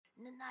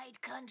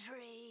night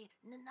country,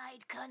 the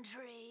night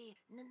country,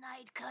 the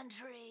night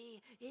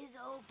country is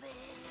open.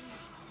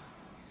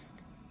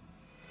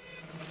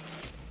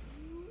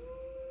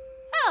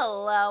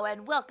 Hello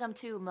and welcome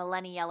to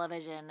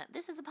Millennial-a-Vision.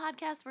 This is the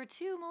podcast where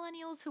two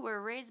millennials who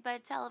were raised by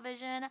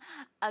television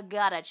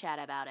gotta chat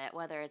about it,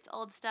 whether it's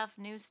old stuff,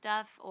 new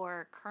stuff,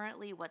 or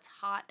currently what's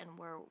hot and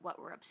what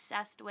we're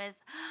obsessed with.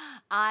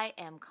 I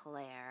am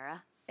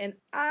Claire. And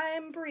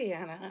I'm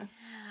Brianna.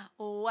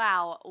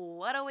 Wow,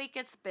 what a week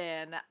it's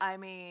been. I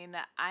mean,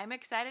 I'm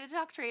excited to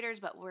talk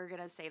Traitors, but we're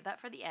going to save that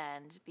for the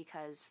end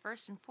because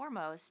first and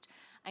foremost,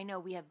 I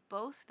know we have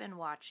both been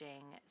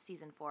watching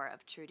season 4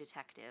 of True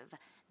Detective,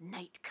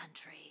 Night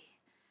Country.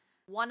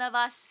 One of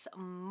us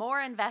more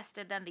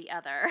invested than the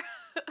other.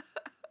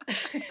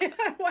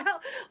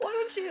 Well,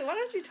 why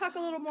don't you talk a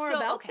little more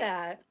about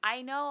that?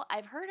 I know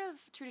I've heard of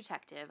True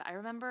Detective. I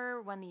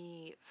remember when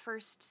the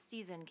first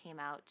season came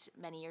out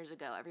many years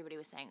ago, everybody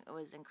was saying it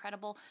was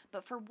incredible,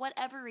 but for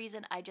whatever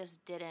reason, I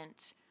just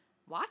didn't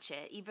watch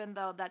it, even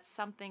though that's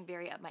something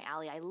very up my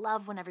alley. I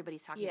love when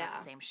everybody's talking about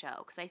the same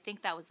show, because I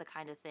think that was the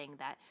kind of thing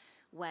that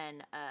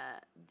when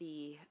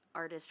the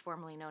artist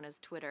formerly known as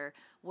Twitter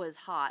was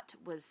hot,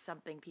 was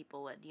something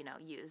people would,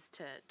 use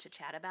to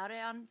chat about it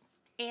on.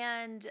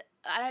 And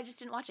I just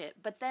didn't watch it.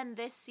 But then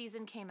this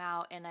season came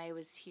out and I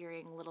was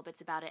hearing little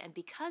bits about it. And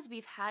because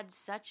we've had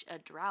such a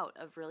drought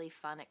of really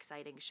fun,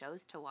 exciting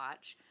shows to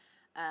watch,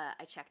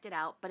 I checked it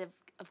out. But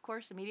of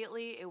course,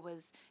 immediately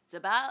it's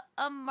about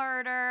a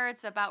murder.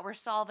 It's about we're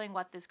solving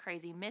what this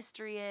crazy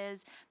mystery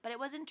is. But it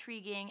was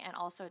intriguing. And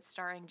also it's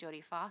starring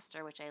Jodie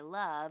Foster, which I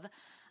love.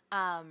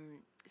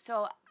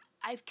 So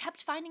I've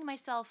kept finding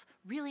myself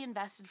really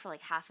invested for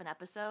like half an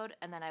episode,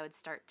 and then I would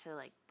start to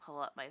like pull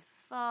up my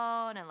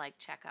phone and like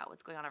check out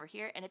what's going on over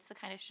here. And it's the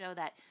kind of show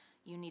that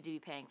you need to be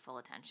paying full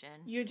attention.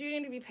 You do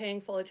need to be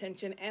paying full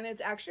attention, and it's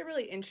actually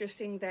really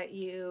interesting that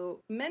you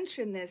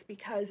mentioned this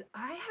because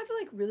I had to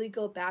like really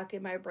go back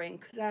in my brain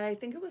because I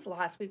think it was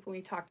last week when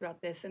we talked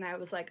about this, and I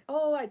was like,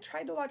 oh, I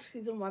tried to watch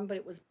season 1, but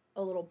it was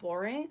a little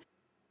boring.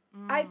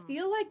 I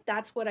feel like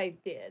that's what I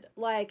did.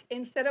 Like,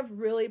 instead of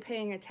really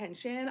paying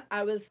attention,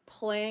 I was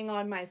playing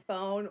on my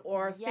phone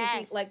or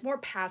thinking, like, more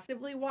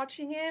passively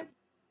watching it.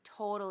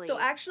 Totally. So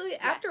actually,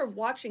 after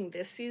watching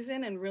this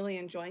season and really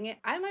enjoying it,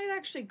 I might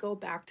actually go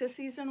back to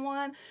season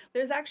 1.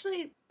 There's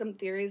actually some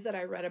theories that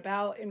I read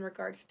about in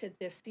regards to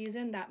this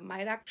season that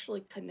might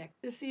actually connect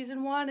to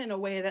season 1 in a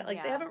way that,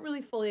 like, they haven't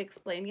really fully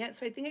explained yet.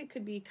 So I think it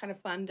could be kind of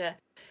fun to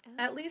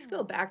at least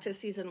go back to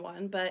season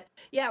 1. But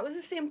yeah, it was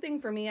the same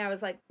thing for me. I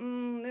was like,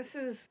 this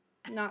is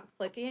not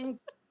clicking.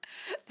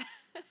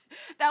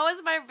 That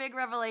was my big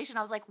revelation.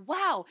 I was like,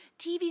 wow,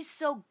 TV's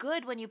so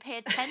good when you pay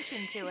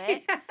attention to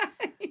it.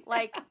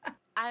 Like,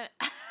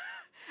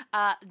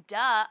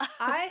 duh.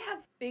 I have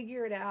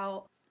figured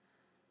out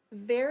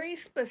very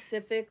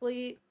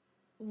specifically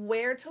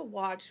where to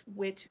watch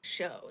which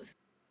shows.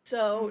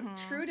 So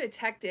True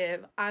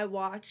Detective, I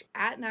watch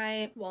at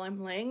night while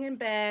I'm laying in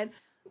bed.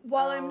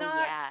 While I'm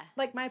not,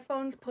 like, my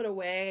phone's put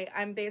away,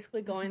 I'm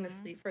basically going to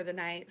sleep for the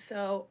night.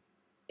 So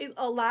it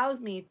allows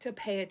me to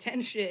pay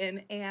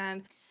attention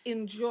and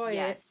enjoy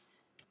it.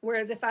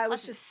 Whereas if I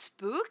was just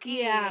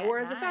spooky.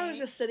 Whereas if I was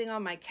just sitting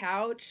on my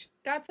couch,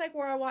 that's like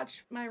where I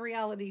watch my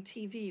reality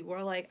TV,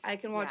 where like I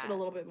can watch it a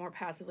little bit more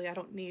passively. I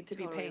don't need to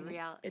be paying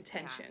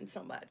attention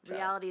so much. So.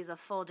 Reality is a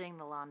folding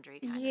the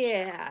laundry kind of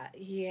show.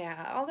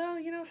 Yeah. Although,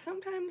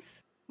 sometimes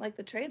like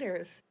the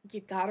Traitors,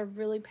 you gotta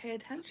really pay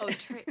attention.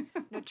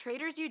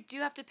 Traitors, you do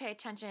have to pay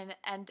attention,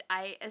 and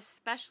I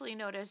especially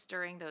noticed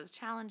during those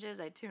challenges,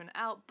 I tune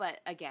out, but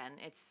again,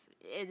 it's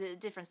a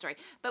different story.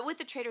 But with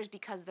the Traitors,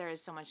 because there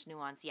is so much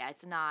nuance,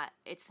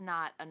 it's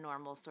not a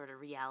normal sort of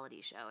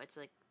reality show. It's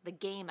like the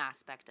game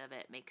aspect of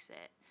it makes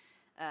it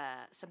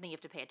something you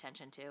have to pay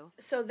attention to.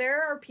 So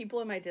there are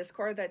people in my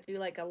Discord that do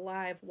like a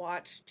live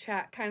watch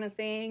chat kind of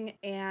thing,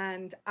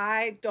 and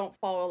I don't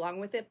follow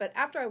along with it, but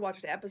after I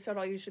watch the episode,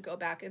 I'll usually go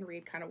back and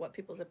read kind of what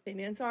people's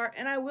opinions are,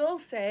 and I will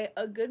say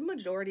a good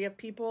majority of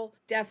people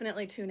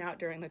definitely tune out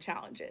during the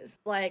challenges.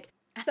 Like,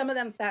 some of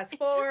them fast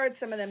forward,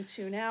 some of them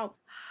tune out,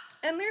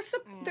 and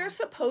they're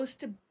supposed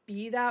to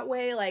be that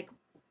way. Like,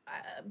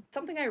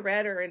 something I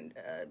read or an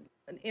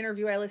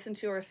interview I listened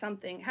to or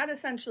something had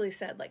essentially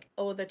said, like,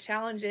 oh, the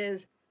challenge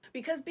is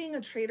because being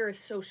a traitor is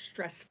so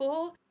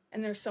stressful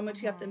and there's so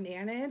much you have to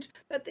manage,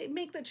 that they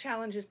make the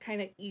challenges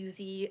kind of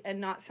easy and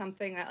not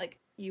something that like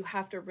you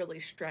have to really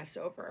stress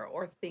over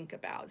or think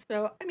about.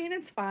 So, I mean,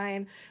 it's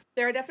fine.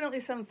 There are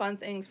definitely some fun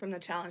things from the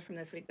challenge from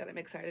this week that I'm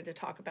excited to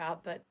talk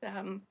about. But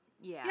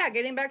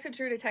getting back to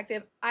True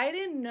Detective, I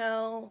didn't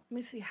know, let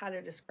me see how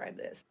to describe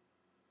this.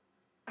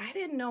 I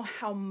didn't know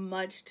how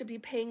much to be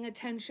paying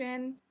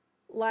attention.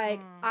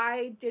 Like,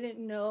 I didn't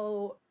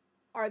know,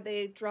 are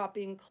they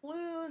dropping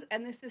clues?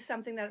 And this is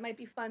something that might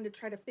be fun to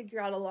try to figure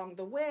out along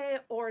the way.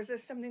 Or is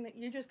this something that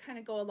you just kind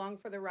of go along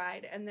for the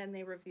ride and then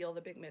they reveal the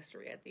big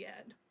mystery at the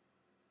end?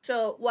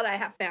 So what I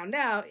have found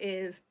out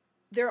is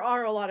there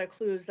are a lot of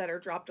clues that are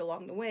dropped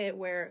along the way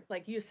where,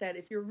 like you said,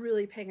 if you're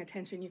really paying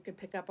attention, you can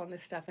pick up on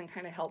this stuff and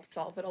kind of help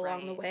solve it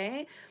along the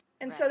way.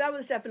 And so Right. that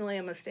was definitely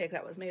a mistake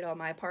that was made on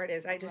my part.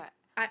 Is I just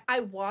Right.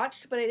 I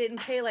watched, but I didn't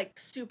pay like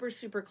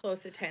super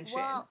close attention.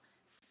 Well,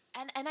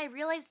 and I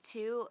realized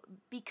too,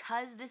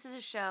 because this is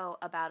a show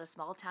about a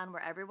small town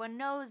where everyone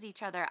knows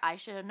each other, I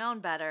should have known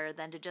better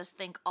than to just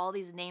think all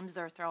these names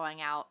they're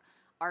throwing out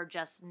are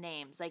just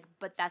names. Like,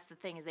 but that's the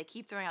thing, is they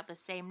keep throwing out the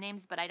same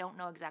names, but I don't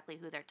know exactly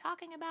who they're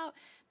talking about.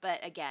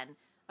 But again,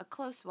 a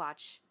close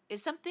watch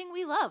is something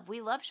we love.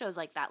 We love shows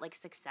like that, like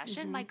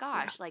Succession. My Yeah.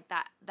 gosh, like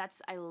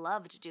that's I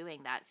loved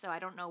doing that. So I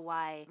don't know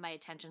why my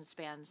attention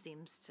span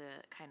seems to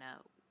kind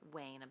of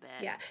wane a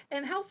bit. Yeah.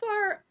 And how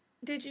far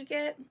did you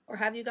get, or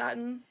have you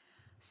gotten?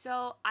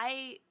 So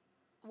I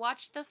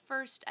watched the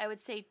first, I would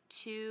say,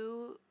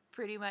 two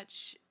pretty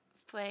much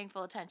paying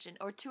full attention,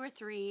 or two or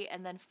three,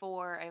 and then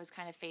four I was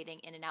kind of fading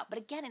in and out. But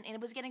again, and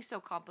it was getting so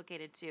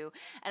complicated too.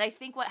 And I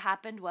think what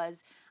happened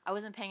was I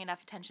wasn't paying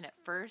enough attention at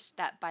first,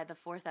 that by the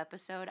fourth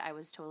episode I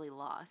was totally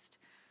lost.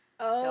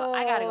 So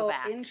I gotta go Oh,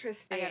 back. I gotta go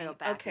interesting.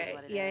 back is Okay.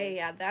 what it Yeah, yeah, is.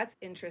 yeah. That's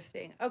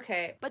interesting.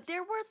 Okay. But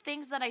there were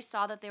things that I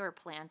saw that they were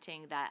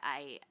planting that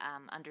I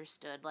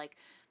understood. Like,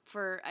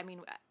 I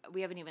mean, we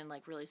haven't even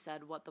like really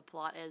said what the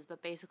plot is,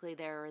 but basically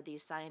there are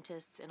these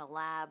scientists in a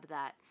lab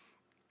that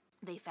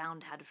they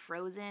found had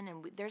frozen,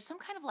 and there's some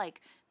kind of like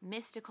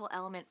mystical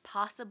element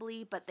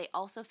possibly, but they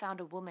also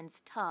found a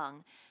woman's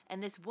tongue,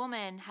 and this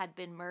woman had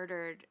been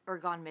murdered or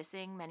gone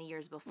missing many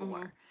years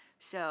before.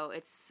 So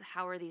it's,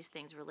 how are these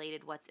things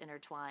related? What's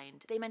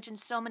intertwined? They mentioned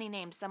so many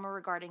names. Some are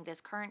regarding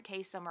this current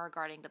case, some are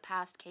regarding the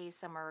past case,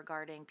 some are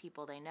regarding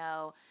people they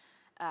know.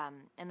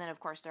 And then, of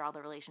course, there are all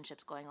the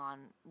relationships going on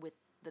with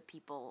the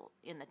people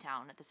in the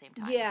town at the same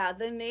time. Yeah,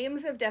 the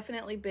names have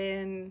definitely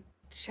been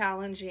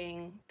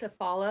challenging to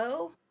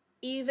follow.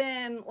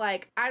 Even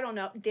like, I don't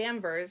know,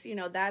 Danvers,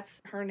 that's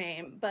her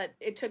name, but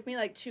it took me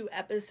like 2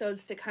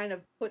 episodes to kind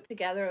of put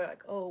together,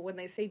 like, oh, when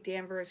they say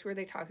Danvers, who are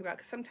they talking about?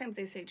 Because sometimes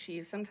they say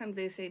Chief, sometimes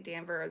they say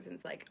Danvers, and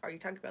it's like, are you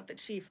talking about the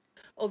chief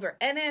over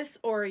Ennis,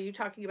 or are you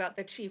talking about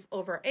the chief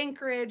over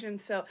Anchorage?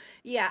 And so,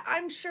 yeah,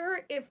 I'm sure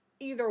if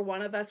either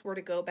one of us were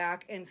to go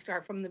back and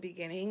start from the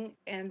beginning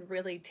and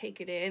really take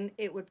it in,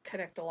 it would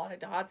connect a lot of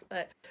dots,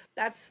 but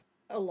that's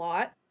a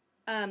lot.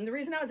 The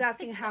reason I was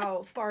asking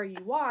how far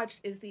you watched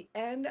is the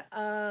end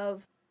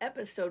of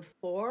episode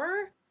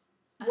 4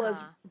 was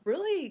Uh-huh.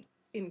 really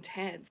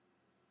intense.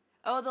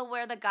 Oh, the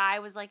where the guy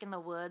was like in the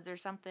woods or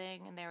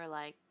something, and they were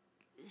like,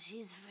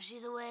 "She's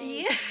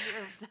awake." Yeah.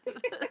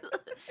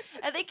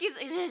 I think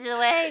she's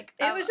awake.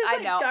 It was just I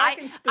like know. dark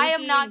and spooky I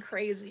am not and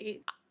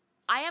crazy.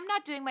 I am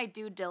not doing my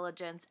due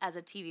diligence as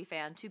a TV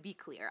fan, to be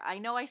clear. I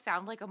know I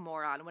sound like a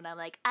moron when I'm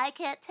like, I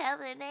can't tell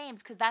their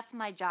names, because that's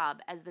my job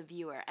as the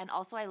viewer. And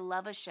also, I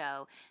love a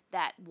show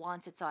that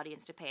wants its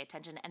audience to pay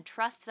attention and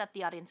trusts that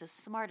the audience is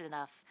smart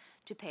enough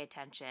to pay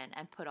attention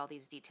and put all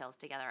these details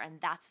together.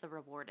 And that's the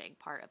rewarding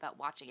part about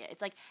watching it.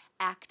 It's like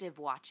active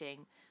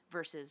watching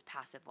versus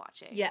passive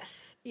watching.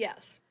 Yes,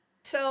 yes.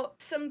 So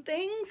some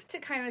things to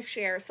kind of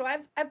share. So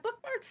I've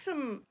bookmarked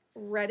some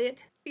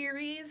Reddit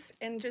theories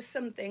and just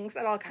some things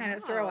that I'll kind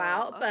of throw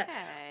out. But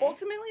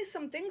ultimately,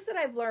 some things that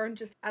I've learned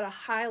just at a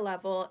high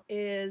level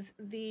is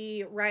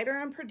the writer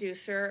and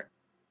producer,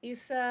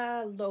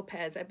 Issa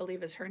Lopez, I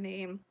believe is her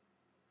name,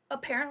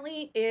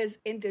 apparently is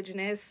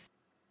indigenous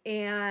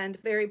and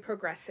very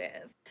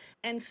progressive.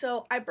 And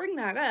so I bring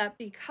that up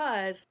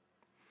because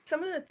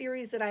some of the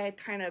theories that I had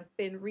kind of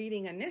been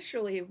reading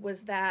initially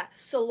was that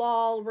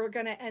Salal were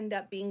going to end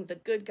up being the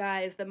good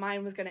guys, the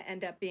mine was going to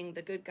end up being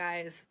the good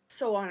guys,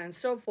 so on and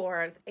so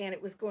forth, and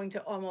it was going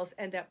to almost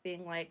end up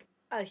being like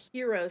a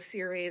hero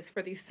series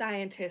for these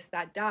scientists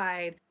that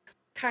died,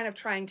 kind of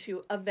trying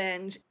to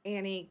avenge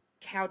Annie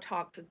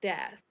Cowtalk's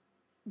death.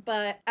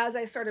 But as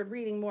I started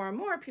reading more and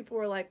more, people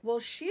were like,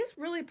 well, she's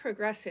really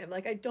progressive.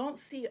 Like, I don't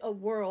see a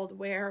world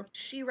where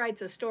she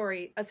writes a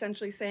story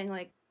essentially saying,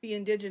 like, the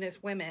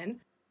indigenous women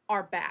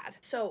are bad.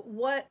 So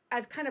what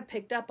I've kind of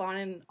picked up on,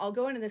 and I'll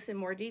go into this in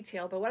more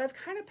detail, but what I've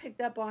kind of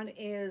picked up on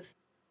is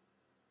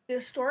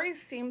this story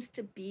seems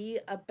to be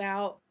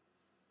about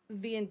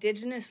the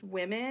indigenous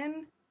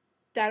women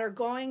that are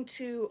going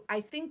to,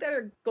 I think that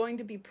are going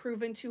to be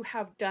proven to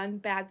have done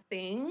bad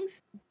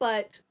things,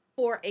 but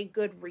for a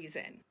good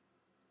reason.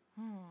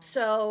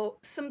 So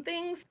some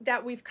things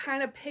that we've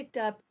kind of picked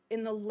up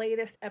in the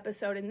latest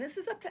episode, and this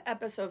is up to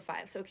episode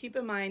 5. So keep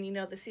in mind,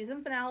 the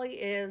season finale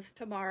is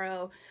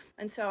tomorrow.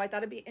 And so I thought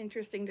it'd be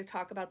interesting to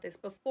talk about this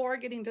before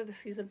getting to the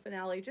season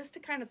finale, just to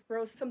kind of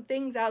throw some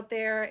things out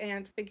there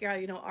and figure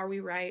out, are we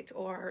right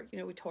or,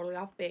 we totally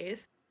off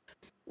base.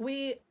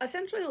 We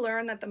essentially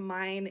learn that the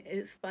mine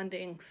is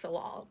funding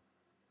Salal,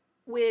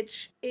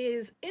 which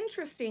is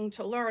interesting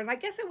to learn. I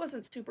guess it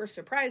wasn't super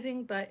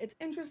surprising, but it's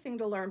interesting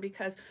to learn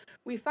because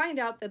we find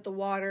out that the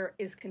water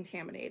is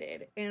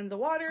contaminated, and the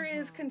water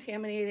is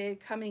contaminated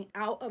coming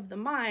out of the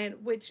mine,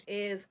 which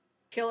is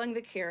killing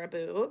the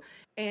caribou,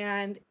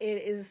 and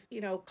it is,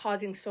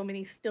 causing so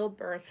many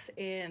stillbirths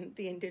in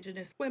the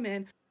indigenous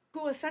women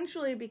who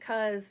essentially,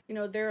 because,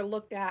 they're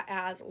looked at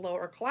as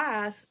lower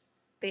class,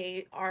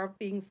 they are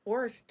being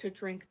forced to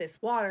drink this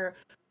water,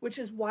 which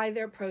is why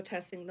they're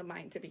protesting the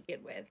mine to begin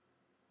with.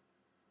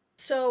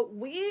 So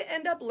we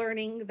end up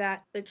learning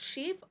that the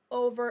chief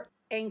over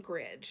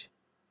Anchorage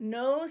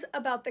knows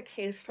about the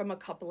case from a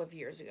couple of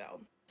years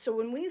ago. So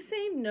when we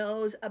say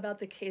knows about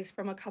the case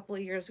from a couple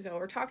of years ago,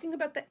 we're talking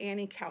about the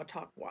Annie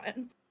Cowtalk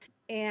one.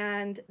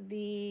 And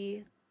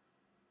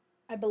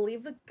I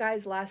believe the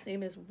guy's last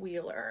name is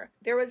Wheeler.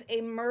 There was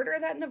a murder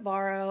that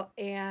Navarro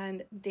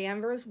and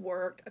Danvers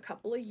worked a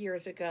couple of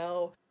years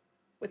ago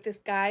with this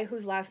guy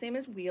whose last name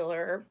is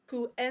Wheeler,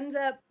 who ends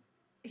up,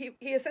 he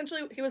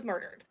was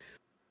murdered.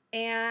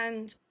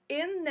 And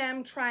in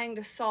them trying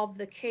to solve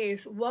the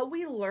case, what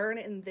we learn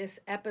in this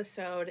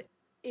episode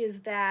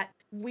is that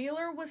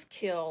Wheeler was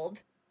killed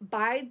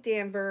by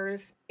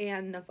Danvers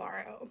and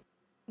Navarro.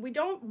 We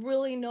don't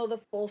really know the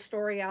full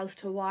story as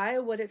to why.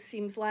 What it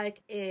seems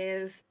like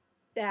is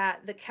that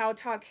the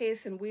Cowtalk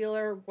case and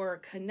Wheeler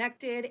were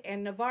connected,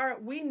 and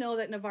we know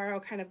that Navarro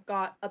kind of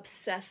got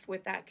obsessed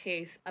with that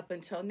case up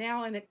until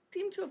now, and it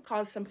seemed to have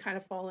caused some kind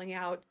of falling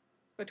out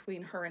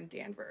between her and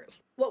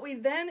Danvers. What we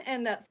then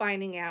end up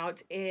finding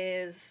out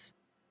is,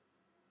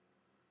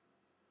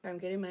 I'm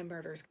getting my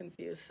murders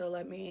confused, so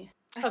let me,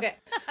 okay.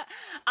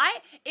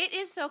 It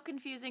is so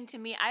confusing to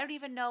me. I don't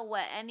even know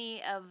what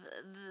any of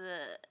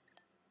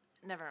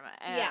the, never mind.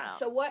 I don't know.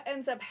 So what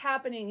ends up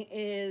happening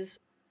is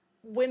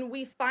when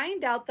we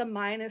find out the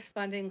mine is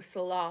funding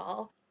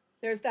Salal,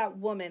 there's that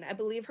woman. I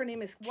believe her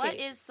name is Kate. What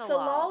is Salal?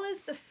 Salal is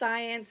the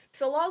science.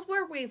 Salal's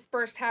where we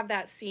first have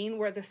that scene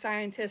where the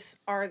scientists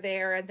are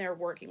there and they're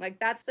working. Like,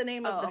 that's the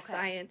name of the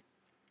science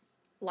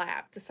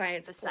lab, the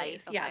science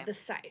place. Site. Okay. Yeah, the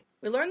site.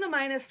 We learn the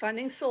mine is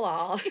funding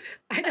Salal.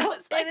 I know, it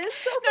is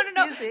so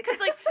no. Because,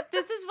 like,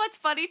 this is what's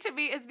funny to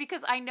me is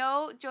because I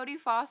know Jodie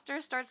Foster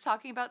starts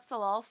talking about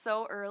Salal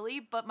so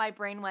early, but my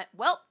brain went,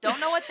 well, don't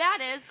know what that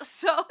is,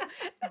 so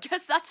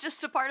guess that's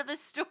just a part of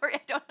this story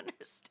I don't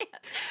understand,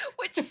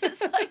 which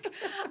is, like...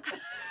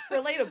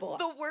 relatable.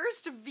 The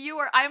worst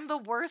viewer. I'm the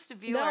worst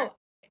viewer. No.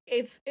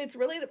 It's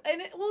really, and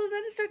then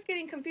it starts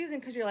getting confusing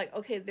because you're like,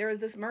 okay, there was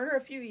this murder a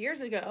few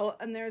years ago,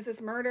 and there's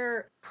this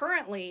murder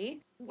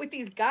currently with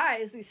these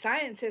guys, these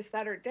scientists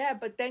that are dead,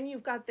 but then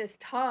you've got this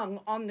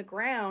tongue on the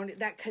ground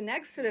that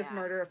connects to this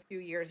murder a few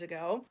years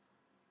ago.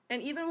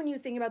 And even when you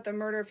think about the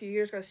murder a few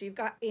years ago, so you've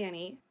got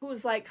Annie,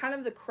 who's like kind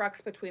of the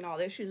crux between all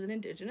this. She's an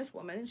Indigenous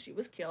woman, and she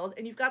was killed.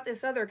 And you've got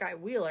this other guy,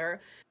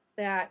 Wheeler,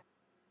 that,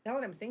 now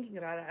that I'm thinking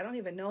about it, I don't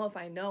even know if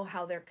I know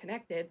how they're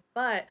connected,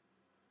 but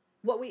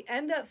what we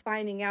end up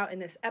finding out in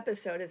this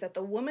episode is that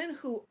the woman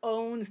who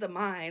owns the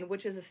mine,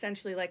 which is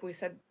essentially, like we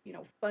said,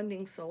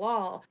 funding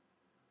Salal,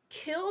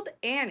 killed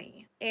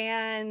Annie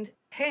and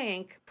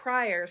Hank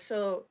prior.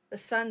 So the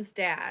son's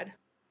dad,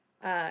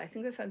 I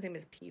think the son's name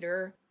is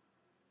Peter.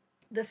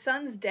 The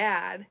son's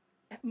dad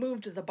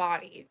moved the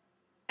body.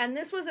 And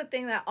this was a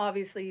thing that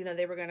obviously,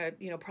 they were going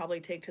to, probably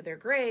take to their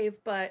grave.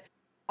 But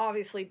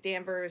obviously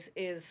Danvers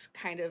is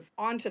kind of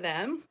onto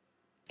them.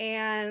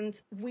 And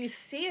we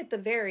see at the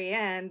very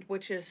end,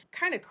 which is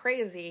kind of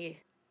crazy,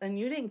 and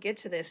you didn't get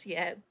to this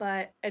yet,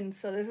 and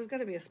so this is going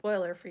to be a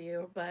spoiler for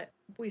you, but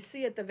we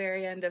see at the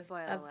very end of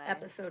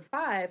episode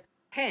 5,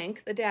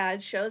 Hank, the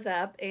dad, shows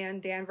up,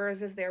 and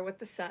Danvers is there with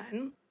the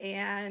son,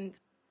 and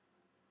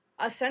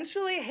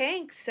essentially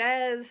Hank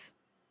says,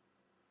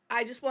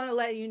 I just want to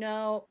let you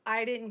know,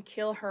 I didn't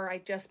kill her, I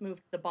just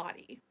moved the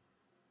body.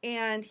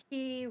 And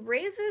he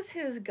raises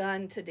his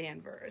gun to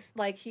Danvers,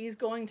 like he's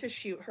going to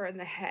shoot her in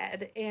the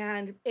head.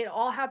 And it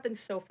all happened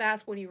so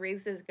fast when he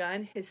raised his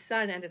gun, his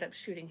son ended up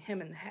shooting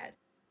him in the head.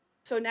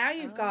 So now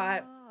you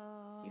got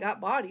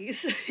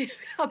bodies. You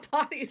got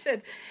bodies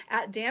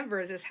at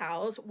Danvers'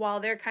 house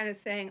while they're kind of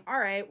saying, all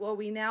right, well,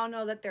 we now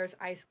know that there's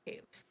ice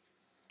caves.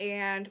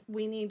 And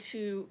we need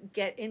to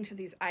get into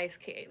these ice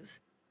caves.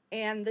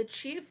 And the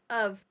chief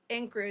of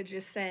Anchorage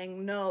is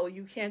saying, no,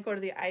 you can't go to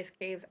the ice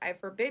caves. I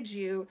forbid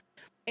you.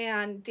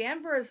 And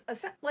Danvers,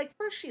 like,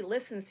 first she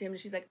listens to him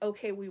and she's like,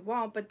 okay, we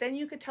won't. But then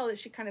you could tell that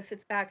she kind of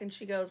sits back and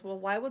she goes, well,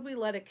 why would we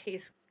let a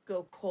case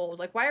go cold?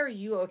 Like, why are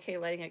you okay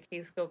letting a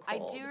case go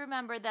cold? I do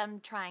remember them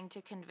trying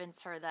to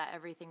convince her that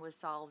everything was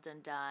solved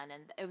and done.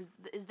 And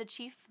is the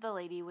chief the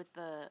lady with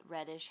the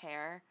reddish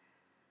hair?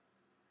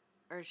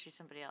 Or is she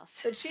somebody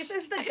else? The chief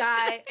is the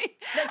guy.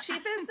 The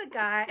chief is the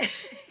guy.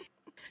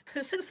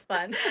 This is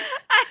fun.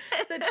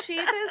 The chief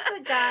is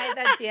the guy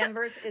that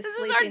Danvers is sleeping with.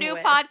 This is our new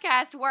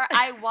podcast where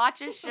I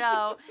watch a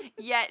show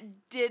yet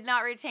did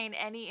not retain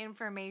any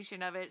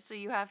information of it, so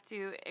you have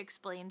to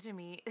explain to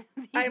me.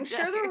 I'm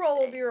sure the role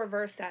will be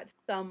reversed at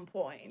some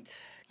point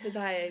because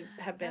I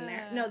have been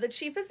there. No, the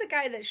chief is the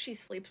guy that she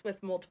sleeps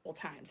with multiple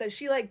times. That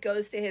she like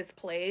goes to his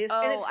place,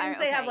 and it seems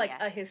they have like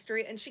a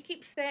history. And she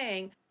keeps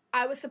saying,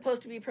 "I was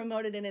supposed to be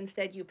promoted, and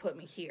instead you put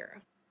me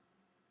here."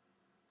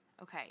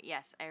 Okay,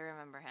 yes, I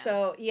remember him.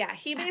 So, yeah,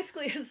 he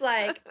basically is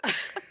like,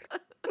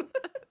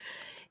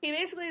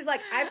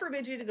 I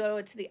forbid you to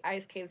go to the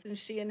ice caves, and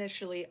she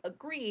initially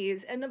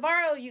agrees, and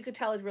Navarro, you could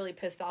tell, is really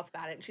pissed off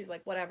about it, and she's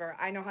like, whatever,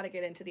 I know how to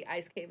get into the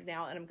ice caves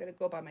now, and I'm going to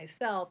go by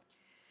myself.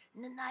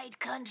 the night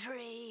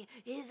country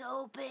is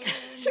open.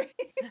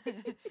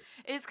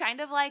 It's kind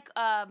of like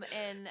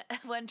in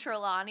when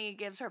Trelawney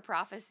gives her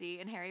prophecy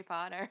in Harry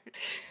Potter.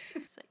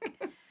 She's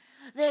like,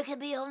 there can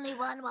be only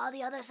one while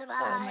the other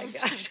survives.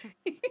 Oh my gosh.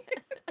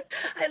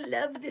 I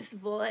love this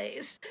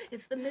voice.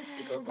 It's the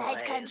mystical voice.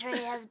 Night country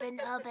has been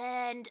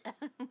opened.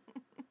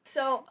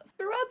 So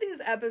throughout these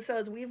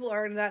episodes, we've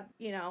learned that,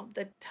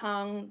 the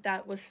tongue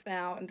that was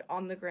found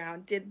on the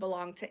ground did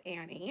belong to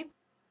Annie.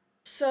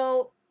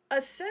 So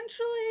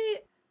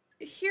essentially,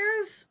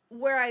 here's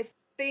where I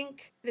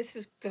think this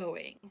is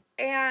going.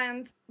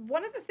 And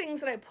one of the things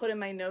that I put in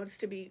my notes,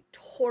 to be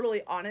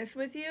totally honest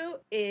with you,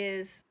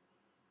 is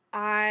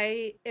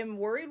I am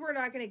worried we're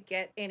not going to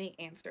get any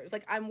answers.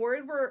 Like, I'm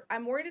worried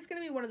it's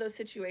going to be one of those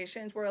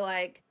situations where,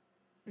 like,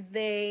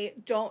 they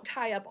don't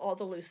tie up all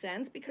the loose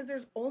ends, because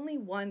there's only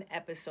one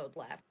episode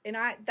left. And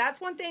that's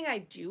one thing I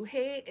do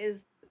hate,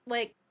 is,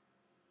 like,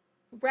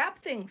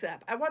 wrap things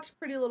up. I watched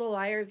Pretty Little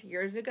Liars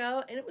years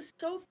ago, and it was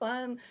so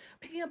fun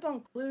picking up on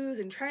clues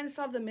and trying to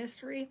solve the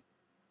mystery.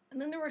 And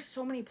then there were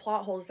so many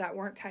plot holes that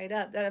weren't tied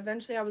up that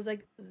eventually I was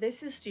like,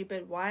 this is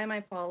stupid. Why am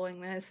I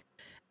following this?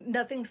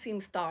 Nothing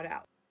seems thought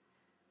out.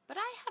 But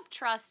I have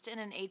trust in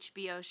an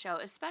HBO show,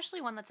 especially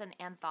one that's an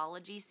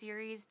anthology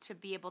series, to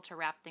be able to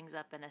wrap things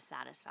up in a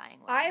satisfying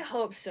way. I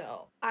hope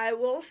so. I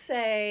will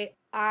say,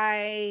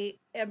 I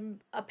am,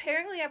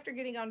 apparently after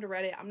getting onto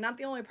Reddit, I'm not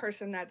the only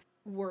person that's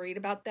worried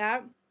about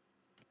that.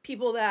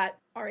 People that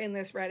are in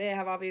this Reddit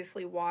have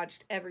obviously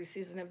watched every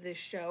season of this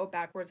show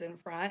backwards and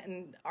front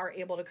and are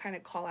able to kind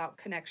of call out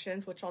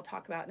connections, which I'll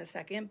talk about in a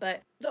second.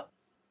 But the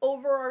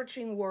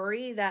overarching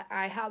worry that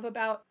I have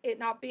about it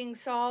not being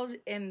solved,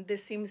 and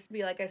this seems to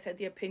be, like I said,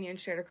 the opinion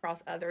shared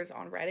across others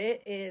on Reddit,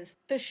 is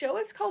the show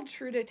is called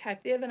True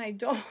Detective, and I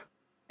don't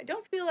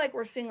feel like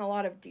we're seeing a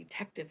lot of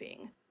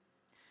detectiving.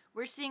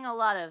 We're seeing a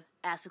lot of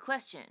ask a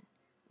question.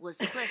 What's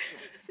the question?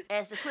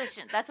 Ask the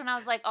question. That's when I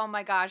was like, oh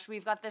my gosh,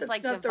 we've got this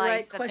like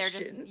device that they're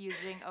just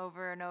using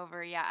over and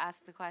over. Yeah,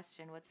 ask the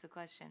question. What's the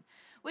question?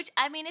 Which,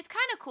 I mean, it's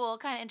kind of cool,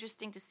 kind of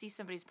interesting to see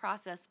somebody's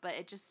process, but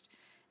it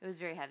was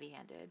very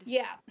heavy-handed.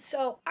 Yeah,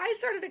 so I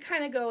started to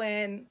kind of go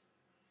in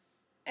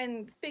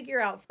and figure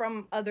out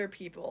from other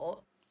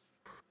people,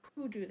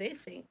 who do they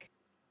think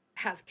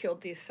has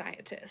killed these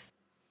scientists?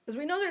 Because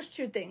we know there's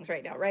two things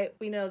right now, right?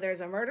 We know there's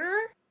a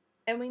murderer,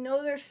 and we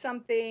know there's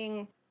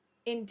something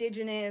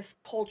indigenous,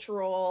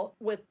 cultural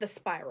with the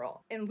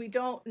spiral. And we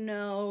don't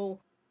know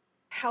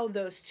how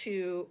those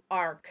two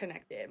are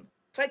connected.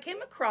 So I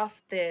came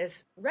across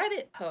this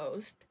Reddit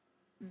post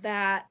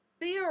that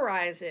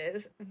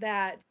theorizes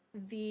that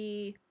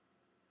the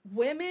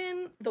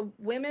women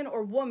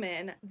or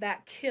woman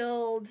that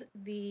killed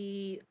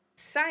the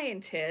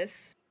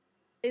scientists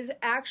is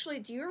actually,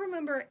 do you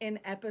remember in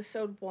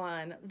episode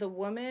 1, the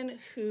woman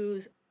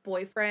whose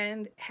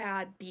boyfriend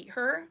had beat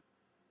her?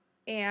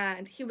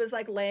 And he was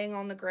like laying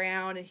on the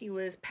ground and he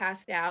was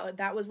passed out.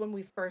 That was when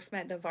we first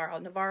met Navarro.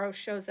 Navarro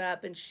shows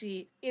up and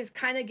she is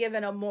kind of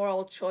given a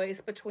moral choice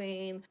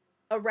between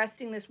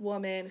arresting this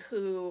woman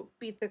who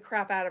beat the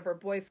crap out of her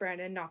boyfriend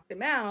and knocked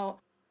him out,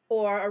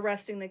 or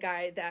arresting the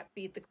guy that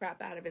beat the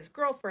crap out of his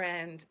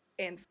girlfriend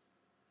and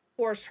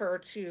forced her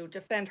to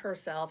defend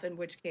herself, in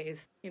which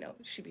case,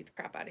 she beat the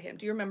crap out of him.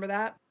 Do you remember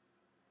that?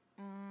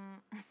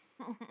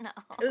 No.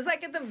 It was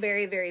like at the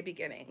very, very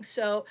beginning.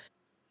 So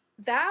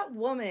that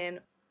woman,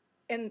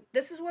 and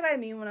this is what I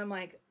mean when I'm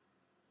like,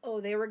 oh,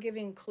 they were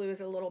giving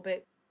clues a little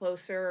bit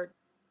closer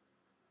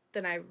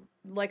than a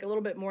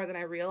little bit more than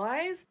I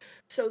realized.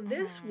 So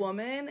this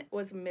woman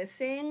was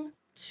missing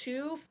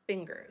 2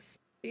 fingers.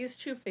 These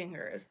 2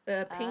 fingers,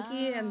 the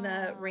pinky and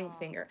the ring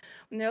finger.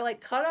 And they're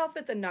like cut off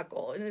at the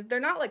knuckle. And they're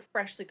not like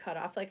freshly cut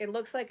off. Like, it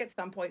looks like at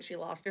some point she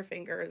lost her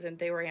fingers and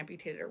they were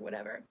amputated or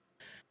whatever.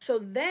 So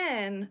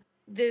then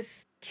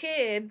this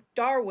kid,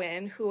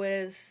 Darwin, who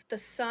is the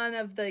son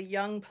of the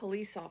young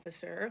police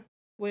officer,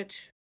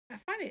 which I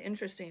find it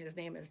interesting his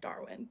name is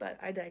Darwin, but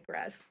I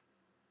digress,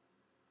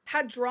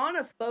 had drawn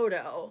a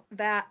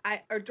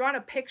drawn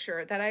a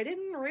picture that I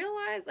didn't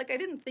realize, like I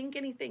didn't think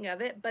anything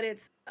of it, but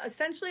it's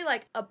essentially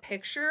like a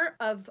picture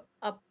of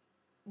a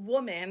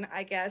woman,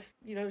 I guess,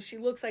 she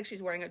looks like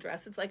she's wearing a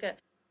dress. It's like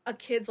a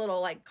kid's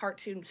little like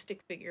cartoon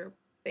stick figure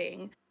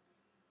thing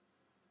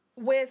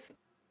with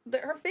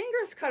her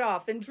fingers cut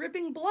off and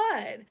dripping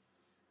blood.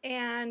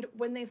 And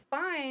when they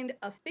find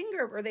a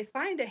finger, or they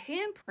find a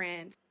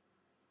handprint,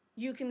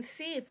 you can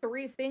see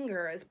 3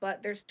 fingers,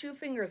 but there's 2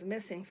 fingers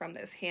missing from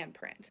this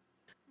handprint.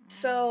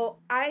 So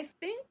I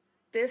think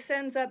this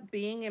ends up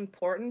being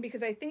important,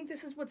 because I think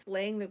this is what's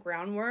laying the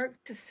groundwork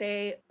to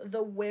say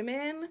the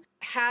women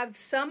have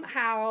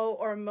somehow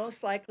or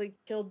most likely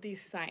killed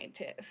these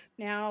scientists.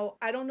 Now,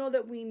 I don't know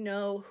that we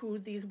know who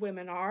these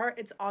women are.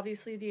 It's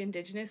obviously the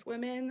indigenous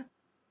women.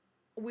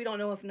 We don't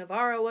know if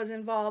Navarro was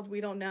involved.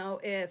 We don't know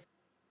if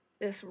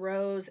this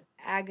Rose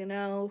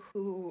Agano,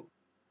 who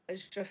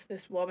is just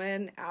this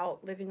woman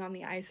out living on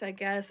the ice, I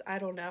guess. I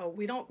don't know.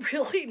 We don't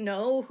really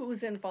know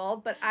who's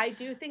involved, but I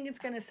do think it's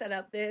going to set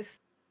up this,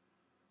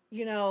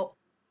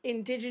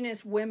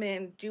 indigenous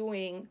women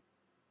doing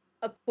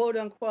a quote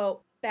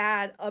unquote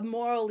bad, a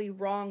morally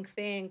wrong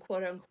thing,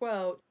 quote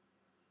unquote,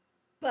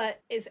 but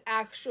is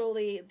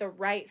actually the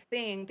right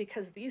thing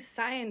because these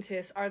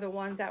scientists are the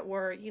ones that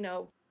were,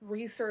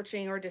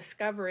 researching or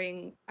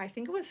discovering, I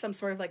think it was some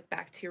sort of like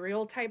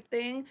bacterial type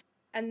thing,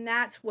 and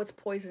that's what's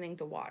poisoning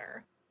the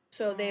water.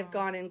 So they've Mm.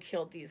 gone and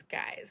killed these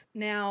guys.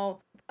 Now,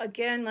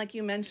 again, like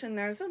you mentioned,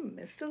 there's a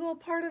mystical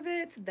part of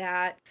it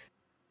that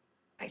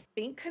I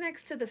think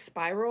connects to the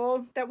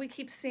spiral that we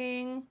keep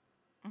seeing.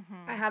 I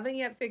Mm-hmm. haven't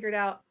yet figured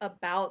out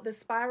about the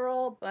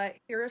spiral, but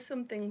here are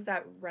some things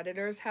that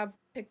Redditors have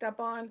picked up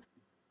on.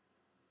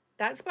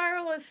 That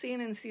spiral is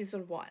seen in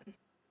season one,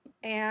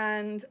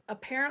 and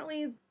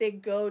apparently they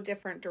go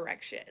different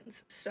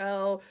directions.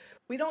 So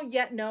we don't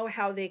yet know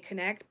how they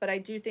connect, but I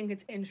do think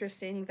it's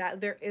interesting that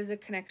there is a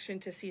connection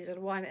to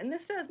season one. And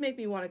this does make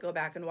me want to go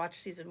back and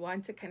watch season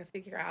one to kind of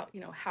figure out,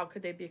 how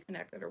could they be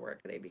connected or where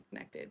could they be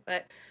connected.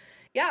 But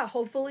yeah,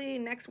 hopefully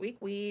next week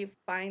we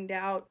find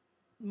out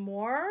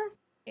more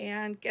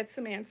and get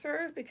some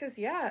answers because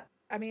yeah,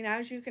 I mean,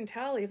 as you can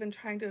tell, even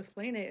trying to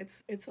explain it,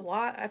 it's a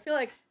lot. I feel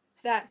like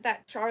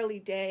that Charlie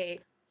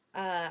Day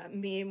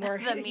meme where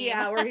The meme.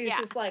 yeah, where he's Yeah.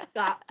 just like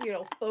got,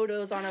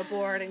 photos on a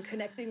board and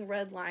connecting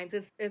red lines.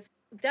 It's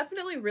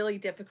definitely really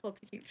difficult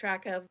to keep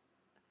track of.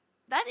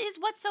 That is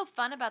what's so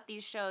fun about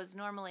these shows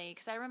normally,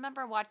 because I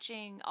remember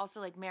watching also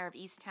like Mayor of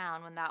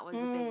Easttown when that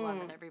was a big one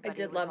that I everybody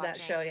did was love that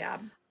watching. show, yeah.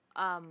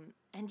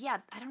 And yeah,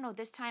 I don't know,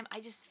 this time I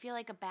just feel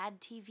like a bad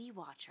TV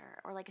watcher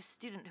or like a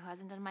student who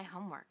hasn't done my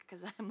homework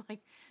because I'm like,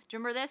 do you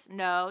remember this?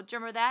 No. Do you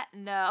remember that?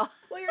 No.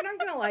 Well, you're not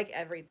gonna like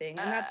everything,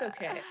 and that's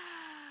okay.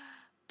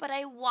 But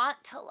I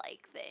want to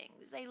like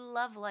things. I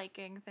love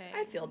liking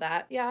I feel things.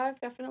 that. Yeah, I've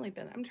definitely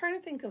been. I'm trying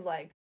to think of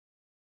like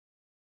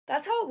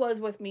that's how it was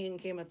with me in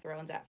Game of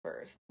Thrones at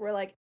first. Where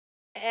like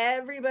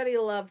everybody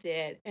loved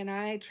it and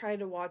I tried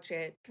to watch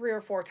it 3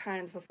 or 4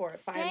 times before it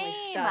finally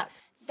Same. stuck.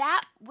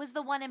 That was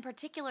the one in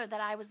particular that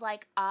I was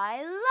like,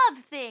 I love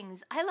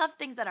things. I love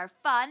things that are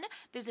fun.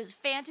 This is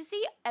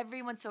fantasy.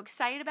 Everyone's so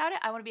excited about it.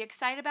 I want to be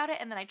excited about it.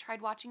 And then I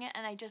tried watching it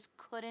and I just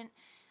couldn't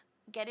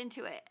get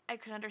into it. I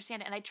couldn't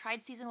understand it. And I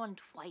tried season one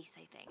twice,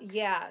 I think.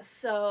 Yeah,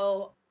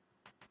 so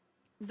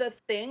the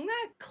thing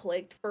that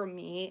clicked for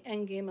me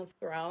in Game of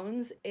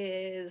Thrones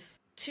is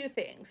two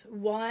things.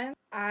 One,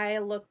 I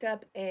looked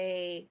up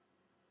a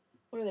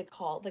what are they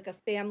called? Like a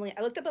family.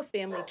 I looked up a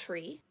family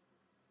tree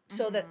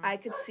so that Mm-hmm. I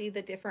could see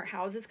the different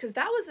houses because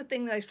that was the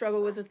thing that I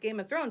struggled with Game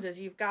of Thrones is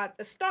you've got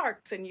the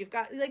Starks and you've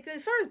got like they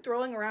started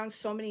throwing around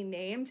so many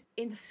names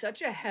in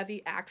such a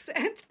heavy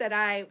accent that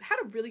I had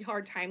a really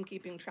hard time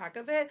keeping track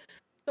of it.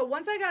 So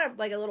once I got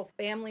like a little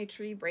family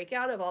tree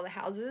breakout of all the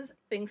houses,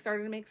 things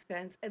started to make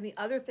sense. And the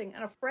other thing,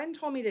 and a friend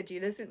told me to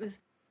do this, it was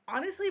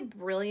honestly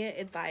brilliant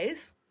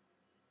advice.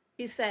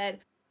 He said,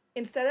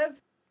 instead of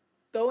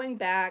going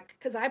back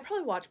because I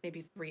probably watched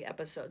maybe 3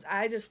 episodes.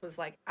 I just was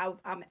like,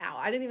 I'm out.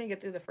 I didn't even get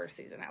through the first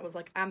season. I was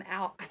like, I'm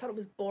out. I thought it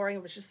was boring.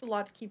 It was just a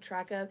lot to keep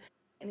track of.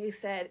 And he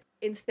said,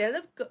 instead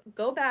of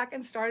go back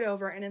and start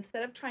over, and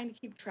instead of trying to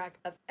keep track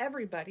of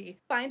everybody,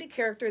 find a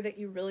character that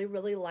you really,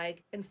 really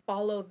like and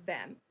follow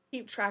them.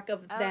 Keep track of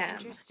Oh, them. And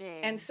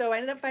interesting. so I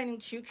ended up finding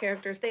 2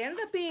 characters. They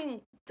ended up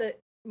being the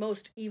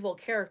most evil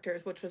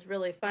characters, which was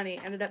really funny.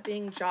 Ended up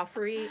being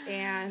Joffrey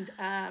and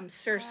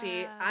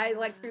Cersei. I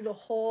like through the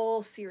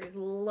whole series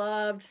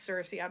loved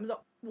Cersei.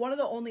 One of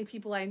the only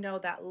people I know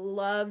that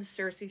loves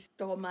Cersei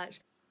so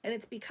much, and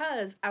it's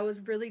because I was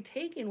really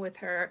taken with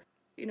her,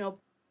 you know,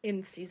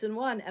 in season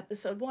one,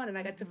 episode one, and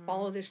I got to Mm-hmm.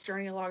 follow this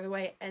journey along the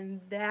way,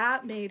 and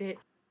that made it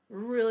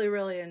really,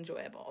 really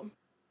enjoyable.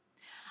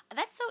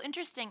 That's so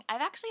interesting.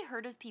 I've actually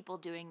heard of people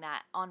doing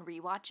that on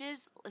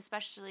rewatches,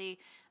 especially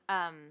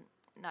um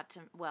not to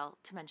well,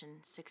 to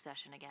mention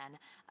Succession again.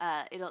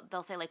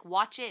 They'll say like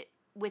watch it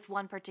with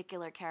one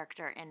particular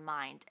character in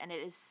mind, and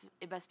it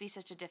must be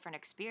such a different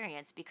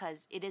experience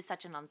because it is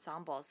such an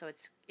ensemble, so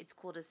it's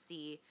cool to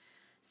see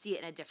it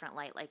in a different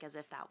light, like as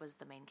if that was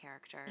the main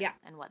character Yeah.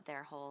 and what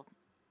their whole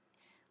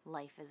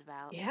life is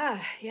about.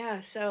 Yeah, yeah.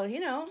 So,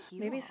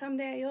 maybe Cool.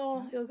 someday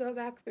you'll go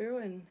back through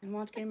and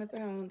watch Game of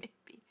Thrones.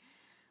 Maybe.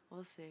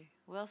 We'll see.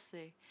 We'll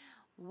see.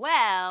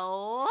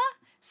 Well,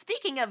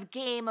 speaking of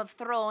Game of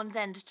Thrones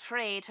and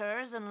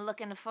traitors and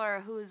looking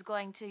for who's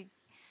going to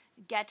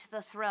get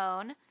the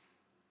throne,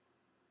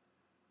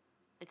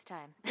 it's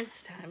time.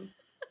 It's time.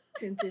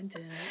 Dun, dun,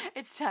 dun.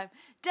 It's time.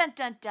 Dun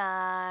dun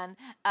dun.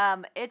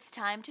 It's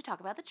time to talk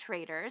about the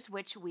traitors,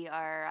 which we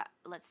are.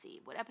 Let's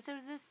see, what episode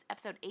is this?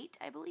 Episode 8,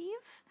 I believe.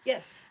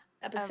 Yes,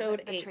 Of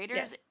episode the 8.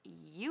 Traitors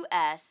Yes.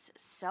 US.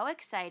 So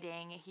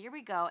exciting. Here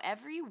we go.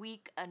 Every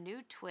week, a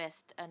new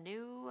twist, a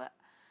new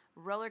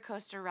roller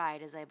coaster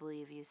ride, as I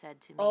believe you said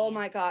to Oh me.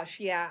 my gosh,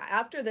 yeah.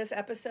 After this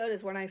episode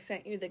is when I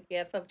sent you the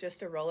gif of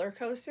just a roller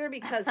coaster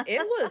because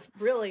it was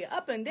really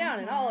up and down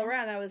and all Mm-hmm.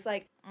 around. I was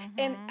like,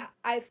 and Mm-hmm.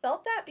 I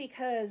felt that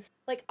because,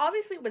 like,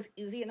 obviously it was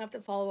easy enough to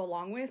follow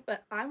along with,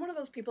 but I'm one of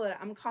those people that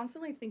I'm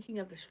constantly thinking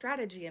of the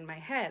strategy in my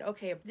head.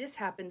 Okay, if this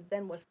happens,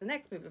 then what's the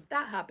next move? If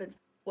that happens,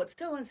 what's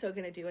so and so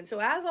going to do? And so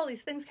as all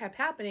these things kept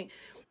happening,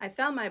 I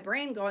found my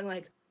brain going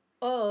like,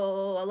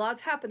 oh, a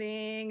lot's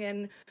happening,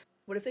 and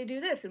what if they do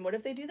this, and what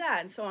if they do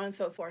that, and so on and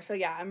so forth. So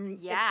yeah, I'm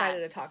Yeah,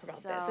 excited to talk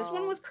about this. This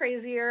one so was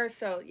crazier,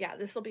 so yeah,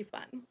 this will be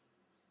fun.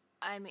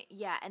 I mean,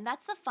 yeah, and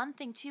that's the fun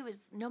thing too is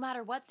no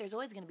matter what, there's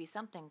always going to be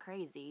something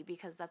crazy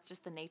because that's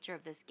just the nature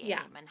of this Yeah.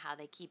 game and how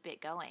they keep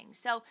it going.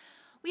 So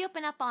we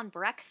open up on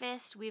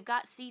breakfast. We've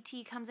got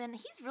CT comes in.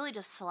 He's really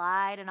just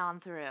sliding on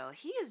through.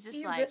 He is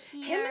just like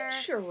Him here. and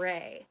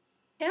Sheree.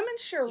 Him and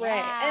Sheree. And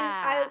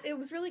Yeah. it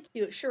was really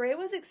cute. Sheree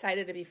was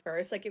excited to be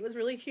first. Like, it was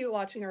really cute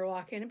watching her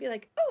walk in and be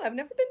like, oh, I've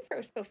never been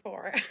first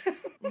before.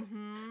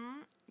 Mm-hmm.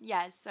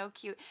 Yeah, so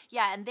cute.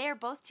 Yeah, and they're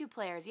both two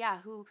players, yeah,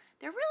 who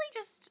they're really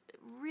just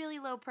really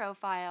low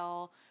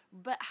profile.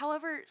 But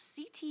however,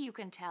 CT you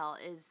can tell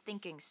is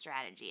thinking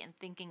strategy and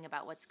thinking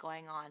about what's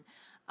going on.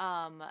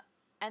 Um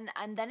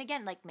and then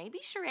again, like maybe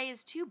Sheree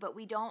is too, but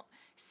we don't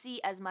see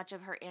as much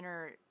of her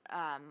inner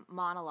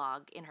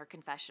monologue in her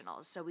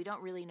confessionals, so we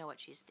don't really know what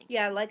she's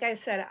Yeah, thinking. like I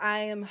said, I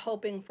am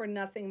hoping for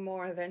nothing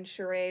more than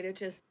Sheree to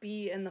just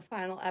be in the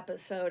final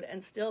episode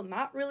and still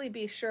not really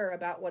be sure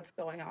about what's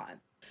going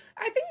on.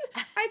 I think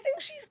I think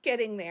she's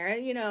getting there.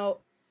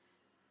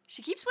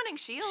 She keeps winning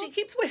She shields.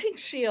 keeps winning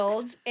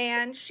shields,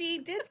 and she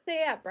did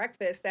say at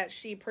breakfast that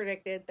she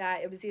predicted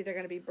that it was either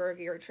going to be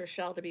Bergie or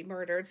Trishelle to be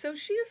murdered. So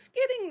she's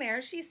getting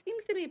there. She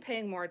seems to be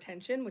paying more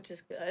attention, which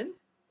is good.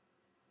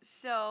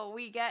 So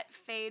we get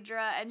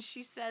Phaedra, and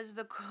she says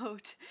the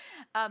quote.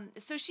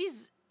 So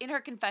she's in her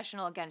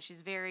confessional again.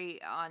 She's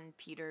very on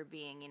Peter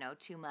being,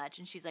 too much,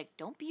 and she's like,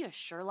 "Don't be a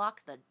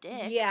Sherlock the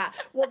Dick." Yeah.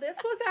 Well, this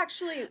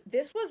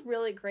was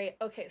really great.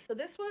 Okay, so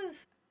this was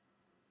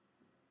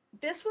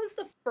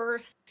the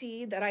first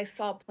seed that I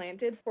saw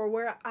planted for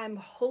where I'm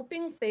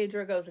hoping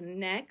Phaedra goes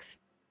next.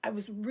 I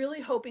was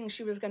really hoping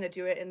she was going to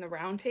do it in the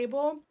round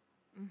table.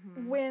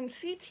 Mm-hmm. When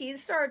CT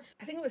starts,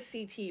 I think it was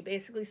CT,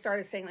 basically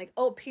started saying, like,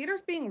 oh,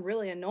 Peter's being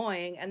really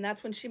annoying. And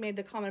that's when she made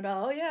the comment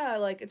about, oh, yeah,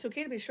 like, it's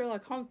okay to be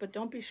Sherlock Holmes, but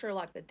don't be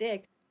Sherlock the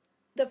Dick.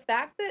 The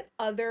fact that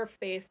other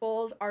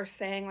faithfuls are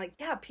saying, like,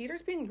 yeah,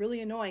 Peter's being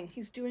really annoying,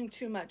 he's doing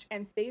too much,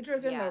 and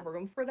Phaedra's in the Yeah.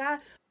 room for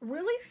that,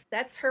 really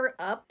sets her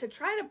up to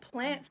try to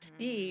plant Mm-hmm.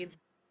 seeds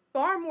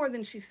far more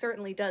than she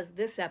certainly does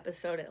this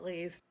episode, at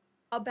least,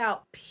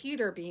 about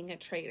Peter being a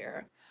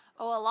traitor.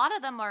 Oh, a lot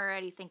of them are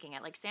already thinking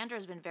it. Like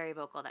Sandra's been very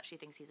vocal that she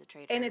thinks he's a And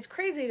traitor. it's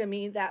crazy to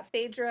me that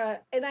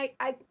Phaedra, and I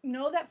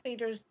know that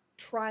Phaedra's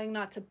trying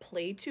not to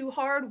play too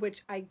hard,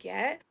 which I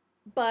get,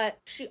 but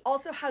she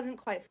also hasn't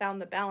quite found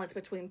the balance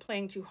between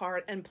playing too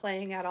hard and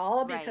playing at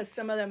all, because Right.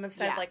 some of them have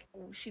said, Yeah. like,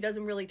 she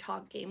doesn't really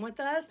talk game with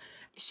us.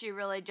 She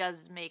really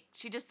does make.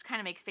 She just kind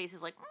of makes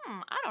faces like,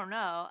 I don't know.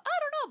 I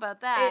don't know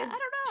about that. It, I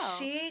don't know.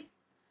 she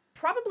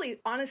probably,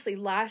 honestly,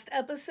 last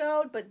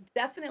episode, but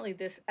definitely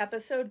this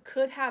episode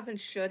could have and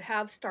should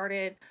have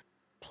started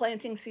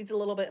planting seeds a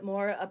little bit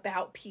more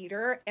about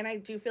Peter, and I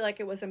do feel like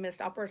it was a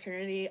missed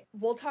opportunity.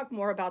 We'll talk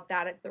more about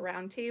that at the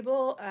round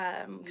table,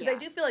 because I Yeah.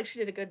 do feel like she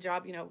did a good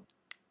job,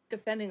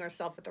 defending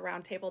herself at the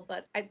round table,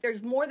 but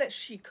there's more that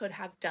she could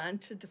have done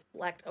to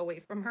deflect away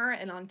from her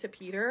and onto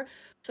Peter.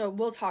 So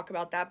we'll talk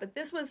about that. But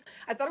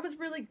I thought it was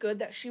really good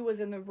that she was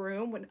in the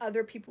room when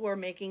other people were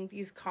making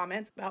these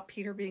comments about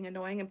Peter being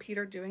annoying and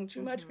Peter doing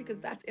too much, because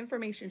Mm-hmm. that's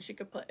information she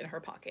could put in her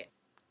pocket.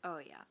 Oh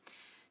yeah.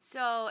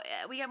 So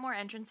we get more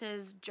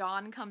entrances.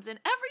 John comes in.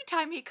 Every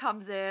time he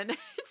comes in,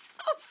 it's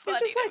so He's funny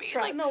just to like me.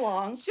 trotting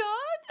along. John,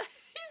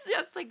 he's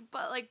just like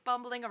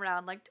bumbling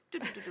around, like do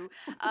do do do.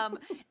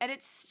 And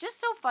it's just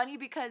so funny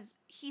because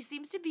he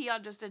seems to be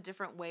on just a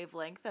different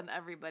wavelength than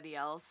everybody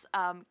else.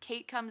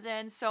 Kate comes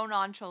in, so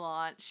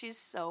nonchalant. She's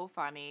so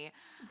funny.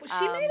 Well,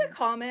 she made a Um,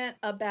 comment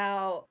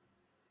about,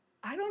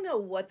 I don't know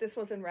what this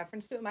was in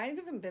reference to. It might have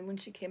even been when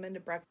she came into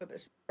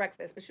breakfast,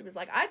 but she was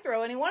like, "I'd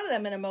throw any one of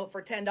them in a moat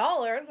for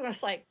 $10," and I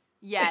was like,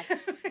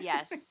 Yes,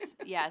 yes,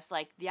 yes.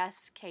 Like,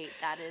 yes, Kate,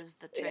 that is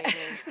the yeah.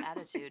 trader's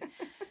attitude.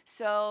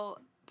 So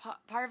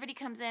Parvati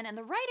comes in, and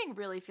the writing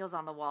really feels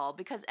on the wall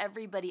because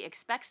everybody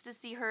expects to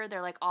see her.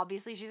 They're like,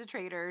 obviously, she's a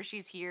traitor.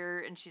 She's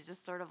here, and she's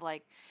just sort of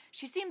like,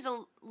 she seems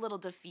a little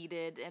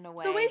defeated in a The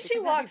way way she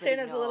because walks in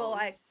everybody is a little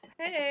like, knows.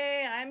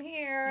 "Hey, I'm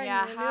here.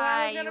 Yeah, You knew I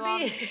hi, was gonna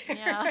you be on?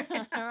 Yeah, here."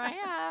 here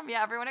I am.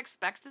 Yeah, everyone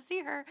expects to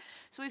see her.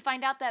 So we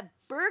find out that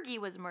Bergie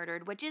was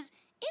murdered, which is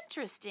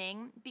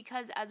interesting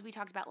because, as we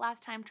talked about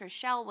last time,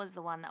 Trishelle was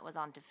the one that was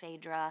on to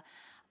Phaedra.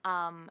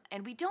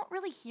 And we don't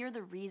really hear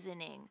the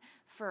reasoning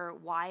for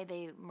why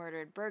they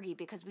murdered Bergie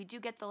because we do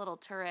get the little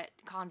turret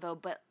convo,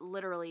 but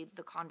literally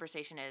the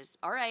conversation is,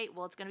 all right,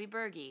 well, it's going to be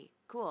Bergie.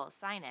 Cool,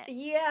 sign it.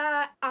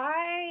 Yeah,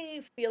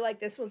 I feel like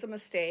this was a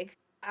mistake.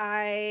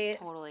 I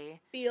Totally.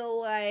 feel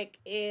like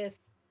if,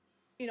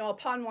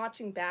 upon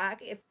watching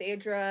back, if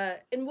Phaedra,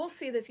 and we'll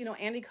see this,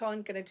 Andy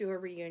Cohen's going to do a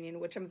reunion,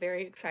 which I'm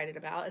very excited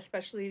about,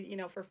 especially,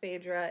 for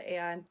Phaedra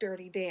and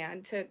Dirty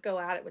Dan to go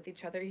at it with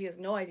each other. He has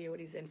no idea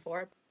what he's in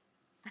for.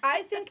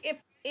 I think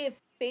if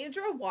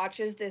Phaedra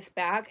watches this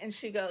back and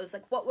she goes,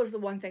 like, what was the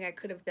one thing I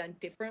could have done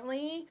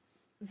differently?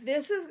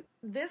 this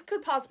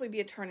could possibly be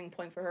a turning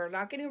point for her.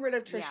 Not getting rid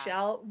of Yeah.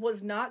 Trishelle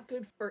was not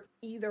good for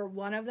either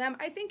one of them.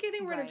 I think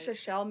getting rid of Right.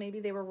 Trishelle, maybe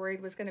they were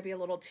worried was going to be a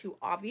little too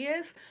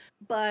obvious,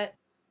 but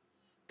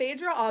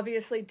Phaedra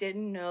obviously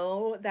didn't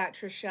know that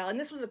Trishelle, and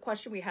this was a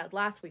question we had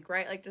last week,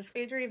 right? Like, does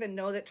Phaedra even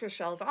know that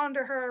Trishelle's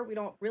onto her? We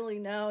don't really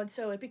know. And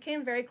so it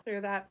became very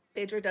clear that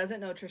Phaedra doesn't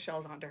know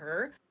Trishelle's onto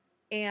her,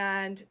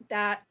 and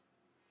that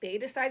they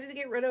decided to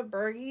get rid of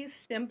Bergie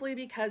simply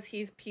because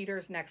he's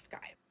Peter's next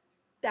guy.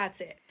 That's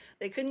it.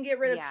 They couldn't get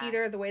rid of Yeah.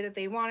 Peter the way that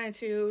they wanted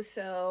to,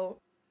 so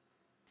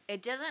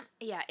It doesn't,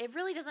 yeah, it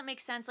really doesn't make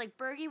sense. Like,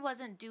 Bergie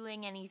wasn't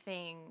doing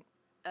anything,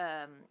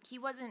 he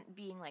wasn't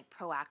being, like,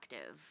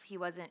 proactive. He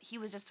was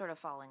just sort of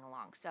following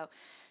along. So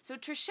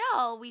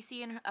Trishelle, we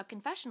see in a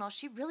confessional,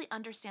 she really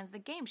understands the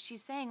game.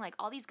 She's saying, like,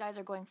 all these guys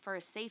are going for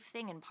a safe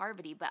thing in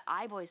Parvati, but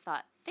I've always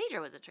thought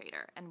Phaedra was a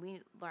traitor. And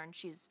we learned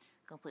she's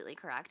completely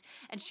correct.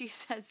 And she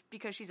says,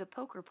 because she's a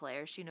poker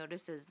player, she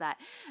notices that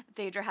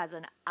Phaedra has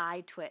an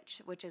eye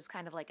twitch, which is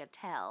kind of like a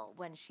tell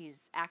when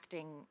she's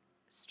acting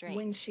strange.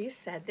 when she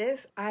said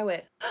this, I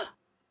went,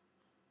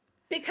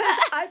 because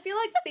I feel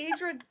like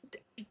Phaedra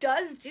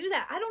does do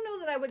that. I don't know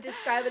that I would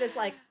describe it as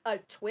like a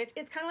twitch.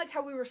 It's kind of like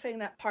how we were saying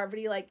that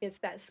Parvati like gets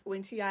that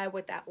squinty eye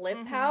with that lip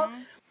pout.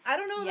 I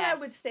don't know that I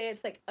would say Yes.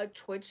 it's like a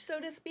twitch, so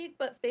to speak,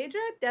 but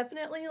Phaedra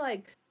definitely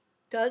like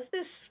does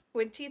this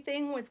squinty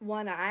thing with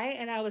one eye,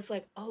 and I was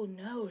like, oh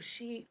no,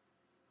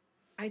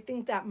 I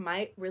think that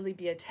might really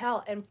be a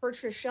tell. And for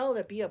Trishelle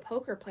to be a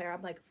poker player,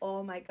 I'm like,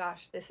 oh my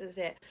gosh, this is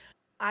it.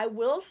 I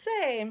will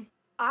say,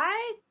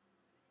 I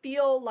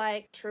feel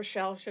like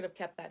Trishelle should have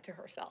kept that to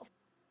herself.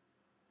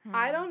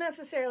 I don't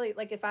necessarily,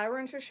 like, if I were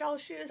in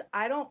Trishelle's shoes,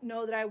 I don't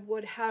know that I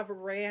would have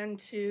ran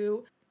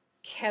to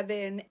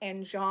Kevin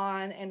and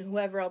John and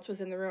whoever else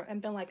was in the room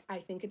and been like, I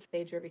think it's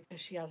Phaedra because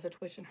she has a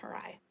twitch in her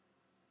eye.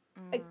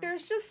 Like,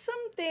 there's just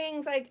some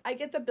things, like, I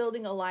get the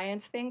building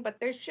alliance thing, but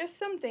there's just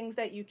some things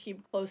that you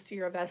keep close to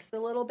your vest a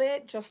little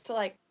bit just to,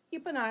 like,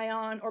 keep an eye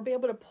on or be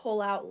able to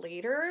pull out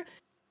later.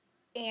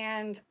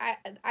 And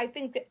I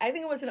think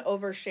it was an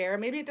overshare.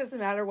 Maybe it doesn't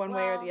matter one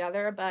way or the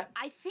other, but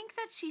I think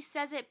that she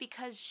says it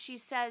because she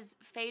says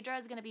Phaedra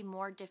is going to be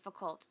more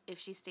difficult if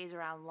she stays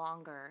around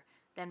longer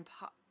than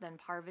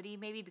Parvati,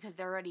 maybe because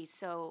they're already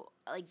so,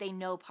 like, they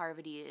know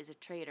Parvati is a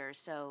traitor,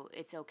 so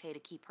it's okay to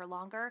keep her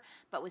longer.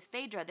 But with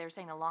Phaedra, they're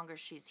saying the longer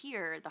she's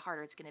here, the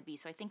harder it's going to be.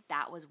 So I think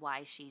that was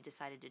why she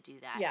decided to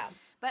do that. yeah.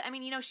 But I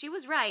mean, she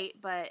was right,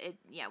 but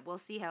we'll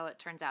see how it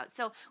turns out.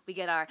 So we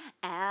get our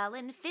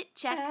Alan Fit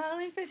check.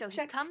 So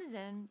he comes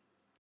in,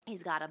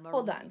 he's got a maroon.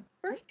 Hold on.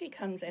 First he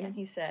comes in and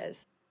he says,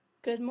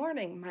 "Good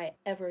morning, my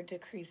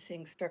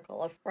ever-decreasing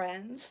circle of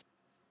friends."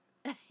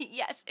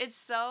 Yes, it's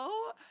so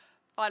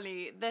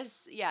funny.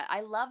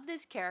 I love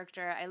this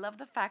character. I love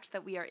the fact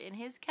that we are in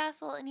his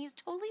castle and he's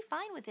totally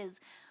fine with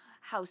his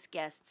house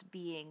guests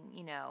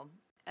being,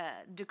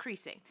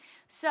 decreasing.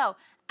 So,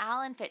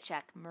 Alan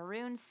Fitcheck,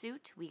 maroon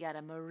suit. We got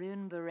a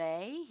maroon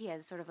beret. He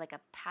has sort of like a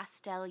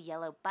pastel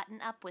yellow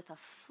button-up with a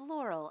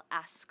floral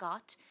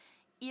ascot,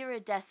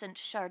 iridescent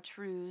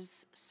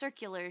chartreuse,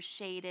 circular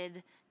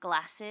shaded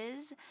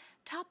glasses,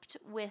 topped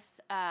with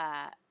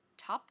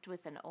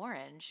an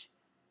orange.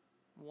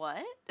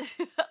 What?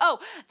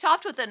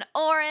 Topped with an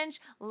orange,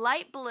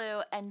 light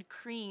blue, and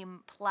cream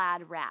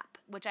plaid wrap,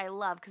 which I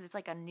love because it's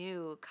like a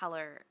new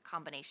color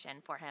combination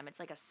for him. It's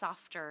like a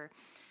softer,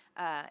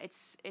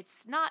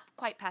 it's not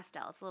quite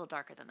pastel. It's a little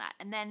darker than that.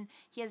 And then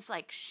he has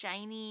like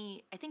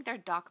shiny, I think they're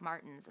Doc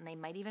Martens, and they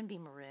might even be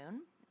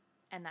maroon.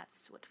 And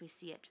that's what we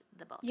see at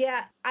the ball.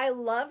 Yeah, I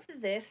love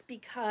this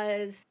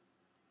because,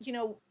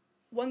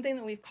 one thing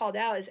that we've called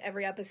out is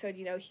every episode,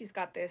 he's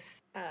got this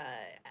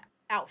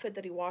outfit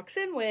that he walks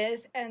in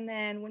with, and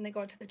then when they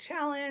go into the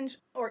challenge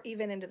or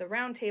even into the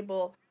round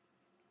table,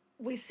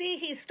 we see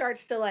he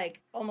starts to like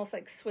almost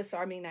like Swiss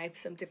Army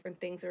knife some different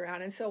things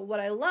around. And so what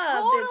I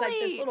love is like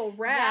this little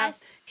wrap.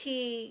 Yes.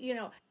 He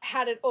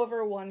had it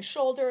over one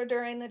shoulder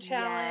during the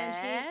challenge.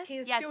 Yes.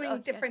 He's Yes.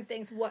 doing different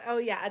things.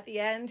 At the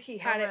end he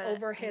had it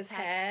over his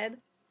head.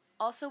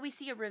 Also, we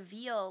see a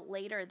reveal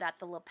later that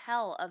the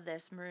lapel of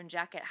this maroon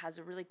jacket has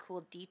a really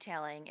cool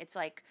detailing. It's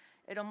like,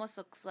 it almost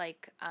looks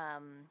like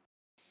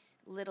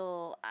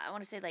little, I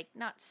want to say like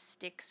not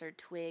sticks or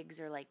twigs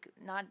or like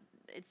not,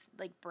 it's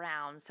like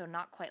brown, so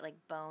not quite like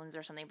bones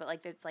or something, but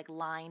like it's like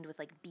lined with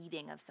like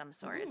beading of some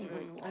sort. It's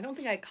really cool. I don't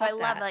think I caught that. So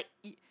I love like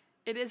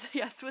it is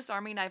Swiss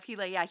Army knife. He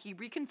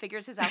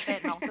reconfigures his outfit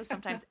and also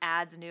sometimes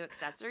adds new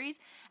accessories.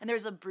 And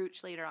there's a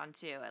brooch later on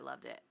too. I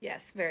loved it.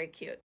 Yes, very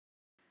cute.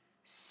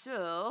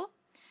 So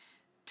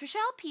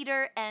Trishelle,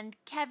 Peter, and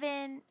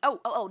Kevin. No,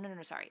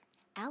 sorry.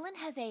 Alan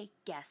has a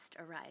guest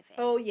arriving.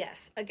 Oh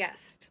yes, a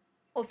guest.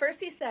 Well,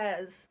 first he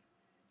says,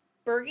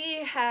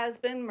 Bergie has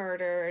been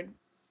murdered.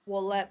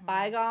 We'll let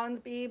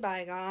bygones be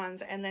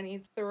bygones. And then he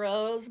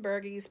throws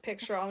Bergie's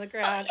picture on the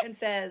ground and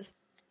says,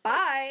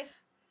 bye,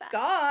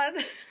 gone.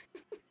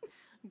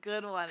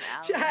 Good one,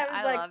 Alan.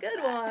 I was like,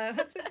 good one.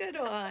 That's a good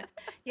one.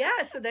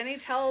 Yeah, so then he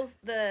tells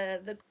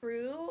the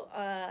crew,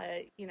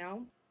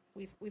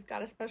 we've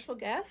got a special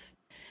guest.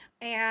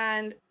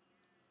 And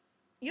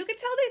you could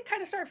tell they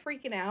kind of start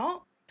freaking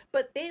out,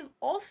 but they've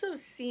also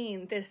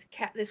seen this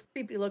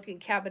creepy looking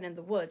cabin in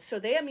the woods. So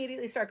they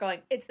immediately start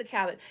going, it's the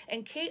cabin.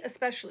 And Kate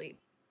especially,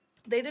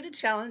 they did a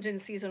challenge in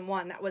season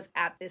 1 that was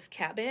at this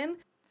cabin.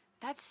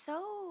 That's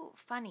so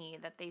funny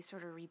that they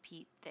sort of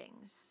repeat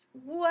things.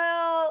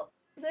 Well,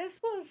 this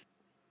was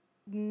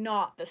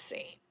not the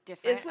same.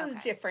 Different? This was Okay.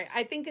 different.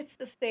 I think it's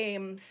the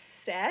same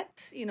set,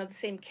 the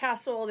same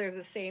castle, there's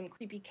the same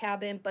creepy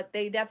cabin, but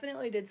they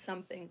definitely did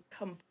something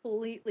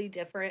completely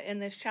different in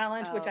this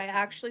challenge, which I Okay.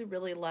 actually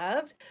really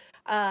loved.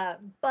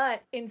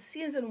 But in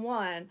season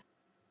 1,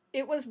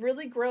 it was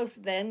really gross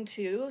then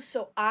too.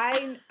 So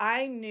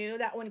I knew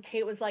that when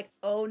Kate was like,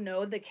 "Oh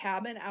no, the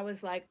cabin," I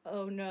was like,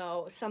 "Oh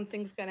no,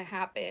 something's gonna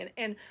happen."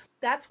 And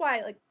that's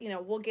why, like,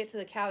 we'll get to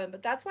the cabin,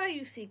 but that's why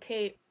you see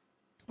Kate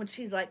when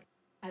she's like,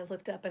 I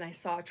looked up and I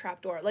saw a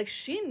trapdoor. Like,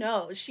 she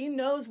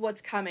knows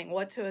what's coming,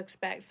 what to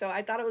expect. So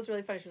I thought it was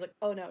really funny. She was like,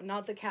 "Oh no,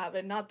 not the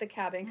cabin, not the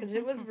cabin," because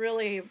it was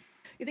really.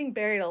 You think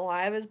Buried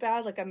Alive is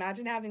bad? Like,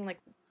 imagine having like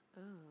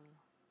Ooh.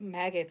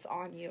 maggots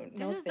on you. This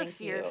No, is the thank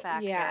fear you.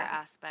 factor Yeah.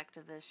 aspect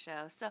of this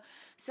show.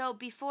 So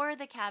before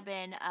the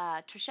cabin,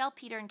 Trishelle,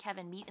 Peter, and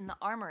Kevin meet in the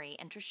armory,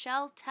 and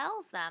Trishelle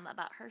tells them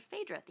about her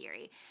Phaedra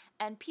theory.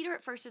 And Peter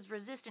at first is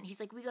resistant.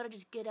 He's like, "We gotta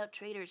just get out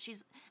traitors."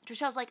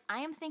 Trichelle's like, "I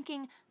am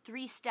thinking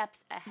 3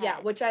 steps ahead." Yeah,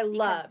 which I because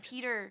loved.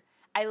 Peter.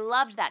 I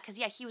loved that because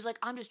he was like,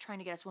 "I'm just trying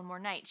to get us one more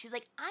night." She's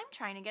like, "I'm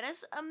trying to get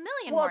us a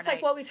million Well, more it's like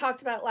nights." what we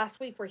talked about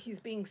last week where he's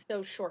being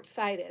so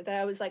short-sighted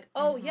that I was like,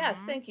 "Oh, yes,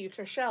 Mm-hmm. thank you,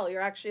 Trishelle.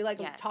 You're actually like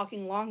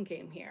talking Yes. long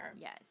game here."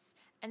 Yes.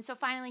 And so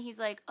finally he's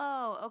like,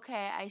 "Oh,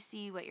 okay, I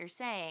see what you're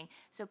saying."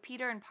 So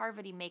Peter and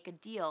Parvati make a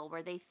deal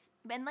where they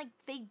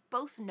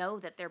both know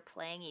that they're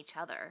playing each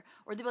other,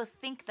 or they both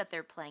think that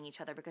they're playing each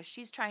other because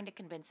she's trying to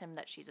convince him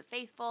that she's a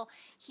faithful.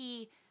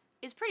 He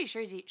is pretty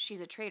sure she's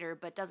a traitor,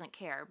 but doesn't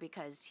care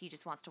because he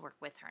just wants to work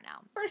with her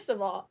now. First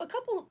of all, a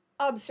couple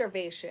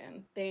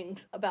observation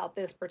things about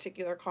this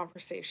particular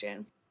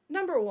conversation.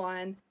 Number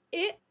one,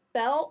 it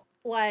felt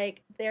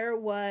like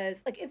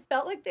it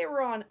felt like they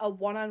were on a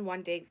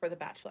one-on-one date for The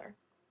Bachelor.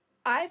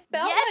 I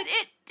felt Yes, like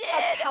it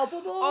a did.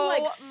 palpable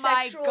Oh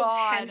my sexual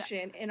God.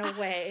 tension in a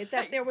way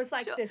that there was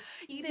like this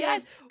heated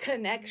Yes,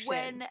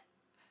 connection.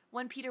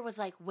 when Peter was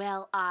like,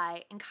 "Well,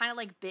 and kind of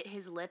like bit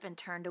his lip and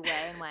turned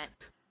away and went,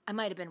 "I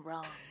might have been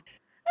wrong."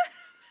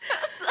 I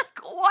was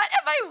like, "What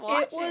am I It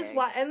was watching?"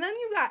 wild. And then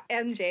you got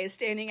MJ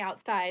standing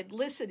outside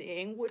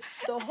listening, which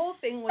the whole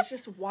thing was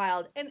just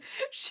wild. And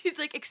She's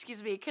like,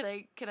 "Excuse me, can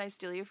I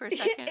steal you for a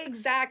second?"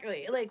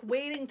 exactly, like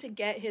waiting to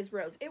get his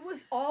rose. It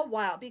was all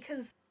wild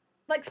because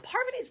like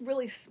Parvati's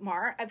really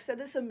smart. I've said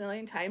this a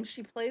million times.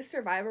 She plays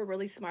Survivor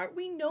really smart.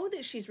 We know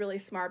that she's really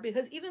smart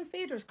because even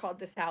Phaedra's called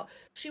this out.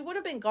 She would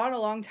have been gone a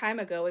long time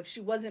ago if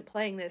she wasn't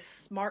playing this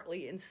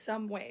smartly in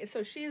some way.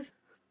 So she's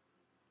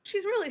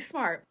really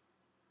smart.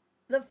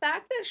 The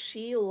fact that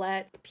she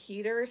let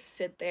Peter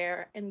sit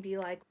there and be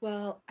like,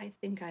 "Well, I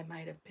think I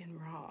might have been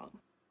wrong.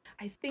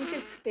 I think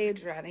it's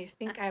Phaedra and I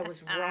think I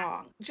was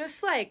wrong."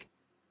 Just like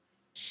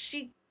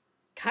she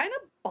kind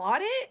of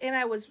bought it, and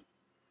I was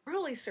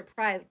really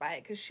surprised by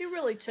it because she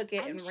really took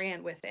it and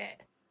ran with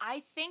it.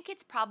 I think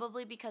it's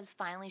probably because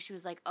finally she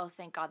was like, "Oh,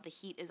 thank God, the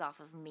heat is off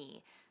of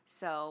me."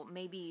 So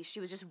maybe she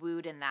was just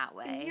wooed in that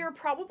way. You're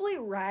probably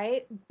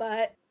right,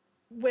 but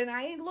when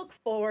I look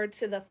forward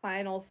to the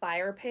final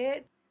fire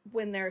pit,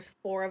 when there's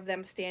 4 of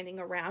them standing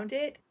around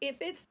it,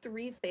 if it's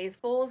 3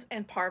 faithfuls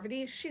and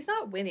Parvati, she's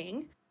not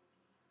winning.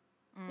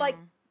 Like,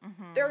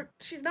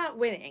 she's not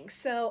winning.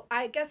 So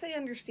I guess I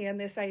understand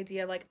this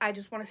idea. Like, I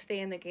just want to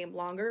stay in the game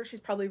longer. She's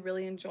probably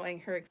really enjoying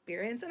her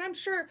experience. And I'm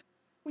sure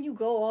when you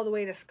go all the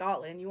way to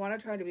Scotland, you want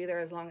to try to be there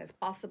as long as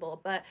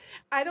possible. But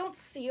I don't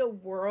see a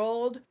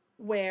world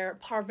where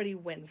Parvati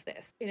wins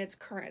this in its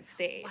current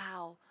state.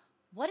 Wow.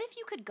 What if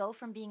you could go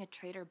from being a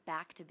traitor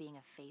back to being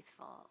a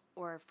faithful,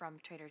 or from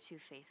traitor to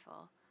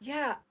faithful?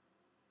 Yeah.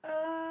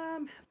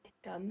 Have they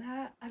done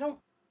that?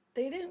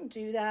 They didn't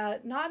do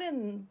that. Not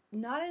in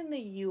the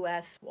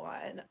US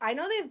one. I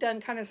know they've done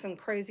kind of some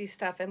crazy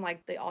stuff in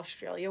like the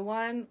Australia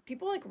one.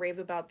 People like rave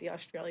about the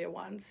Australia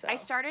one. So I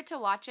started to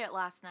watch it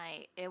last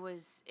night. It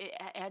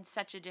had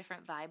such a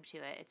different vibe to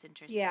it. It's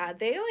interesting. yeah,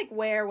 they like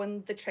wear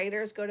when the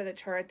traders go to the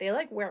turret, they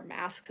like wear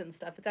masks and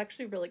stuff. It's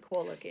actually really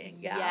cool looking.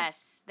 Yeah.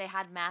 Yes, they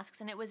had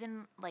masks and it was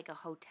in like a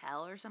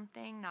hotel or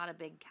something, not a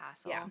big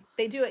castle. Yeah,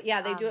 they do it.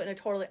 Yeah, they do it in a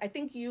totally. I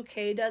think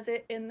UK does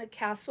it in the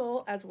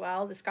castle as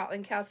well, the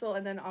Scotland castle,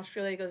 and then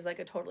Australia goes like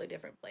a totally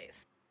different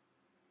place.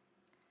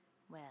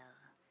 Well,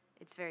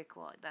 it's very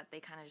cool that they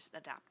kind of just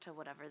adapt to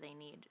whatever they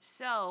need.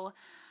 So,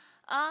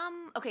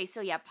 okay,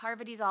 so yeah,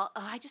 Parvati's all,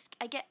 "Oh,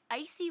 I get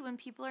icy when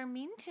people are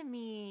mean to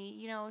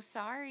me.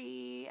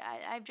 Sorry.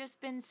 I've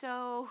just been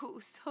so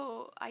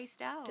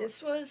iced out."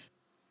 This was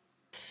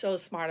so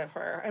smart of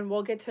her, and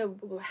we'll get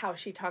to how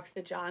she talks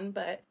to John.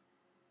 But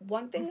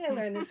one thing I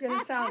learned, this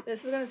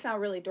is gonna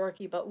sound really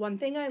dorky, but one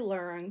thing I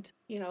learned,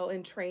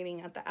 in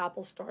training at the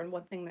Apple Store, and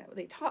one thing that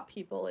they taught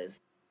people is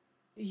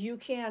you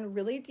can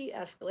really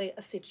de-escalate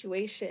a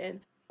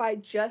situation by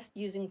just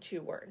using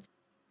 2 words.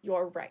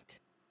 "You're right."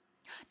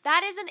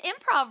 That is an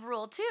improv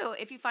rule too.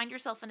 If you find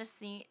yourself in a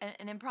scene,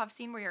 an improv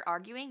scene where you're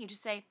arguing, you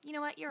just say, "You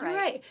know what? You're You're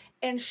right." right.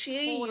 And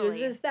she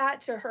Totally. uses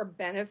that to her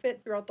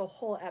benefit throughout the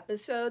whole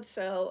episode.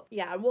 So,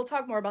 yeah, we'll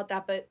talk more about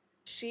that. But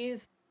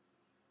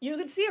you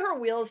can see her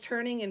wheels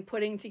turning and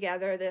putting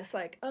together this,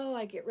 like, oh,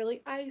 I get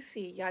really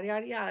icy, yada,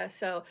 yada, yada.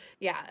 So,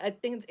 yeah, I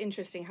think it's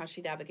interesting how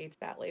she navigates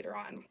that later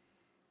on.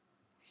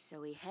 So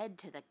we head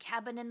to the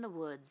cabin in the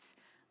woods,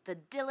 the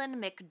Dylan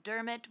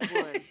McDermott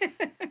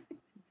Woods.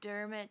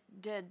 Derek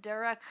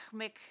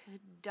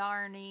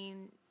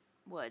McDarney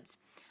Woods.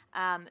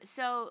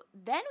 So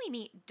then we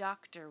meet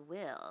Dr.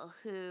 Will,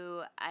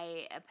 who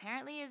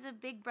apparently is a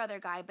Big Brother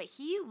guy, but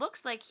he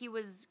looks like he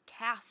was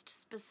cast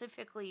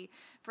specifically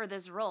for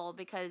this role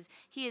because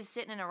he is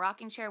sitting in a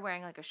rocking chair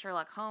wearing like a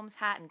Sherlock Holmes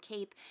hat and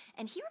cape,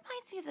 and he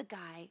reminds me of the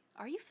guy.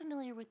 Are you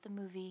familiar with the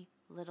movie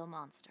Little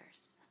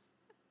Monsters,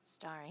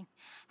 starring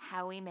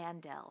Howie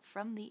Mandel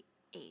from the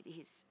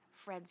 80s?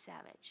 Fred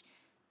Savage.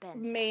 Ben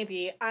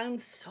Maybe. Savage. I'm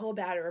so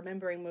bad at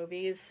remembering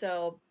movies,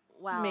 so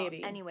Well,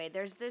 maybe. anyway,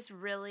 there's this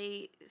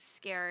really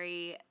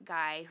scary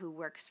guy who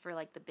works for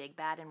like the big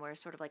bad and wears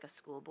sort of like a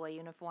schoolboy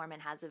uniform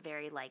and has a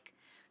very like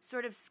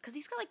sort of, because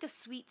he's got like a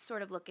sweet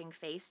sort of looking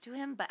face to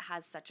him, but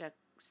has such a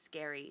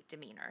scary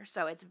demeanor.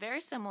 So it's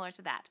very similar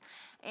to that.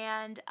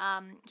 And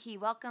he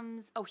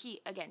welcomes,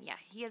 he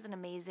has an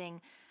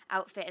amazing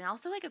outfit and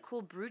also like a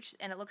cool brooch,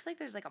 and it looks like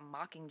there's like a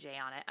mockingjay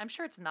on it. I'm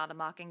sure it's not a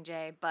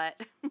mockingjay,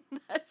 but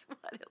that's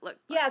what it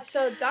looked like. Yeah,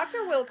 so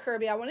Dr. Will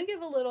Kirby, I want to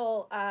give a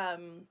little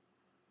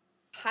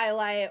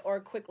highlight or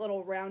a quick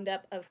little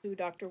roundup of who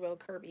Dr. Will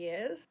Kirby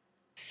is.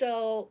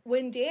 So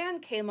when Dan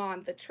came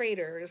on The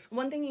Traitors,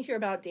 one thing you hear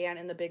about Dan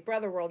in the Big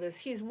Brother world is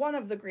he's one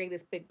of the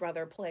greatest Big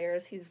Brother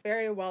players. He's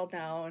very well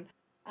known.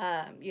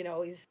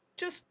 He's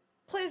just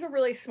plays a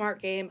really smart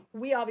game.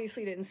 We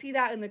obviously didn't see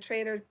that in The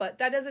Traitors, but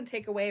that doesn't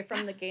take away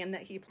from the game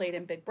that he played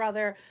in Big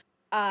Brother.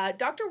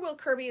 Dr. Will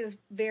Kirby is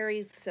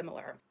very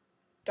similar.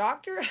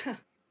 Doctor,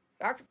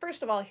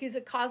 first of all, he's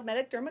a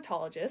cosmetic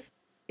dermatologist.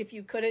 If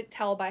you couldn't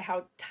tell by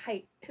how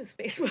tight his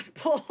face was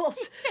pulled,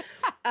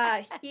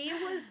 he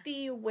was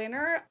the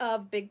winner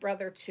of Big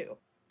Brother 2.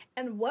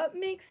 And what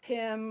makes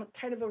him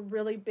kind of a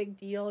really big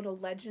deal and a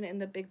legend in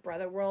the Big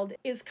Brother world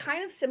is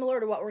kind of similar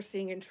to what we're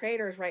seeing in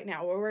Traitors right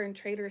now, where we're in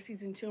Traitors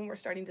season 2 and we're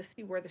starting to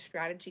see where the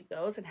strategy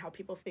goes and how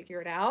people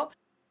figure it out.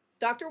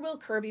 Dr. Will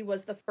Kirby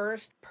was the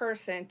first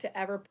person to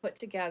ever put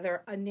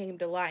together a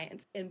named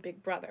alliance in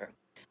Big Brother.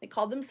 They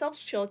called themselves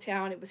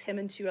Chilltown. It was him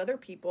and 2 other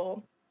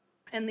people.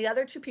 And the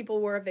other 2 people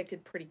were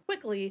evicted pretty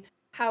quickly.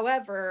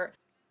 However,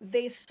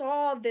 they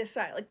saw this,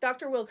 like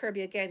Dr. Will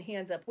Kirby, again, he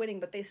ends up winning,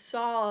 but they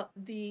saw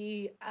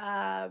the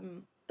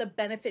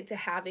benefit to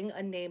having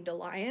a named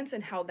alliance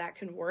and how that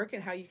can work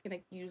and how you can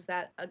use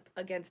that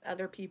against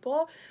other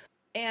people.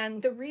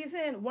 And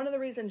one of the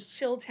reasons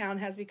Chilltown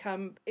has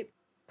become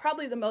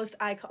probably the most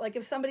icon, like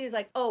if somebody is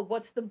like, oh,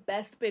 what's the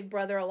best Big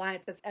Brother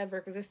alliance that's ever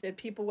existed,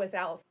 people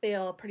without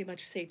fail pretty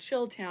much say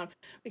Chilltown,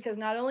 because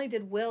not only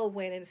did Will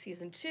win in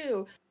season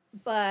 2,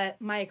 but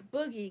Mike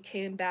Boogie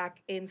came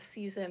back in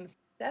season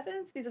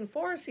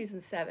 4,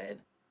 season 7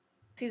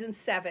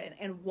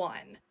 and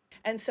won.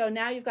 And so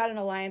now you've got an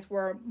alliance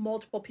where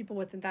multiple people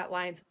within that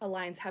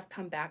alliance have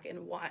come back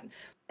and won.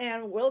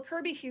 And Will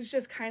Kirby, he's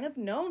just kind of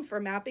known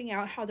for mapping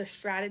out how the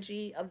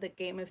strategy of the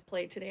game is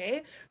played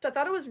today. So I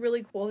thought it was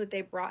really cool that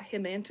they brought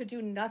him in to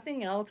do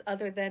nothing else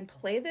other than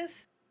play this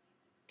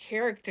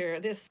character,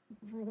 this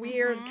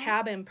weird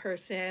cabin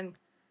person.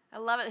 I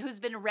love it. Who's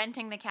been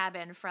renting the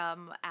cabin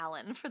from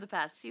Alan for the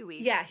past few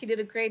weeks. Yeah, he did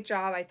a great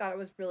job. I thought it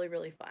was really,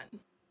 really fun.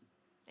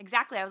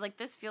 Exactly. I was like,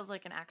 this feels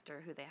like an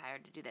actor who they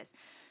hired to do this.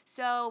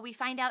 So we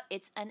find out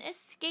it's an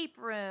escape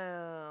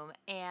room,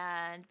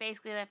 and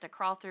basically they have to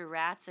crawl through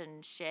rats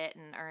and shit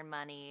and earn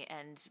money,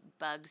 and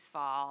bugs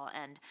fall,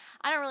 and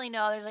I don't really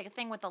know. There's like a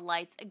thing with the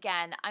lights.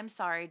 Again, I'm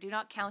sorry. Do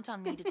not count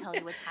on me to tell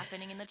you what's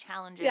happening in the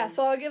challenges. Yeah,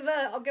 so I'll give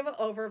an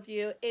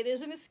overview. It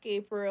is an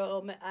escape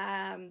room.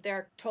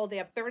 They're told they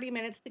have 30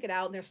 minutes to get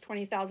out, and there's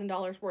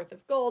 $20,000 worth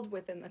of gold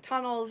within the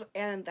tunnels,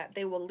 and that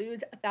they will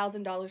lose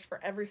 $1,000 for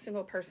every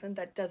single person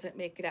that doesn't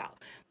make it out.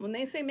 When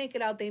they say make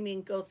it out, they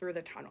mean go through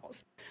the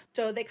tunnels.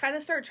 So they kind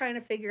of start trying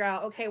to figure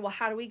out, okay, well,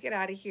 how do we get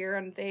out of here?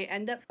 And they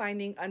end up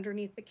finding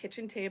underneath the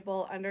kitchen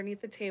table,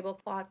 underneath the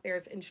tablecloth,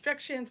 there's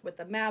instructions with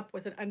a map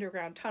with an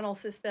underground tunnel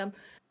system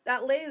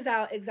that lays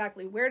out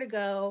exactly where to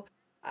go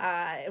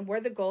and where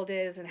the gold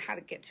is and how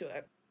to get to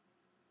it.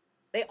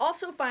 They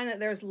also find that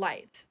there's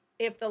lights.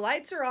 If the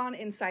lights are on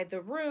inside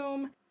the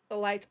room, the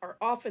lights are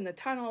off in the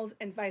tunnels,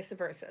 and vice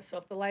versa. So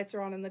if the lights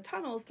are on in the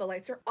tunnels, the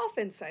lights are off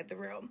inside the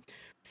room.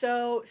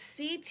 So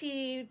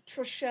CT,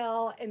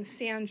 Trishelle, and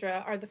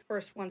Sandra are the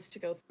first ones to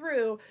go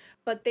through,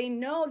 but they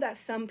know that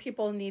some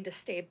people need to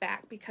stay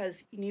back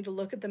because you need to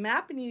look at the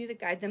map and you need to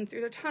guide them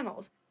through the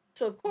tunnels.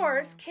 So of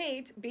course,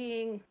 Kate,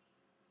 being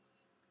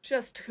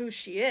just who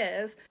she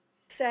is,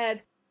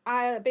 said,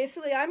 I'm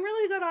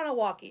really good on a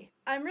walkie.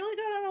 I'm really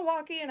good on a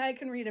walkie and I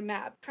can read a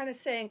map, kind of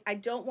saying, I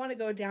don't want to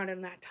go down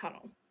in that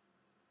tunnel.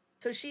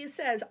 So she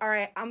says, all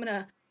right, I'm going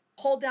to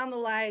hold down the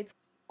lights.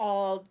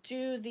 I'll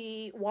do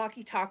the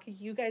walkie-talkie.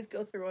 You guys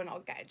go through and I'll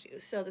guide you.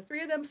 So the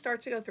three of them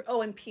start to go through.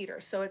 Oh, and Peter.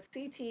 So it's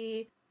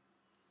CT,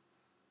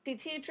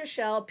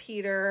 Trishelle,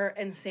 Peter,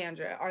 and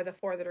Sandra are the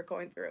four that are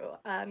going through.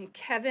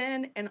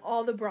 Kevin and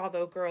all the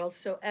Bravo girls,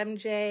 so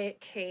MJ,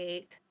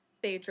 Kate,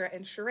 Phaedra,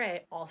 and Sheree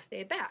all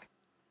stay back.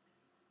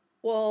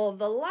 Well,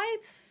 the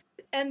lights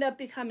end up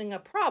becoming a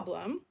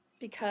problem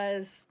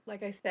because,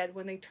 like I said,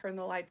 when they turn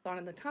the lights on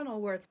in the tunnel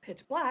where it's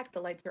pitch black,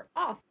 the lights are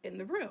off in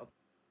the room.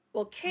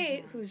 Well,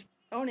 Kate, who's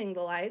owning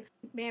the lights,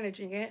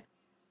 managing it,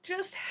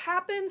 just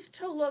happens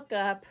to look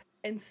up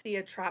and see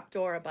a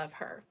trapdoor above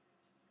her.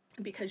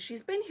 Because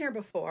she's been here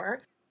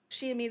before,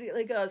 she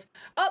immediately goes,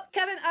 "Oh,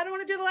 Kevin, I don't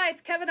want to do the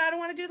lights. Kevin, I don't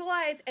want to do the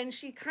lights." And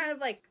she kind of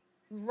like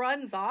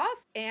runs off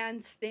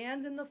and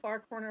stands in the far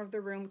corner of the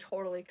room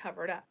totally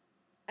covered up.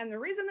 And the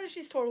reason that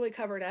she's totally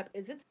covered up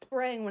is it's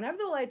spraying. Whenever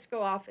the lights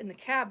go off in the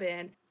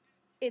cabin,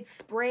 it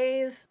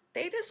sprays,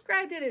 they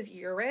described it as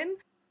urine.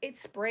 It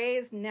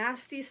sprays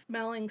nasty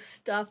smelling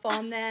stuff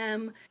on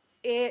them.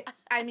 They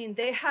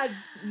had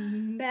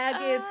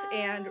maggots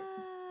and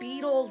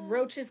beetles,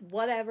 roaches,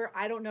 whatever,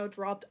 I don't know,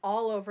 dropped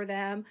all over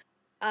them.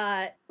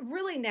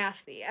 Really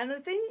nasty. And the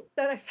thing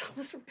that I thought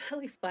was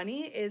really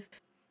funny is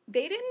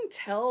they didn't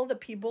tell the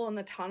people in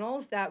the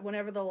tunnels that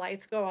whenever the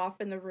lights go off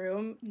in the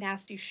room,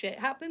 nasty shit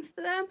happens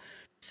to them.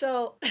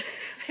 So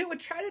they would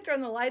try to turn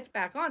the lights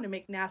back on to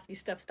make nasty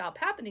stuff stop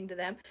happening to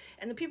them.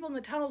 And the people in the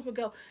tunnels would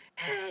go,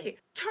 "Hey,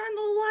 turn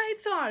the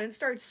lights on," and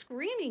start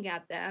screaming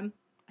at them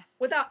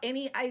without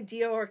any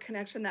idea or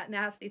connection that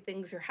nasty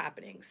things are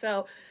happening.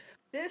 So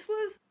this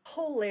was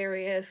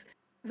hilarious.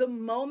 The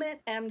moment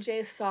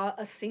MJ saw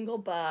a single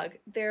bug,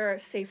 their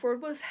safe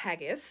word was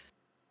haggis.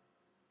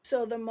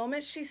 So the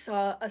moment she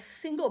saw a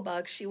single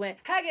bug, she went,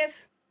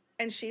 "Haggis,"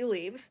 and she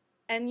leaves.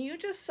 And you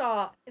just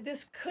saw,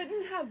 this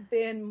couldn't have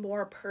been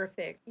more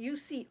perfect. You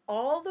see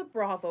all the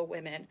Bravo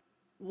women,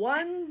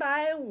 one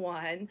by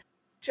one,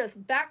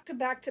 just back to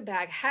back to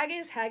back,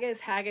 haggis, haggis,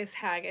 haggis,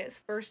 haggis.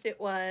 First it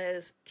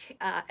was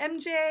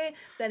MJ,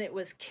 then it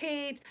was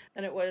Kate,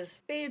 then it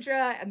was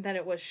Phaedra, and then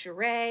it was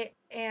Sheree.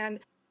 And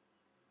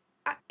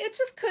it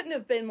just couldn't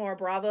have been more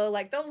Bravo.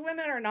 Like, those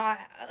women are not,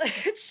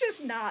 it's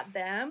just not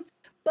them.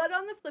 But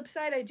on the flip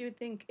side, I do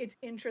think it's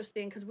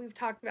interesting because we've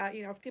talked about,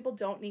 if people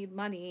don't need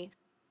money,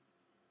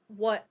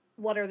 what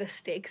are the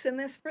stakes in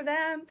this for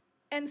them?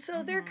 And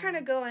so they're kind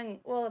of going,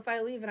 well, if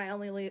I leave and I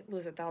only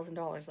lose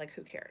 $1,000, like,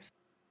 who cares?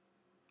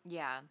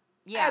 Yeah.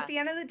 At the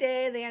end of the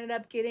day, they ended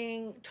up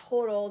getting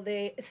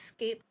they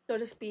escaped, so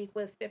to speak,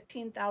 with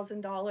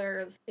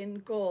 $15,000 in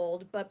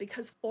gold. But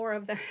because 4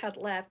 of them had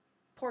left,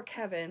 poor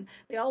Kevin,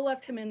 they all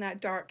left him in that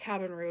dark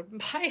cabin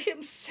room by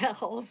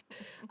himself.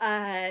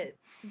 I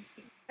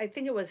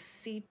think it was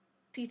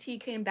CT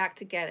came back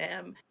to get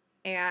him,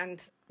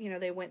 and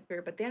they went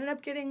through, but they ended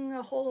up getting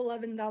a whole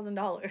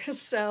 $11,000.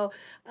 So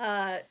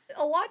a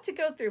lot to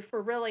go through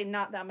for really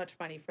not that much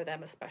money for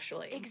them,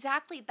 especially.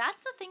 Exactly.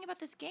 That's the thing about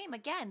this game.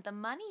 Again, the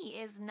money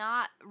is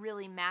not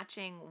really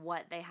matching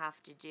what they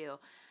have to do.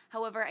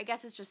 However, I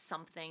guess it's just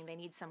something. They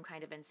need some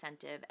kind of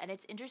incentive. And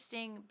it's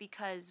interesting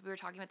because we were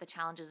talking about the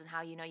challenges and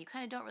how, you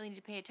kind of don't really need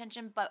to pay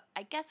attention. But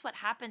I guess what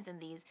happens in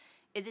these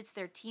is it's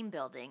their team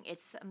building.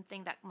 It's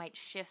something that might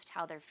shift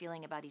how they're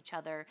feeling about each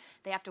other.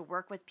 They have to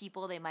work with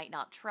people they might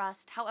not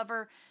trust.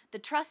 However, the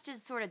trust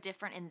is sort of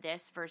different in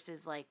this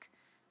versus, like,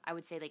 I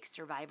would say, like,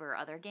 Survivor or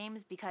other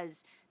games,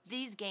 because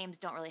these games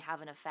don't really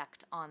have an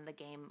effect on the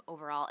game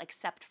overall,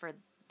 except for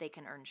they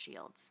can earn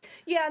shields.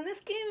 Yeah, and this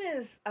game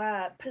is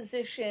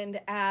positioned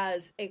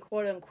as a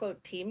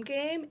quote-unquote team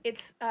game.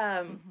 It's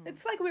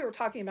it's like we were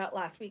talking about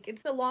last week.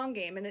 It's a long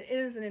game, and it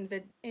is an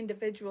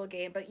individual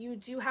game, but you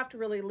do have to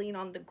really lean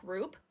on the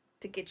group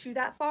to get you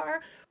that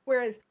far.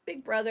 Whereas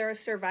Big Brother,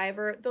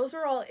 Survivor, those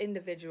are all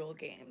individual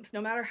games.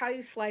 No matter how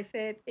you slice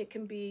it, it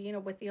can be,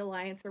 with the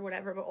Alliance or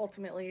whatever, but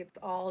ultimately it's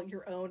all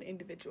your own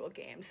individual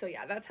game. So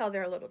yeah, that's how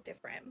they're a little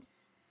different.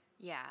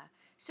 Yeah.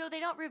 So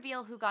they don't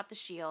reveal who got the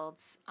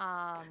shields.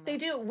 They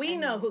do. We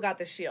know who got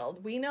the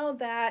shield. We know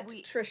that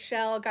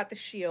Trishelle got the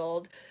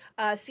shield.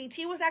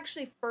 CT was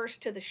actually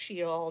first to the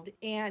shield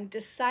and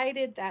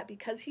decided that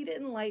because he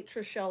didn't light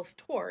Trishelle's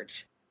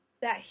torch,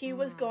 that he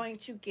was going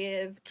to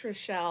give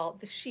Trishelle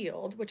the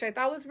shield, which I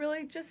thought was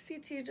really just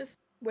CT just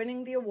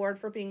winning the award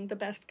for being the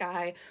best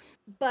guy.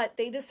 But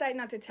they decide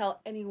not to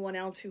tell anyone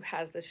else who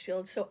has the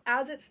shield. So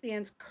as it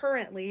stands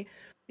currently,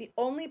 the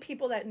only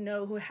people that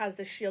know who has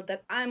the shield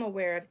that I'm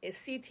aware of is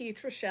CT,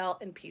 Trishelle,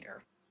 and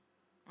Peter.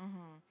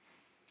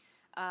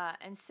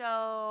 And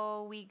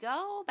so we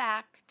go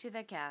back to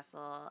the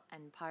castle,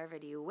 and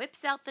Parvati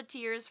whips out the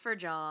tears for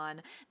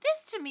John.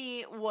 This, to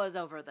me, was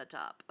over the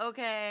top,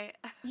 okay?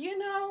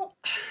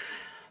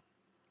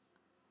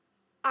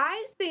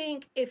 I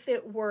think if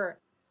it were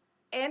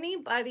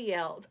anybody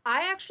else,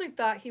 I actually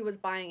thought he was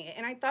buying it,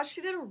 and I thought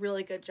she did a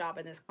really good job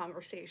in this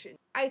conversation.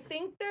 I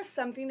think there's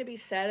something to be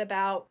said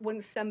about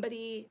when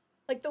somebody,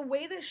 like the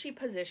way that she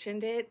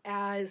positioned it,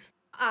 as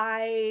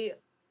I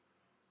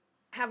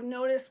have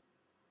noticed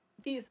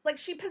these, like,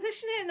 she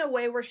positioned it in a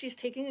way where she's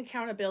taking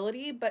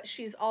accountability, but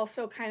she's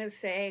also kind of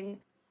saying,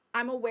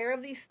 I'm aware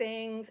of these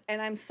things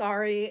and I'm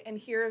sorry, and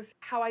here's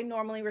how I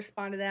normally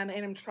respond to them,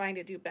 and I'm trying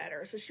to do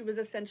better. So she was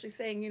essentially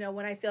saying,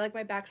 when I feel like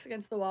my back's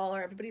against the wall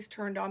or everybody's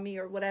turned on me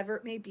or whatever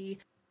it may be,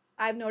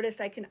 I've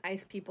noticed I can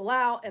ice people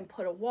out and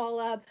put a wall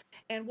up.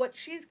 And what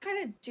she's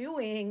kind of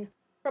doing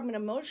from an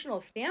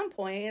emotional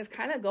standpoint is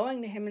kind of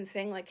going to him and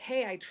saying, like,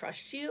 hey, I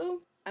trust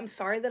you. I'm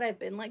sorry that I've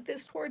been like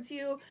this towards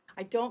you.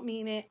 I don't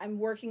mean it. I'm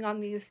working on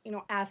these,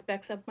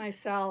 aspects of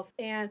myself.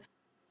 And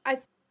I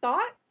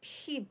thought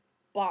he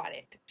bought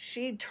it.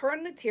 She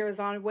turned the tears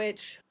on,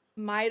 which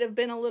might have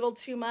been a little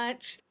too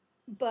much.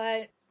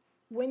 But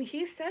when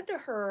he said to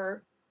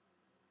her,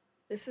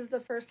 this is the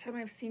first time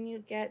I've seen you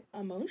get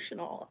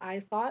emotional,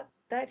 I thought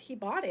that he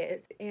bought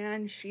it.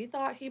 And she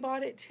thought he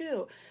bought it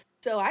too.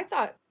 So I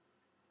thought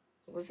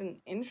it was an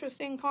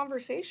interesting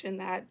conversation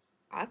that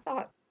I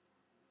thought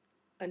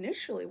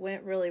initially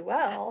went really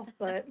well.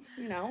 But,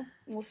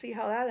 we'll see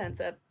how that ends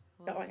up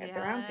going at the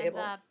round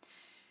table.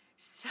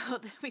 So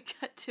then we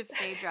cut to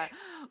Phaedra.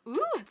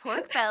 Ooh,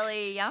 pork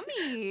belly,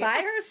 yummy.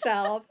 By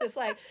herself, just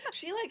like,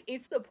 she like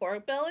eats the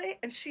pork belly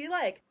and she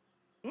like,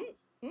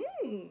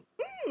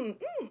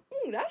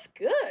 that's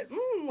good.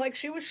 Like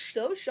she was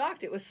so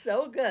shocked. It was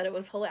so good. It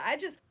was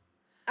hilarious.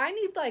 I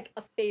need like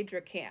a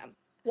Phaedra cam.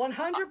 100% of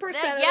the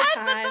time. Yes,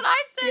 that's what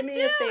I said give me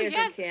too. A Phaedra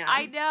yes, cam.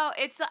 I know.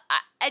 It's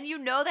and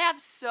they have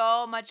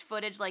so much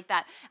footage like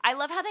that. I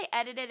love how they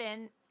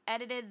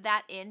edited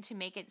that in to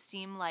make it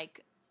seem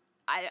like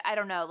I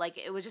don't know, like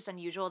it was just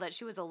unusual that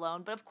she was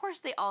alone. But of course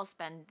they all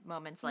spend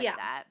moments like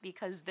that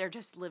because they're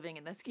just living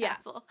in this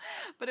castle.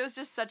 Yeah. But it was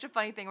just such a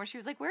funny thing where she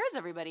was like, where is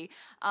everybody?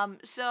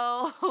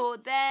 So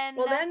then...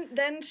 Well,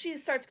 then she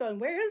starts going,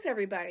 where is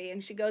everybody?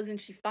 And she goes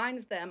and she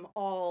finds them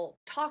all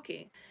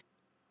talking.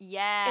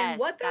 Yes, and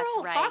what they're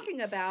all talking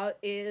about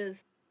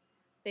is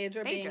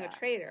Phaedra being a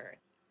traitor.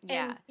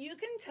 Yeah. And you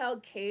can tell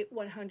Kate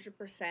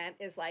 100%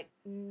 is like,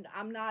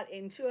 I'm not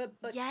into it.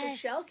 But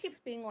Michelle keeps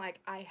being like,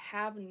 I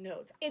have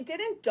notes. It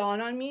didn't dawn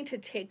on me to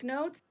take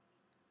notes.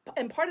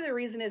 And part of the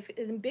reason is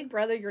in Big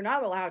Brother, you're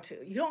not allowed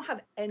to. You don't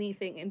have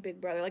anything in Big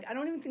Brother. Like, I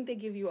don't even think they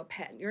give you a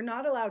pen. You're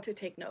not allowed to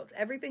take notes.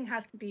 Everything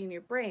has to be in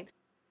your brain.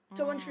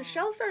 So when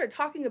Trishelle started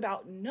talking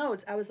about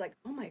notes, I was like,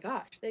 oh my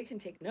gosh, they can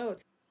take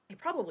notes. They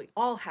probably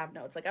all have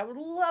notes. Like, I would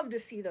love to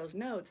see those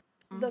notes.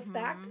 The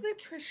fact that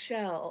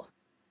Trishelle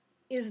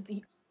is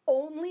the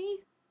only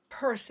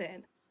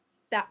person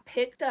that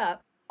picked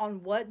up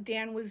on what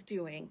Dan was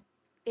doing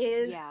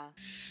is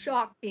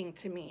shocking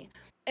to me.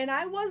 And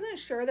I wasn't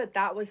sure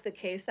that was the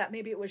case, that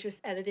maybe it was just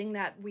editing,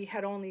 that we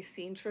had only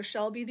seen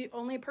Trishelle be the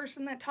only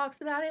person that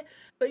talks about it.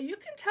 But you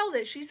can tell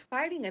that she's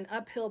fighting an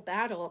uphill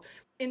battle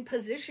in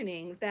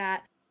positioning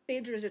that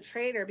Phaedra's a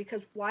traitor,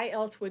 because why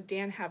else would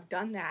Dan have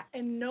done that?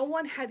 And no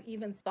one had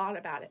even thought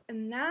about it.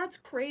 And that's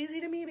crazy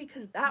to me,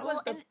 because that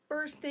was the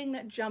first thing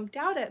that jumped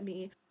out at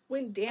me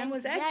when Dan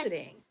was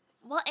exiting.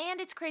 Well, and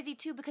it's crazy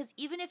too, because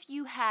even if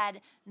you had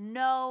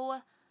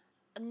no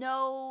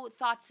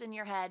thoughts in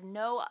your head,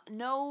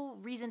 no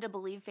reason to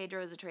believe Phaedra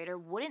was a traitor,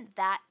 wouldn't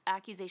that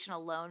accusation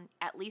alone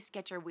at least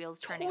get your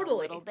wheels turning a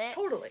little bit?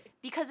 Totally.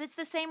 Because it's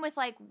the same with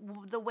like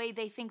the way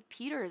they think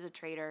Peter is a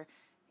traitor,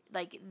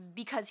 like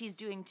because he's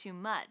doing too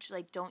much.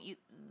 Like, don't you,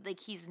 like,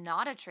 he's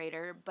not a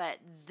traitor, but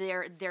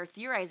they're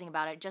theorizing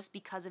about it just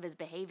because of his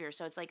behavior.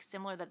 So it's like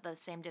similar that the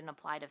same didn't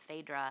apply to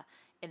Phaedra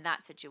in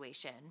that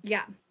situation.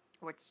 Yeah.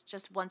 Where it's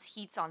just once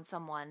heat's on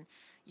someone,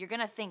 you're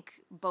going to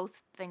think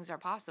both things are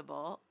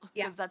possible.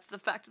 Because that's the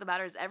fact of the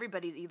matter, is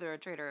everybody's either a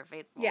traitor or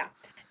faithful. Yeah.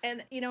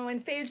 And, when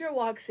Phaedra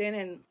walks in,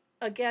 and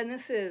again,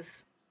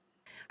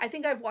 I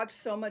think I've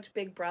watched so much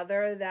Big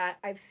Brother that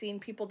I've seen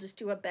people just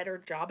do a better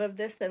job of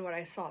this than what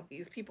I saw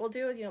these people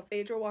do.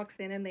 Phaedra walks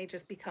in and they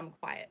just become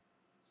quiet.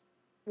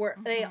 Where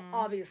they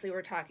obviously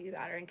were talking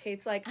about her. And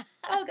Kate's like,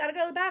 oh, gotta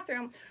go to the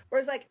bathroom.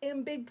 Whereas like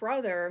in Big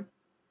Brother,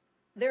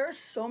 there are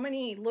so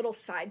many little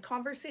side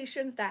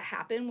conversations that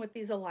happen with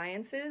these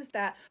alliances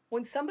that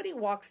when somebody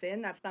walks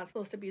in that's not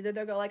supposed to be there,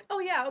 they'll go like, oh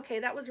yeah, okay,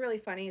 that was really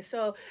funny.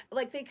 So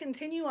like they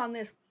continue on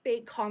this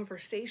fake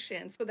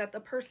conversation so that the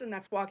person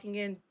that's walking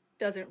in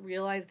doesn't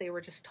realize they were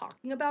just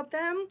talking about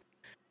them.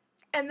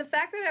 And the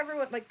fact that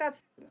everyone, like,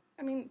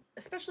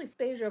 especially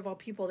Phaedra of all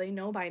people, they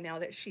know by now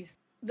that she's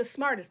the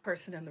smartest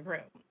person in the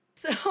room.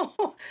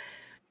 So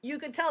you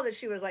could tell that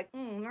she was like,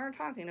 they're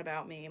talking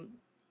about me.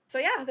 So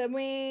yeah, then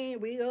we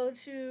go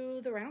to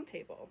the round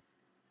table.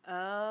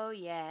 Oh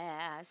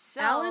yeah.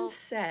 So Alan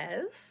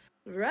says,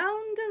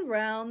 round and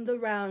round the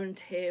round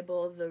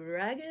table, the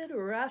ragged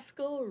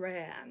rascal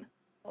ran.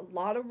 A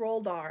lot of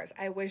rolled R's.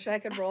 I wish I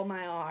could roll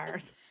my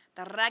R's.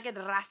 The ragged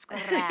rascal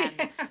ran.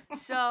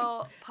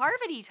 So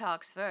Parvati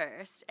talks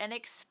first and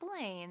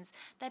explains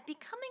that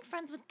becoming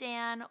friends with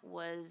Dan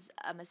was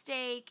a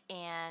mistake,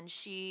 and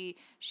she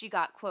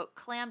got, quote,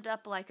 clammed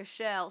up like a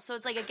shell. So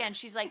it's like, again,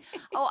 she's like,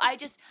 oh, I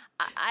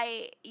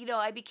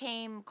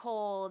became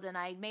cold and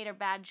I made a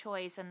bad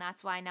choice, and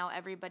that's why now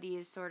everybody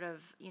is sort of,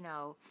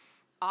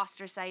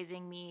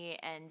 ostracizing me,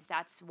 and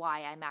that's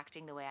why I'm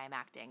acting the way I'm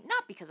acting,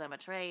 not because I'm a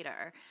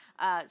traitor.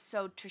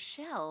 So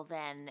Trishelle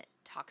then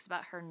talks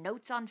about her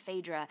notes on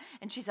Phaedra,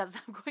 and she says,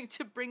 I'm going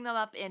to bring them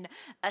up in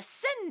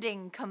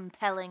ascending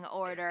compelling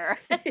order.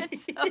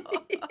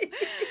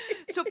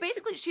 So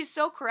basically, she's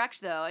so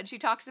correct, though, and she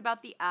talks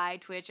about the eye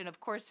twitch, and of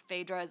course,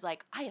 Phaedra is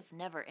like, I have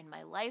never in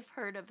my life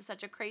heard of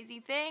such a crazy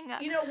thing.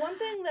 You know, one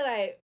thing that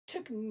I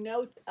took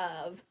note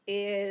of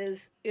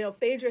is, you know,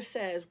 Phaedra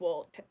says,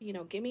 well, you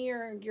know, give me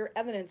your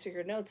evidence or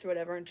your notes or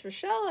whatever, and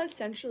Trishelle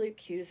essentially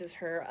accuses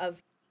her of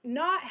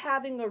not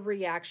having a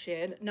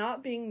reaction,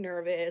 not being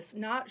nervous,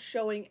 not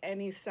showing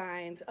any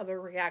signs of a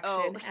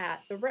reaction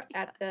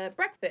at the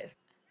breakfast.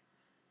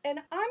 And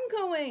I'm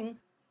going,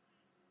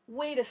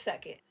 wait a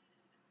second.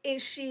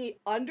 Is she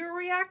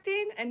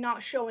underreacting and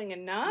not showing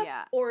enough?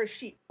 Yeah. Or is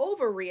she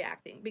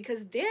overreacting?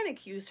 Because Dan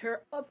accused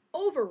her of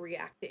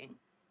overreacting.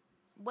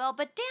 Well,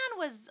 but Dan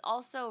was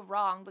also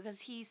wrong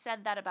because he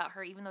said that about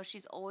her, even though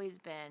she's always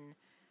been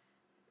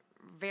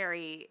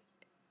very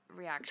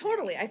reactionary.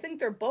 Totally. I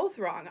think they're both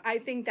wrong. I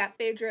think that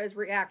Phaedra is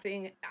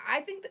reacting. I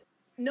think that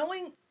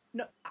knowing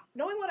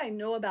what I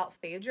know about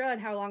Phaedra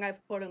and how long I've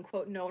quote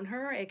unquote known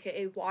her,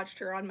 aka watched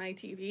her on my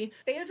TV,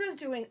 Phaedra's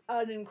doing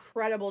an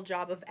incredible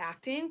job of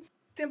acting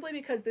simply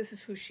because this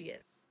is who she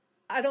is.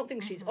 I don't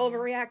think she's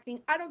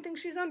overreacting. I don't think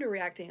she's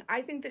underreacting.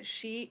 I think that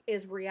she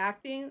is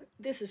reacting.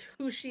 This is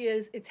who she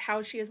is. It's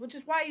how she is, which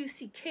is why you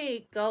see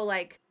Kate go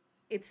like,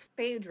 it's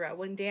Phaedra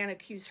when Dan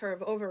accused her of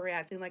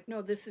overreacting. Like,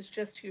 no, this is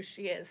just who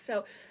she is.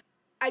 So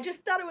I just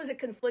thought it was a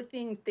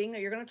conflicting thing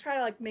that you're going to try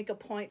to like make a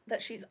point that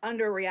she's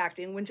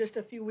underreacting when just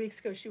a few weeks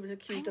ago she was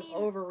accused of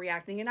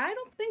overreacting. And I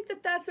don't think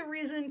that that's a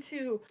reason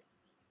to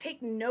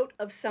take note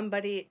of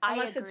somebody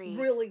unless it's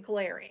really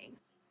glaring.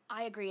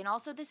 I agree. And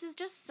also, this is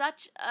just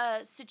such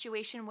a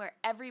situation where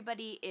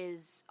everybody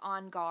is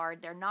on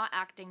guard. They're not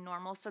acting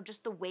normal. So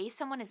just the way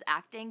someone is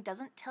acting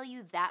doesn't tell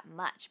you that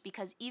much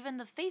because even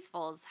the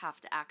faithfuls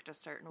have to act a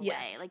certain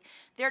way. Like,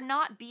 they're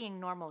not being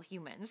normal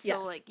humans.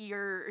 So, like,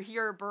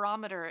 your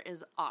barometer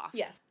is off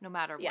no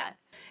matter what. And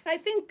I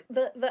think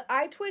the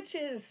eye twitch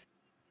is,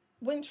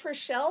 when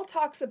Trishelle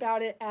talks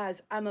about it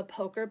as, I'm a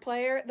poker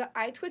player, the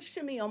eye twitch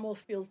to me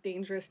almost feels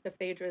dangerous to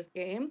Phaedra's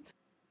game.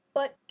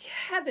 But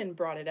Kevin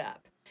brought it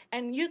up.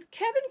 And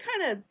Kevin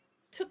kind of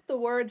took the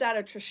words out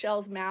of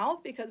Trishelle's mouth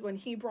because when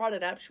he brought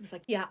it up, she was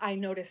like, yeah, I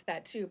noticed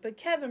that too. But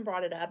Kevin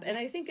brought it up. And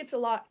I think it's a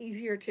lot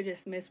easier to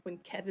dismiss when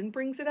Kevin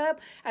brings it up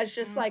as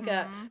just like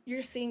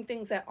you're seeing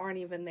things that aren't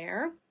even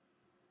there.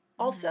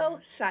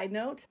 Also, side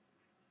note,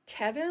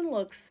 Kevin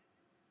looks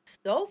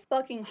so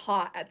fucking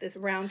hot at this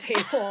round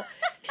table.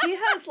 He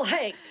has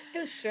like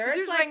his shirt.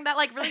 He's wearing that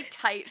like really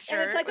tight shirt.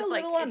 And it's like a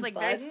little it's like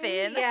very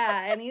thin.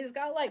 Yeah, and he's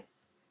got like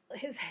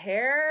his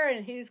hair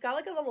and he's got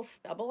like a little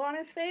stubble on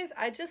his face.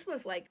 I just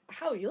was like,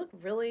 wow, you look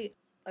really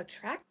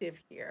attractive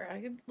here.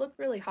 You look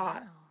really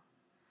hot.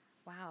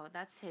 Wow,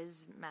 that's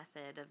his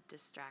method of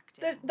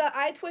distracting. The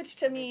eye twitch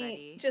to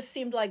me just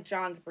seemed like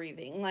John's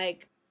breathing.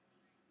 Like,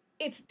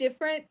 it's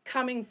different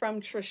coming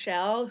from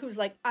Trishelle, who's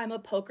like, I'm a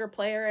poker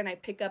player and I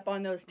pick up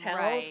on those tells.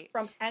 Right.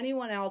 From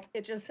anyone else,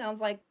 it just sounds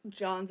like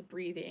John's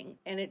breathing,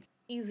 and it's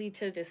easy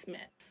to dismiss.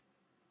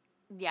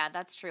 Yeah,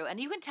 that's true. And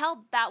you can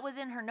tell that was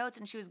in her notes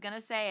and she was going to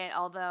say it,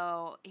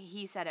 although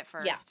he said it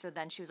first. Yeah. So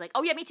then she was like,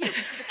 oh yeah, me too. And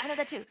she was like, I know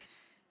that too.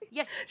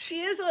 Yes.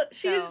 She is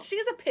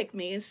a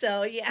pick-me,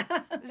 so yeah.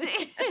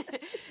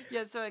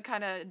 Yeah, so it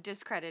kind of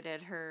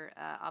discredited her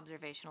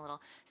observation a little.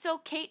 So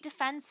Kate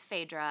defends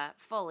Phaedra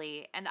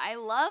fully, and I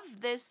love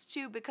this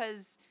too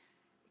because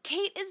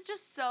Kate is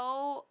just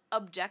so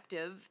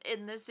objective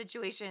in this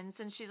situation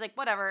since she's like,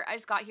 whatever, I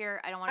just got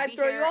here, I don't want to be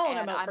here. I'd throw you all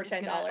in a for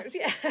 $10.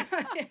 Yeah.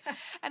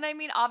 And I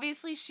mean,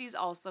 obviously she's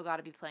also got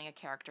to be playing a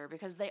character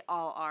because they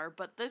all are,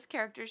 but this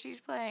character she's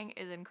playing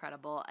is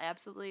incredible. I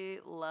absolutely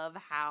love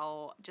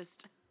how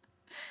just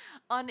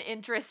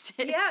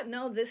uninterested. Yeah,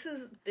 no, this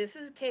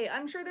is Kate.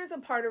 I'm sure there's a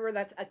part of her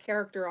that's a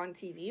character on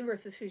TV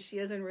versus who she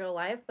is in real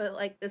life, but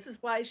like this is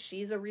why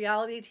she's a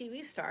reality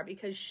TV star,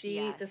 because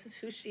this is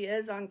who she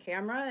is on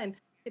camera, and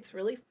it's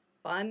really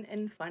fun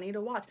and funny to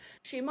watch.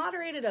 She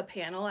moderated a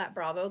panel at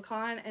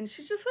BravoCon, and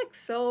she's just like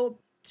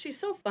she's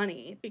so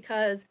funny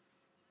because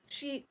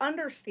she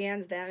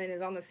understands them and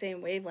is on the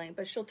same wavelength,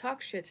 but she'll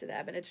talk shit to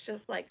them, and it's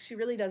just like she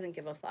really doesn't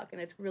give a fuck,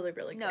 and it's really,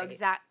 really great. No,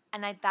 exactly.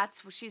 And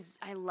that's what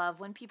I love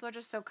when people are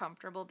just so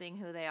comfortable being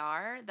who they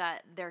are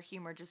that their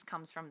humor just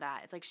comes from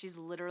that. It's like she's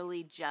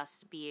literally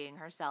just being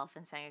herself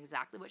and saying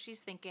exactly what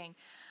she's thinking,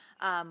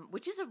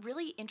 which is a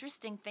really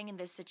interesting thing in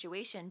this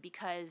situation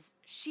because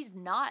she's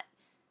not,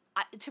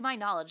 to my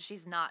knowledge,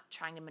 she's not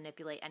trying to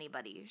manipulate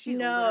anybody. She's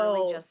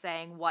literally just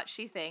saying what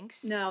she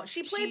thinks. No,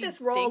 she played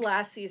this role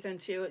last season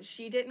too.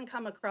 She didn't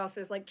come across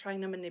as like trying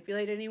to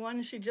manipulate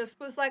anyone. She just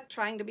was like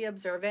trying to be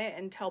observant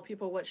and tell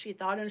people what she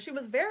thought, and she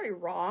was very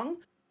wrong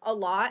a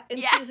lot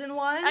in season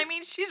 1. I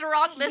mean, she's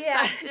wrong this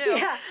time too.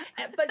 Yeah,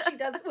 but she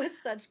does it with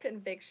such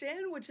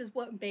conviction, which is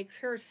what makes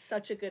her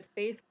such a good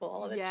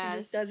faithful, that she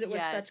just does it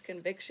with such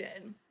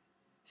conviction.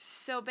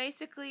 So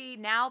basically,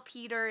 now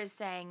Peter is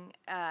saying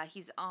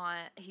he's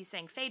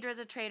saying Phaedra's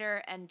a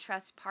traitor and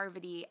trusts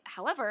Parvati.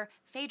 However,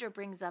 Phaedra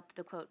brings up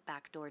the quote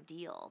backdoor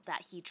deal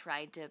that he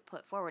tried to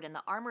put forward in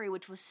the armory,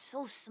 which was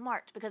so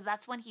smart because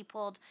that's when he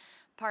pulled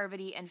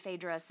Parvati and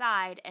Phaedra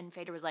aside, and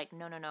Phaedra was like,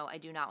 no, I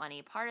do not want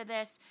any part of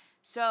this.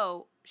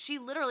 So she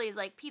literally is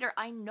like, Peter,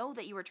 I know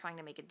that you were trying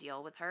to make a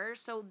deal with her,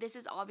 so this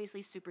is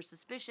obviously super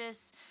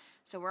suspicious.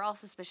 So we're all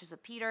suspicious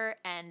of Peter,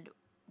 and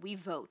we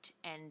vote,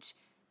 and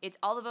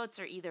all the votes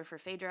are either for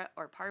Phaedra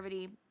or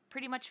Parvati,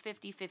 pretty much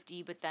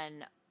 50-50, but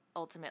then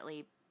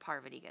ultimately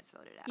Parvati gets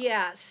voted out.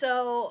 Yeah,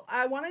 so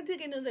I want to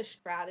dig into the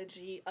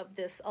strategy of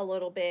this a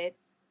little bit.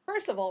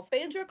 First of all,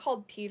 Phaedra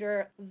called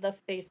Peter the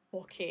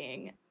faithful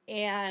king,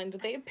 and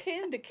they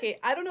pinned Kate.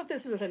 I don't know if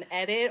this was an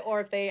edit or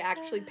if they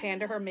actually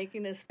panned to her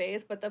making this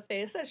face, but the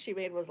face that she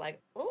made was like,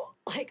 oh,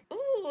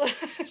 ooh,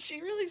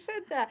 she really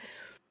said that.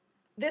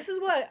 This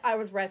is what I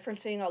was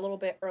referencing a little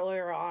bit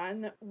earlier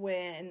on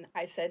when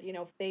I said,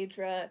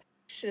 Phaedra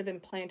should have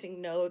been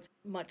planting notes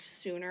much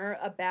sooner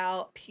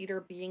about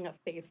Peter being a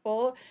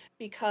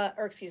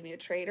a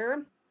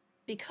traitor.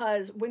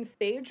 Because when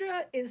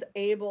Phaedra is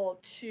able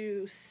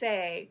to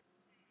say,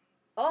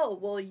 oh,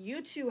 well,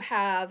 you two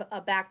have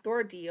a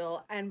backdoor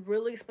deal and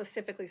really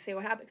specifically say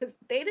what happened, because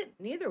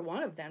neither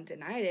one of them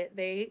denied it.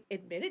 They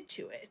admitted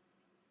to it.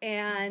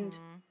 And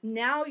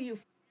now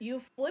you've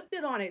flipped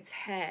it on its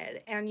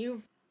head,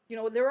 and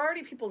there are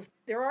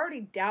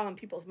already doubt in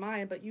people's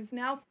mind, but you've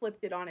now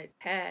flipped it on its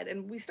head.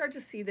 And we start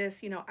to see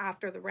this,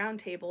 after the round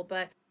table.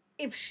 But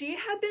if she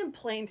had been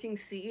planting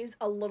seeds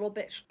a little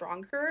bit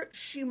stronger,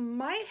 she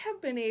might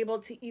have been able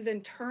to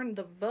even turn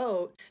the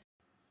vote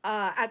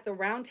at the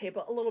round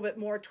table a little bit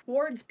more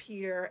towards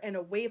Peter and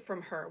away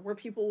from her, where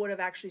people would have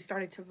actually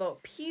started to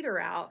vote Peter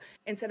out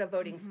instead of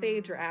voting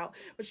Phaedra out.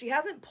 But she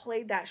hasn't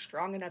played that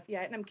strong enough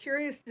yet, and I'm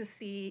curious to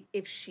see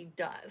if she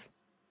does.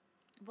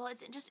 Well,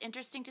 it's just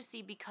interesting to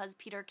see because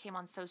Peter came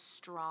on so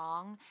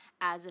strong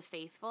as a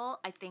faithful.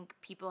 I think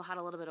people had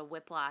a little bit of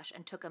whiplash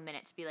and took a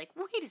minute to be like,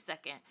 wait a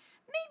second,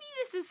 maybe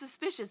this is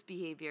suspicious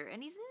behavior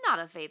and he's not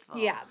a faithful.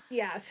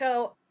 Yeah.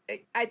 So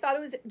I thought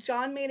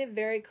John made it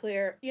very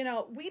clear.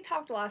 We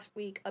talked last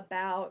week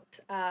about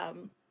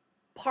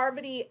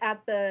Parvati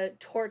at the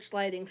torch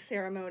lighting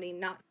ceremony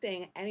not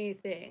saying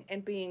anything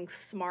and being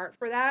smart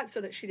for that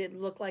so that she didn't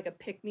look like a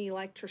pick-me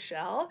like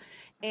Trishelle.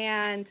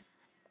 And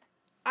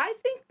I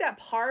think that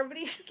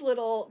Parvati's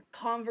little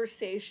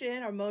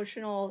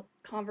emotional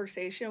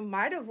conversation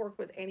might have worked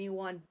with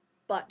anyone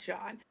but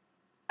John.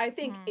 I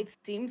think it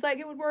seems like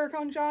it would work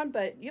on John,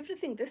 but you have to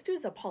think this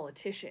dude's a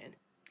politician.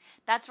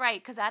 That's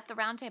right, because at the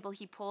round table,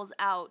 he pulls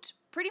out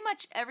pretty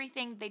much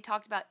everything they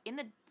talked about in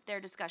their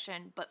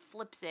discussion, but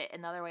flips it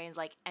another way and is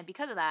like, and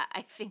because of that,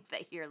 I think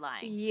that you're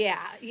lying.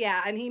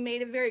 Yeah, and he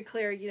made it very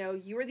clear,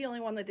 you were the only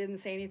one that didn't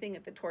say anything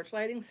at the torch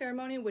lighting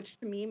ceremony, which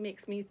to me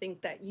makes me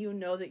think that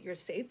that you're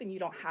safe and you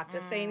don't have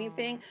to say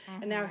anything,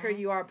 and now here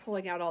you are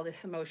pulling out all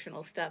this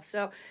emotional stuff.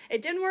 So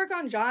it didn't work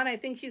on John. I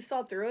think he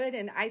saw through it,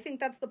 and I think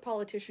that's the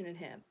politician in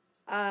him.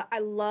 I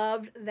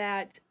loved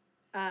that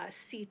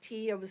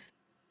CT, I was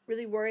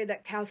really worried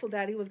that Council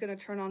Daddy was going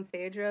to turn on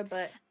Phaedra,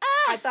 but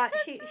I thought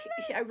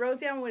I wrote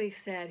down what he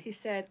said. He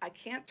said, I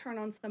can't turn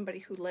on somebody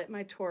who lit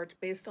my torch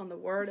based on the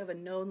word of a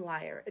known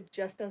liar. It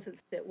just doesn't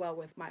sit well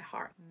with my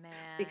heart. Man.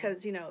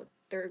 Because,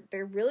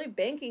 they're really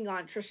banking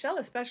on, Trishelle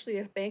especially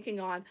is banking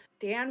on,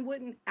 Dan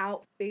wouldn't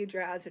out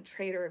Phaedra as a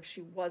traitor if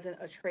she wasn't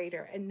a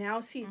traitor. And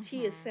now CT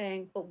is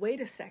saying, but wait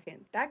a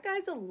second, that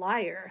guy's a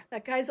liar.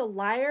 That guy's a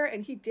liar,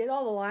 and he did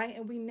all the lying,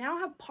 and we now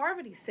have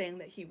Parvati saying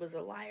that he was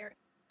a liar.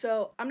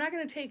 So I'm not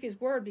going to take his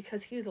word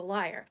because he's a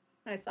liar.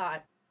 And I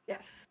thought,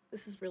 yes,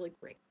 this is really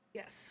great.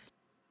 Yes.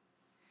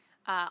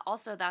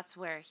 Also, that's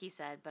where he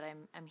said, but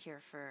I'm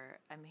here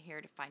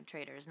to find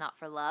traitors, not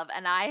for love.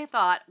 And I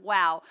thought,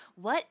 wow,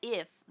 what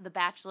if The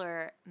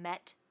Bachelor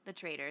met the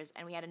traitors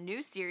and we had a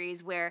new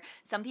series where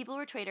some people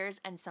were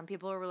traitors and some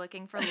people were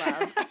looking for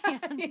love.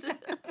 And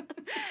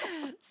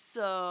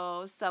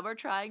so some are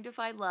trying to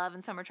find love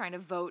and some are trying to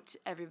vote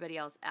everybody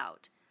else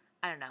out.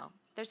 I don't know.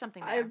 There's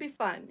something there. It would be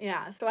fun,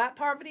 yeah. So at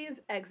Parvati's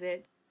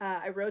exit,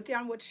 I wrote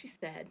down what she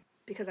said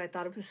because I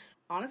thought it was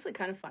honestly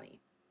kind of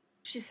funny.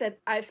 She said,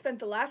 I've spent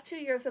the last 2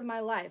 years of my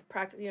life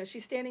practicing,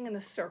 she's standing in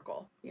the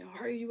circle.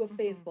 Are you a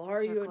faithful?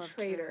 Are you a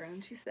traitor?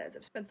 And she says,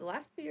 I've spent the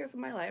last 2 years of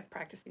my life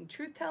practicing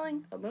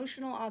truth-telling,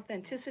 emotional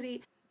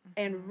authenticity,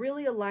 and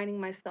really aligning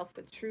myself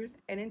with truth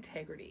and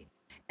integrity.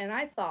 And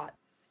I thought,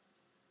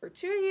 for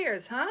 2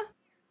 years, huh?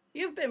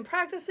 You've been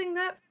practicing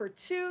that for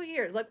 2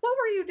 years. Like, what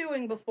were you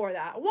doing before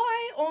that?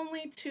 Why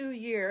only 2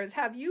 years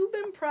have you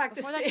been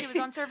practicing? Before that, she was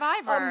on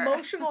Survivor.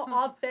 Emotional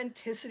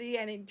authenticity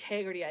and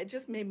integrity. It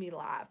just made me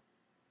laugh.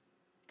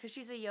 Because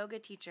she's a yoga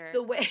teacher.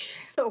 The way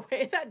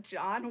that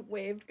John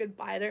waved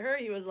goodbye to her,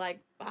 he was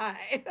like, bye.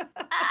 I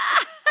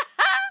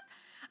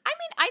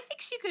mean, I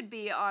think she could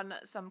be on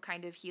some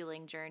kind of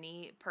healing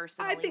journey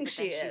personally. I think but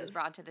then she she is. was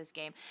brought to this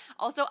game.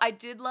 Also, I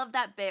did love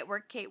that bit where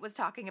Kate was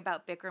talking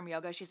about Bikram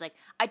yoga. She's like,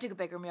 I took a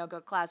Bikram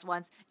yoga class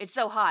once. It's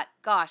so hot.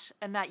 Gosh.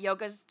 And that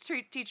yoga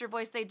teacher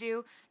voice they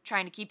do,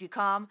 trying to keep you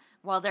calm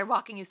while they're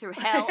walking you through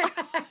hell.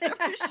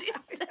 Whatever she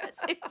says.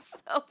 It's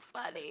so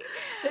funny.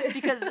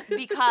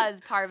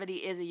 Because Parvati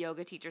is a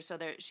yoga teacher, so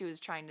she was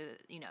trying to,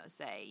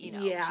 say,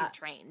 she's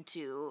trained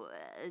to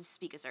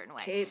speak a certain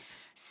way. Kate's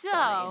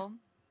funny.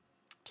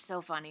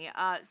 So funny.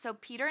 So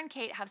Peter and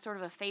Kate have sort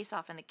of a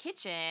face-off in the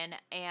kitchen,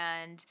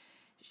 and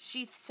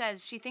she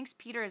says she thinks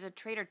Peter is a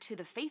traitor to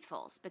the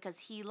Faithfuls because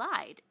he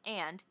lied,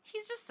 and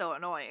he's just so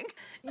annoying.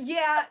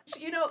 Yeah,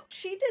 she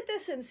did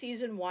this in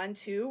season 1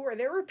 too, where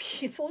there were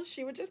people,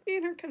 she would just be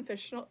in her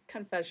confessional,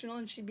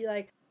 and she'd be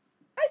like,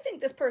 I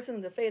think this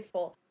person's a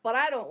faithful, but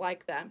I don't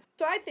like them,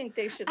 so I think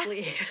they should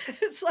leave.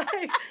 It's like,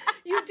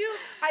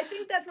 I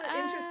think that's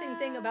an interesting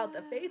thing about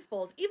the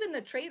Faithfuls, even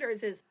the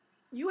traitors, is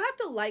you have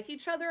to like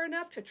each other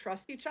enough to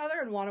trust each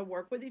other and want to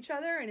work with each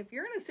other. And if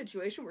you're in a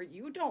situation where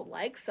you don't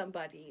like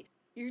somebody,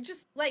 you're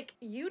just like,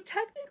 you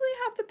technically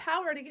have the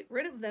power to get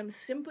rid of them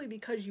simply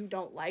because you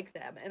don't like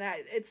them. And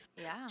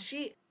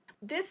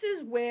this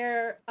is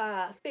where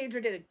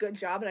Phaedra did a good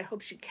job, and I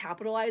hope she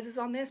capitalizes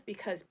on this,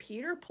 because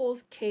Peter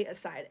pulls Kate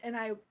aside. And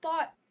I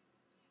thought,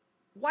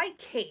 why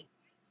Kate?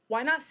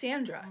 Why not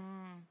Sandra?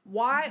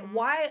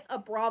 Why a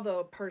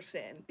Bravo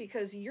person?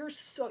 Because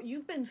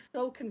you've been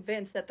so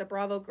convinced that the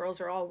Bravo girls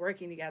are all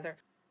working together.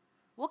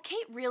 Well,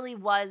 Kate really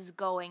was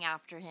going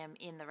after him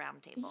in the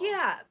round table.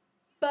 Yeah,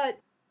 but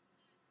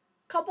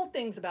couple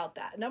things about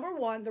that. Number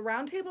one, the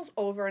round table's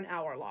over an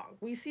hour long.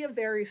 We see a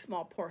very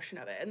small portion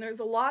of it, and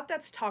there's a lot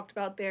that's talked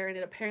about there, and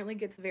it apparently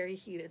gets very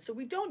heated. So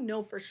we don't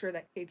know for sure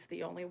that Kate's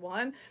the only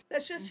one.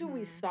 That's just who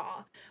we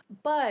saw.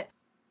 But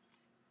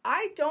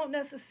I don't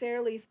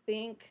necessarily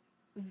think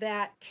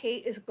that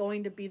Kate is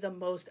going to be the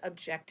most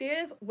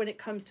objective when it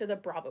comes to the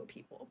Bravo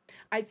people.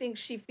 I think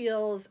she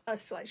feels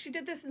she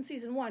did this in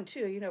season 1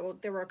 too.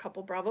 There were a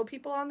couple Bravo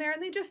people on there,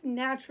 and they just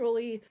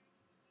naturally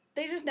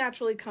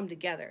come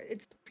together.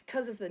 It's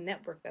because of the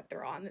network that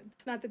they're on.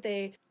 It's not that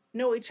they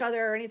know each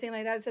other or anything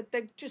like that. It's that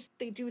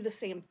they do the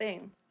same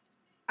thing.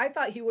 I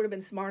thought he would have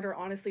been smarter,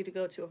 honestly, to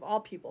go to, of all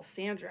people,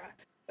 Sandra.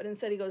 But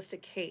instead he goes to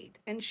Kate.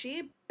 And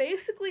she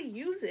basically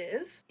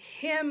uses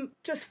him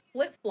just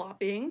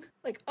flip-flopping.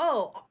 Like,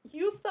 oh,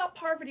 you thought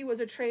Parvati was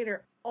a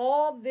traitor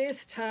all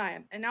this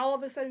time, and now all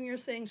of a sudden you're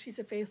saying she's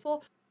a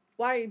faithful?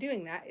 Why are you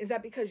doing that? Is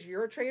that because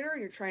you're a traitor and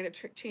you're trying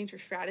to change your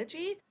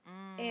strategy?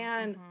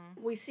 And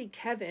we see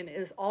Kevin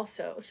is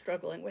also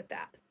struggling with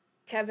that.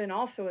 Kevin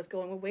also is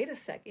going, well, wait a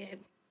second.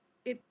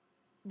 It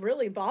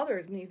really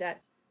bothers me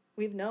that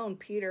we've known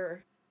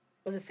Peter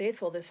was a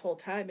faithful this whole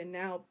time, and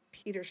now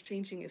Peter's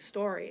changing his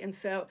story. And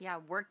so... yeah,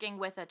 working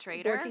with a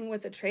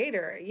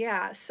traitor?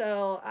 Yeah.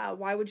 So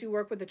why would you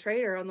work with a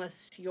traitor unless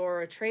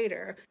you're a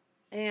traitor?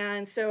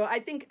 And so I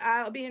think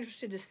I'll be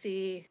interested to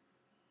see,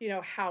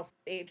 how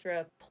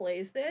Phaedra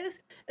plays this,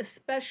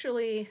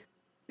 especially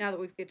now that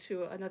we get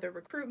to another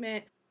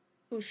recruitment,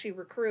 who she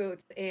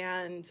recruits,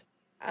 and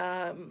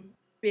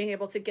being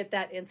able to get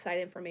that inside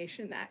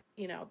information that,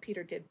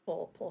 Peter did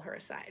pull her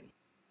aside.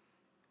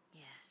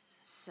 Yes.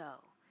 So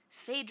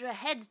Phaedra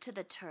heads to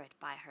the turret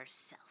by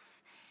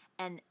herself,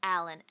 and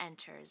Alan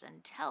enters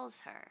and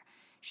tells her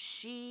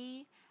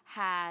she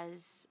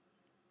has...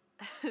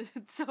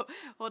 So,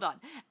 hold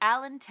on.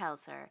 Alan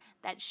tells her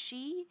that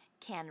she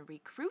can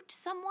recruit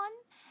someone,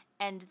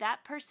 and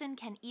that person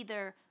can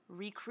either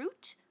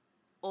recruit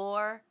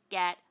or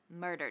get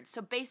murdered.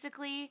 So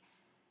basically,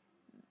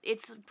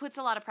 it puts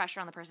a lot of pressure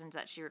on the persons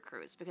that she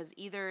recruits, because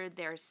either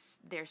they're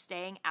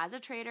staying as a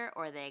traitor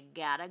or they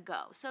gotta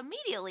go. So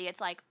immediately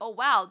it's like, oh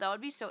wow, that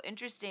would be so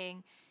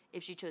interesting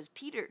if she chose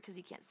Peter, because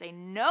he can't say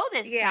no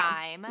this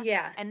time.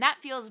 Yeah. And that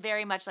feels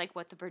very much like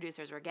what the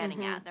producers were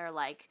getting at. They're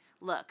like,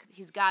 look,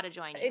 he's got to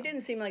join you. It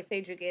didn't seem like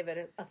Phaedra gave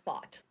it a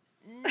thought.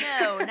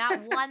 No,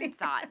 not one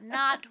thought.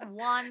 Not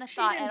one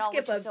thought at all,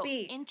 which is so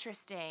beat.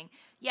 Interesting.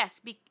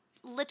 Yes,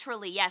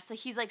 literally, yes. So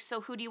he's like,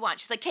 so who do you want?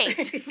 She's like, Kate.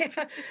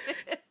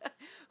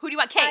 Who do you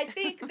want, Kate? I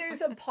think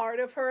there's a part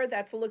of her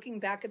that's looking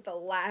back at the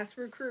last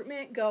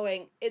recruitment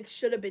going, it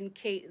should have been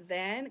Kate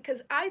then.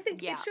 Because I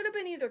think it should have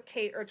been either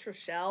Kate or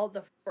Trishelle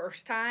the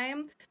first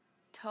time.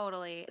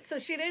 Totally. So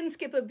she didn't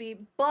skip a beat,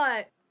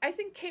 but I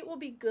think Kate will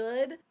be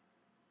good.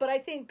 But I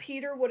think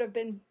Peter would have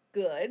been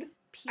good.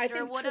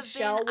 Peter would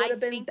have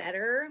been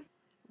better.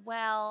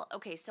 Well,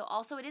 okay, so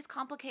also it is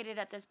complicated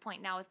at this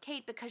point now with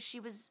Kate, because she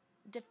was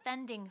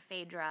defending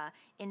Phaedra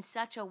in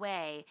such a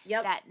way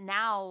that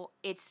now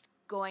it's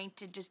going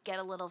to just get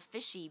a little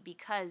fishy,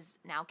 because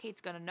now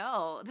Kate's going to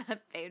know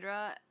that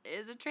Phaedra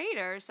is a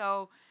traitor.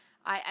 So,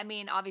 I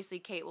mean, obviously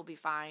Kate will be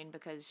fine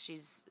because she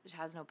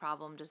has no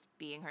problem just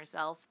being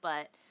herself.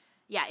 But,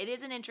 yeah, it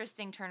is an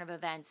interesting turn of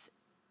events,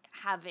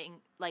 having,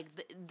 like,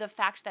 the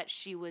fact that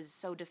she was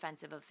so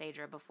defensive of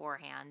Phaedra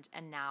beforehand,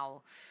 and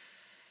now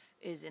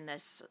is in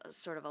this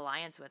sort of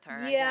alliance with her,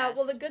 I Yeah,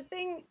 well, guess. the good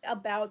thing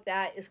about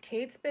that is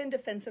Kate's been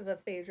defensive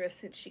of Phaedra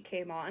since she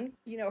came on.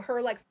 You know,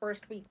 her like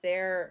first week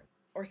there,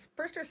 or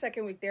first or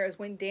second week there, is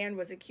when Dan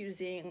was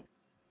accusing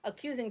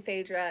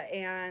Phaedra,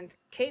 and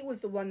Kate was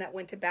the one that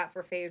went to bat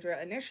for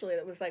Phaedra initially.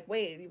 That was like,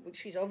 wait,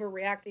 she's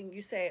overreacting.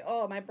 You say,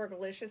 oh, my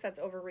burgalicious, that's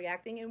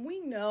overreacting, and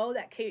we know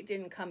that Kate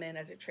didn't come in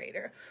as a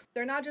traitor.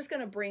 They're not just going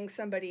to bring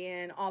somebody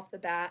in off the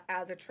bat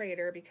as a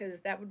traitor,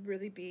 because that would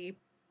really be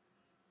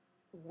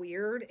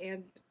weird,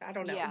 and I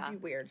don't know, it would Yeah. be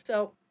weird.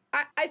 So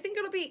I think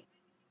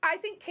I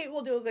think Kate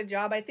will do a good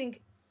job. I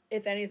think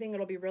if anything,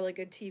 it'll be really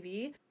good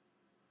TV.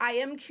 I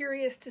am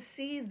curious to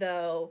see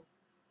though,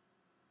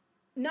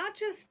 not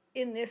just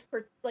in this,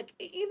 like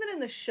even in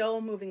the show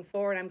moving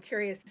forward, I'm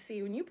curious to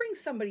see when you bring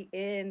somebody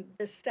in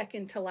the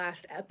second to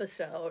last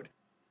episode,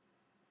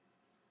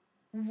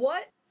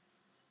 what,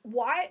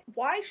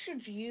 why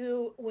should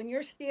you, when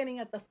you're standing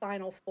at the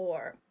final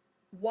four,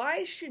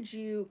 why should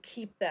you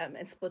keep them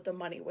and split the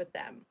money with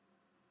them?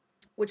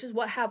 Which is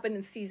what happened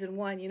in season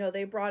 1. You know,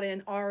 they brought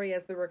in Ari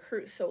as the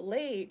recruit so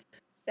late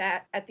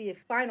that at the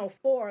final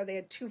four, they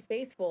had 2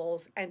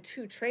 faithfuls and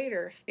 2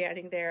 traitors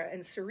standing there.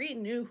 And Cirie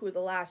knew who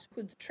the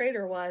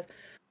traitor was.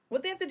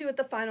 What they have to do at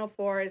the final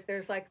four is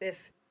there's like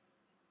this,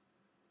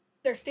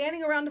 they're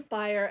standing around the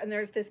fire and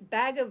there's this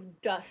bag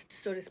of dust,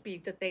 so to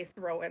speak, that they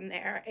throw in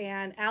there.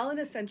 And Alan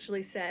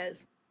essentially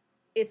says,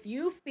 if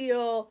you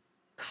feel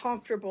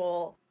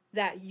comfortable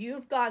that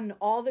you've gotten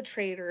all the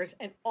traitors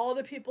and all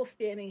the people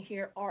standing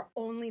here are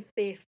only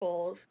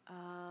faithfuls,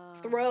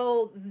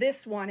 throw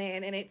this one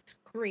in and it's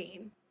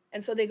green.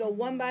 And so they go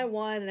one by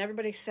one and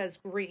everybody says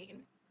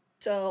green.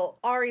 So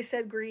Ari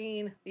said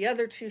green, the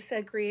other 2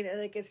 said green, and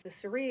it gets to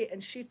Cirie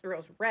and she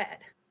throws red.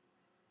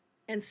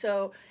 And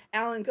so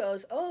Alan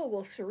goes, oh,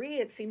 well, Cirie,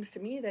 it seems to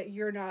me that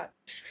you're not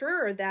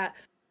sure that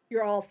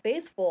you're all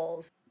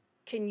faithfuls.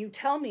 Can you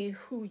tell me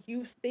who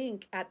you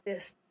think at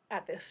this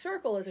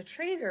circle is a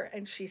traitor?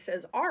 And she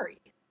says Ari.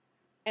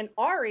 And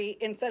Ari,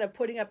 instead of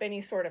putting up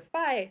any sort of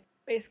fight,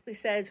 basically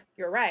says,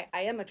 you're right,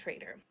 I am a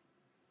traitor.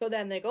 So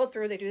then they go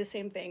through, they do the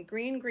same thing.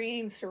 Green,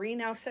 green, Cirie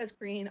now says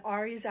green,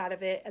 Ari's out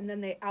of it, and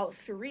then they out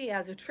Cirie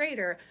as a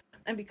traitor.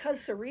 And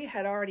because Cirie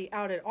had already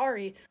outed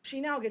Ari,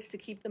 she now gets to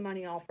keep the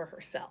money all for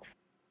herself.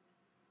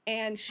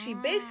 And she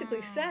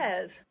basically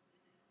says,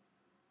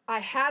 I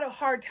had a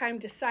hard time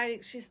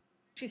deciding.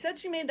 She said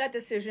she made that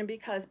decision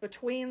because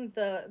between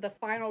the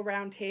final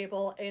round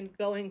table and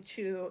going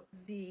to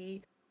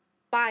the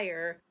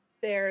fire,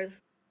 there's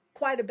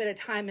quite a bit of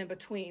time in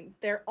between.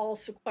 They're all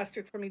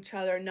sequestered from each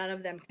other. None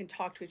of them can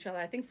talk to each other,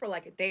 I think, for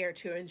like a day or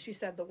 2. And she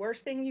said, the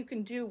worst thing you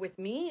can do with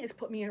me is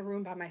put me in a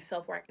room by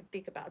myself where I can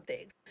think about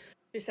things.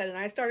 She said, and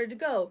I started to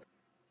go,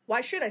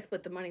 why should I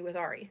split the money with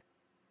Ari?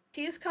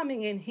 He's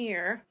coming in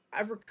here.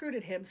 I've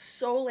recruited him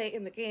so late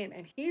in the game,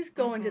 and he's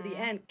going to the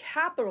end,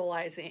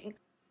 capitalizing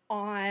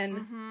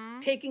on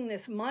taking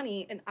this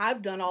money, and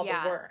I've done all the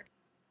work.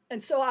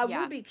 And so I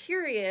will be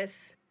curious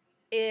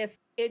if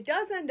it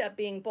does end up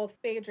being both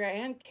Phaedra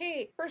and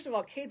Kate. First of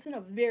all, Kate's in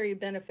a very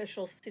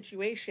beneficial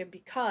situation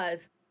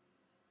because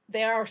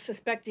they are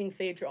suspecting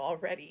Phaedra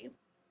already.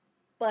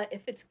 But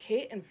if it's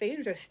Kate and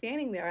Phaedra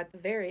standing there at the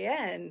very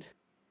end,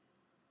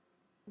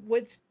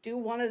 do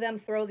one of them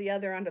throw the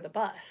other under the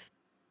bus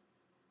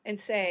and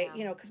say,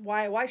 you know, because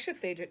why should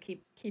Phaedra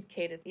keep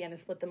Kate at the end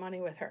and split the money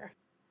with her?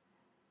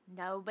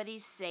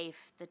 Nobody's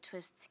safe. The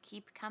twists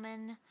keep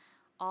coming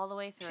all the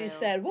way through. She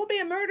said, we'll be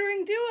a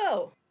murdering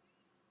duo.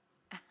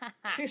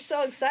 She's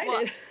so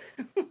excited.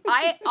 Well,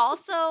 I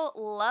also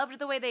loved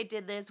the way they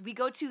did this. We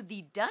go to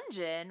the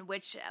dungeon,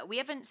 which we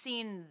haven't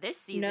seen this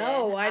season.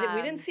 No,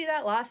 we didn't see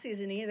that last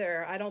season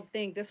either. I don't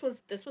think. This was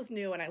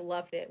new, and I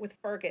loved it with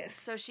Fergus.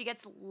 So she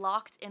gets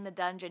locked in the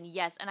dungeon,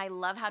 yes, and I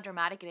love how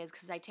dramatic it is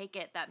because I take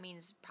it that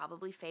means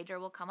probably Phaedra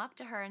will come up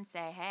to her and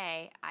say,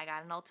 hey, I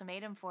got an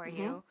ultimatum for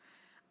you.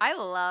 I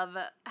love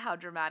how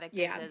dramatic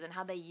this is and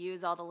how they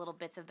use all the little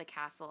bits of the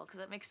castle because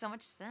it makes so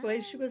much sense. The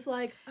way she was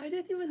like, I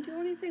didn't even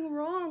do anything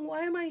wrong.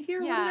 Why am I here?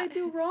 Yeah. What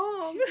did I do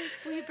wrong? She's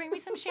like, will you bring me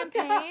some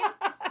champagne?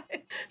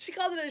 She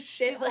called it a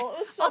shithole.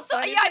 Like, also,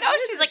 I know.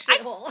 She's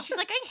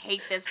like, I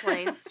hate this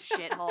place,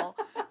 shithole.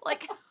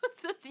 Like,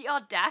 the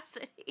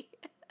audacity.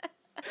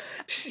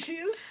 She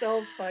is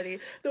so funny.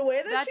 The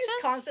way that she's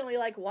constantly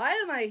like, why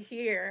am I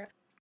here?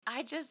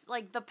 I just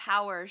like the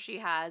power she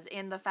has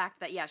in the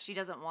fact that, she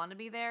doesn't want to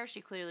be there. She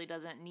clearly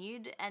doesn't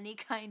need any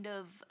kind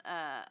of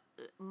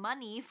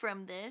money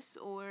from this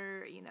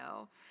or,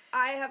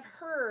 I have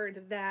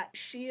heard that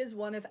she is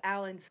one of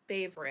Alan's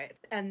favorites,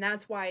 and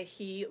that's why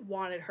he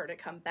wanted her to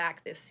come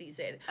back this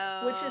season,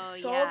 which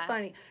is so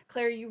funny.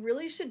 Claire, you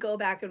really should go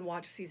back and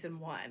watch season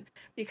 1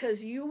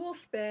 because you will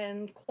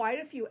spend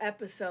quite a few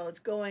episodes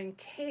going,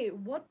 Kate,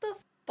 what the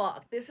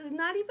fuck? This is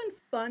not even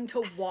fun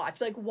to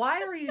watch. Like,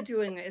 why are you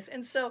doing this?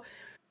 And so,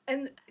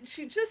 and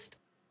she's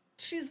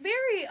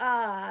very,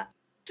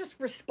 just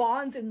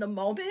responds in the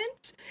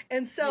moment.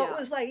 And so it Yeah.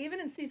 was like, even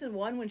in season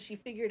 1, when she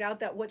figured out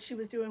that what she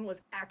was doing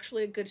was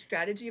actually a good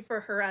strategy for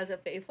her as a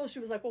faithful, she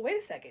was like, well,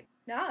 wait a second,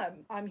 now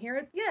I'm here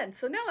at the end,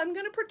 so now I'm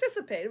going to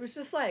participate. It was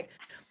just like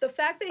the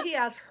fact that he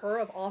asked her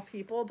of all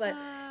people. But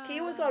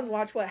he was on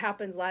Watch What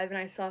Happens Live, and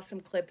I saw some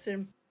clips,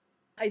 and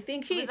I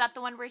think Was that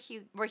the one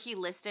where he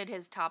listed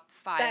his top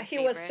 5 that he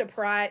was favorites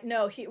surprised.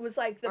 No, he was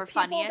like the or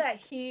people that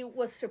funniest? he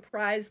was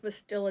surprised was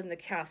still in the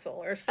castle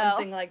or Oh,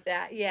 something like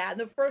that. Yeah, and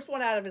the first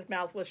one out of his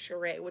mouth was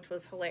Sheree, which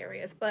was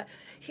hilarious. But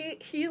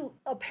he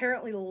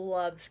apparently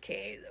loves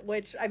Kate,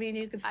 which, I mean,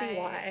 you can see I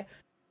why.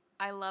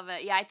 I love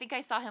it. Yeah, I think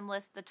I saw him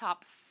list the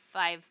top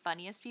 5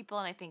 funniest people,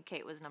 and I think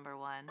Kate was number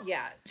 1.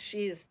 Yeah,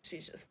 she's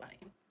just funny.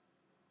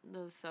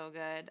 That was so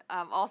good.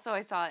 Also, I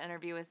saw an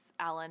interview with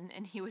Alan,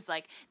 and he was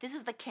like, "This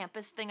is the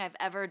campus thing I've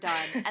ever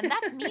done," and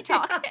that's me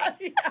talking.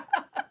 Yeah.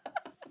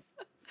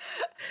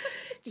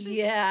 Just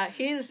Yeah,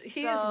 he's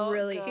so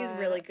really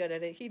good. good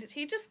at it.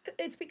 He just,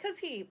 it's because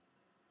he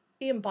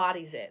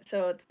embodies it,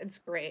 so it's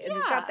great. And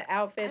he's got Yeah, the I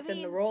outfits and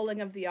the mean,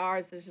 rolling of the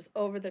R's. There's just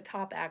over the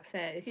top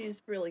accent.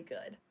 He's really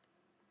good.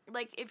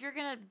 like, if you're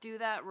gonna do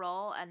that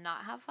role and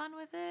not have fun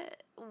with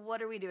it,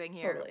 what are we doing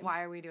here? Totally.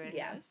 Why are we doing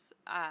Yeah. this?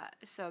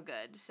 So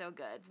good, so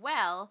good.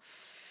 Well,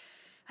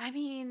 I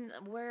mean,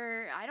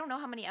 I don't know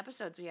how many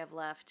episodes we have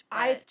left,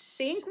 I but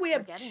think we we're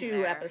have getting 2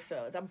 there.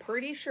 episodes. I'm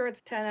pretty sure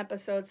it's 10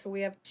 episodes, so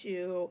we have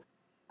 2.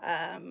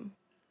 Um,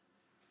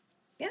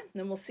 yeah,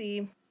 then we'll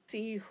see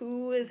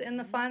who is in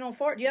the final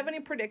 4. Do you have any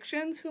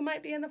predictions who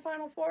might be in the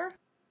final 4?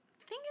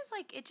 Thing is,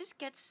 like, it just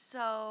gets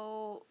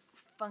so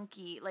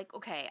funky. Like,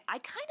 okay, I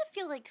kind of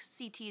feel like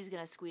CT is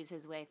gonna squeeze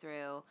his way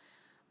through.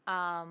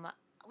 Um,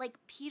 like,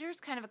 Peter's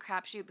kind of a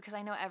crapshoot because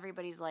I know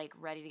everybody's like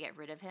ready to get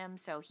rid of him,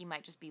 so he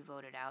might just be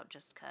voted out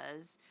just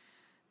cause.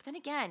 But then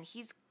again,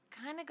 he's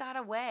kind of got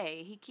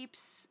away.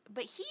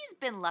 But he's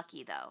been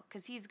lucky though,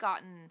 because he's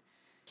gotten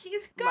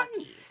He's gotten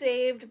lucky.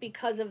 saved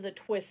because of the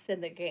twists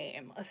in the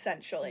game,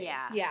 essentially.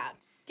 Yeah. Yeah.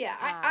 Yeah.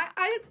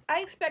 Uh, I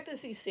expect to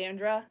see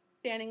Sandra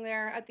standing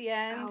there at the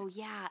end. oh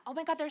yeah. Oh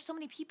my God, there's so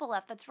many people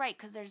left. That's right,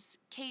 because there's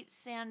Kate,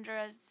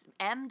 Sandra's,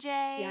 Yeah, I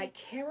MJ.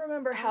 can't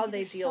remember Oh how yeah, they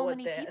there's deal so with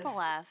many this. people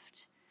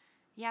left.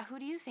 Yeah, who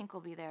do you think will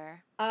be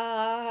there?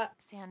 Uh,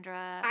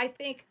 Sandra. I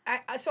think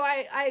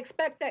I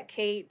expect that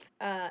Kate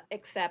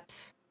accepts.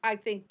 I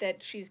think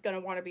that she's gonna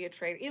want to be a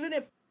traitor, even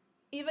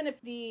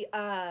if the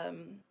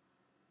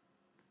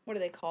what do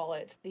they call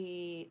it,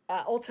 the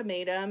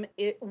ultimatum,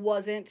 it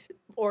wasn't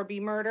or be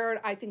murdered.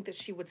 I think that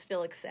she would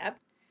still accept.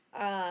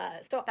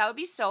 So That would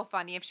be so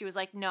funny if she was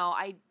like, "No,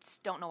 I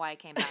just don't know why I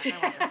came back. I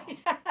want to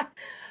go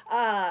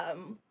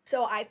home."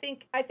 So I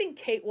think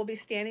Kate will be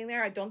standing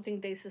there. I don't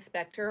think they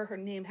suspect her. Her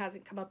name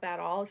hasn't come up at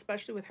all,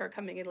 especially with her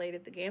coming in late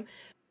at the game.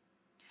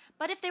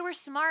 But if they were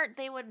smart,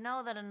 they would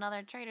know that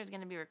another traitor is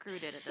going to be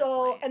recruited at this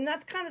So, point. and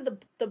that's kind of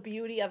the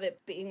beauty of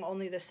it being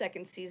only the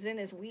second season,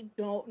 is we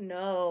don't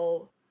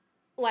know,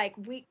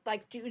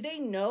 do they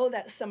know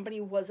that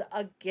somebody was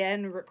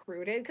again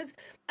recruited? Because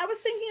I was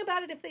thinking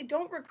about it, if they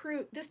don't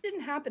recruit, this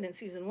didn't happen in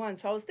season 1,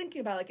 so I was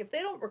thinking about, like, if they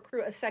don't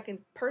recruit a second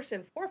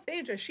person for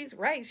Phaedra, she's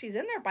right, she's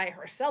in there by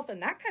herself,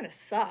 and that kind of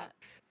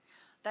sucks.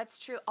 That's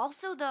true.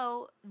 Also,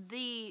 though,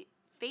 the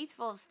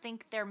faithfuls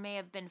think there may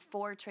have been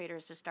 4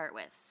 traitors to start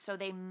with, so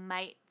they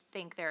might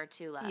think there are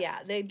 2 left. Yeah,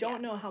 they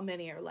don't know how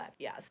many are left.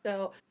 Yeah,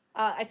 so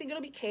I think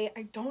it'll be Kate.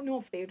 I don't know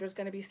if Phaedra's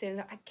going to be standing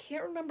there. I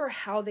can't remember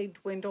how they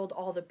dwindled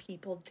all the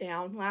people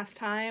down last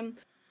time.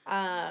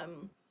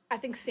 I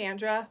think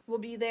Sandra will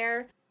be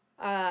there.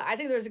 I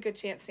think there's a good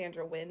chance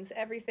Sandra wins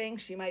everything.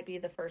 She might be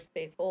the first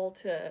faithful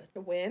to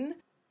win.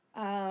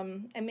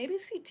 And maybe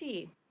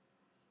CT.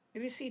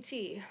 Maybe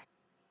CT.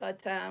 But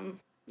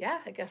yeah,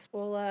 I guess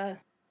we'll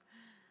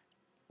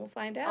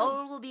find out.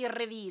 All will be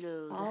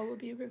revealed. All will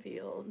be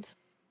revealed.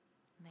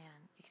 Man,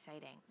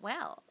 exciting.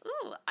 Well,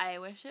 I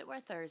wish it were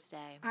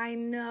Thursday. I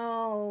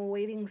know,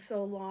 waiting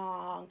so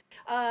long.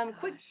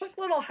 Quick Gosh.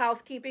 little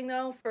housekeeping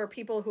though for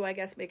people who I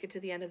guess make it to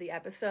the end of the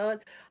episode.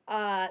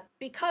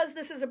 Because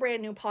this is a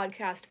brand new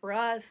podcast for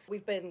us,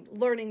 we've been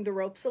learning the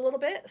ropes a little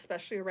bit,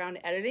 especially around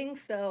editing.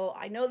 So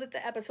I know that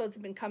the episodes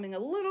have been coming a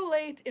little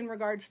late in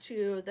regards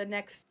to the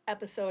next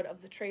episode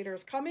of The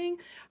Traitors coming,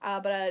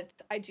 but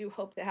I do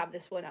hope to have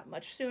this one up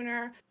much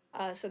sooner,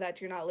 so that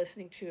you're not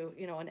listening to,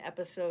 an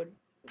episode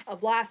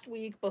of last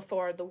week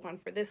before the one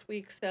for this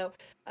week. So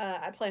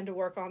I plan to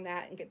work on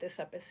that and get this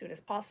up as soon as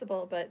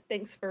possible. But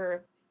thanks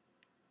for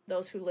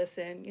those who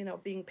listen,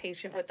 being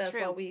patient with us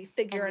while we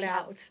figure it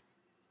out.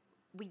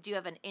 We do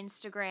have an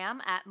Instagram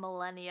at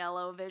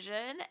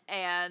Millennialovision,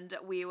 and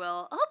we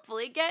will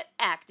hopefully get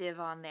active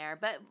on there.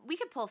 But we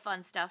could pull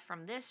fun stuff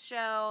from this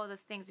show, the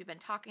things we've been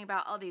talking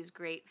about, all these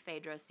great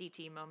Phaedra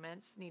CT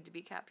moments need to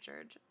be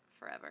captured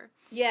forever.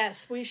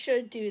 Yes, we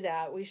should do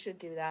that.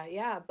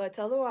 Yeah, but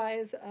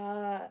otherwise,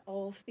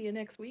 I'll see you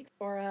next week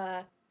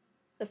for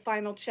the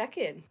final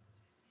check-in.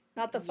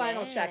 Not the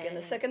final check-in,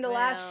 the second to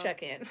last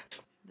check-in.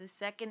 The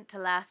second to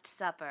last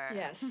supper.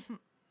 Yes.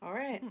 All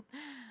right.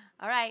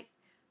 All right.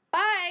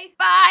 Bye.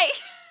 Bye.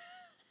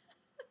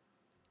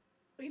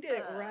 We did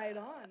it right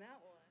on that one.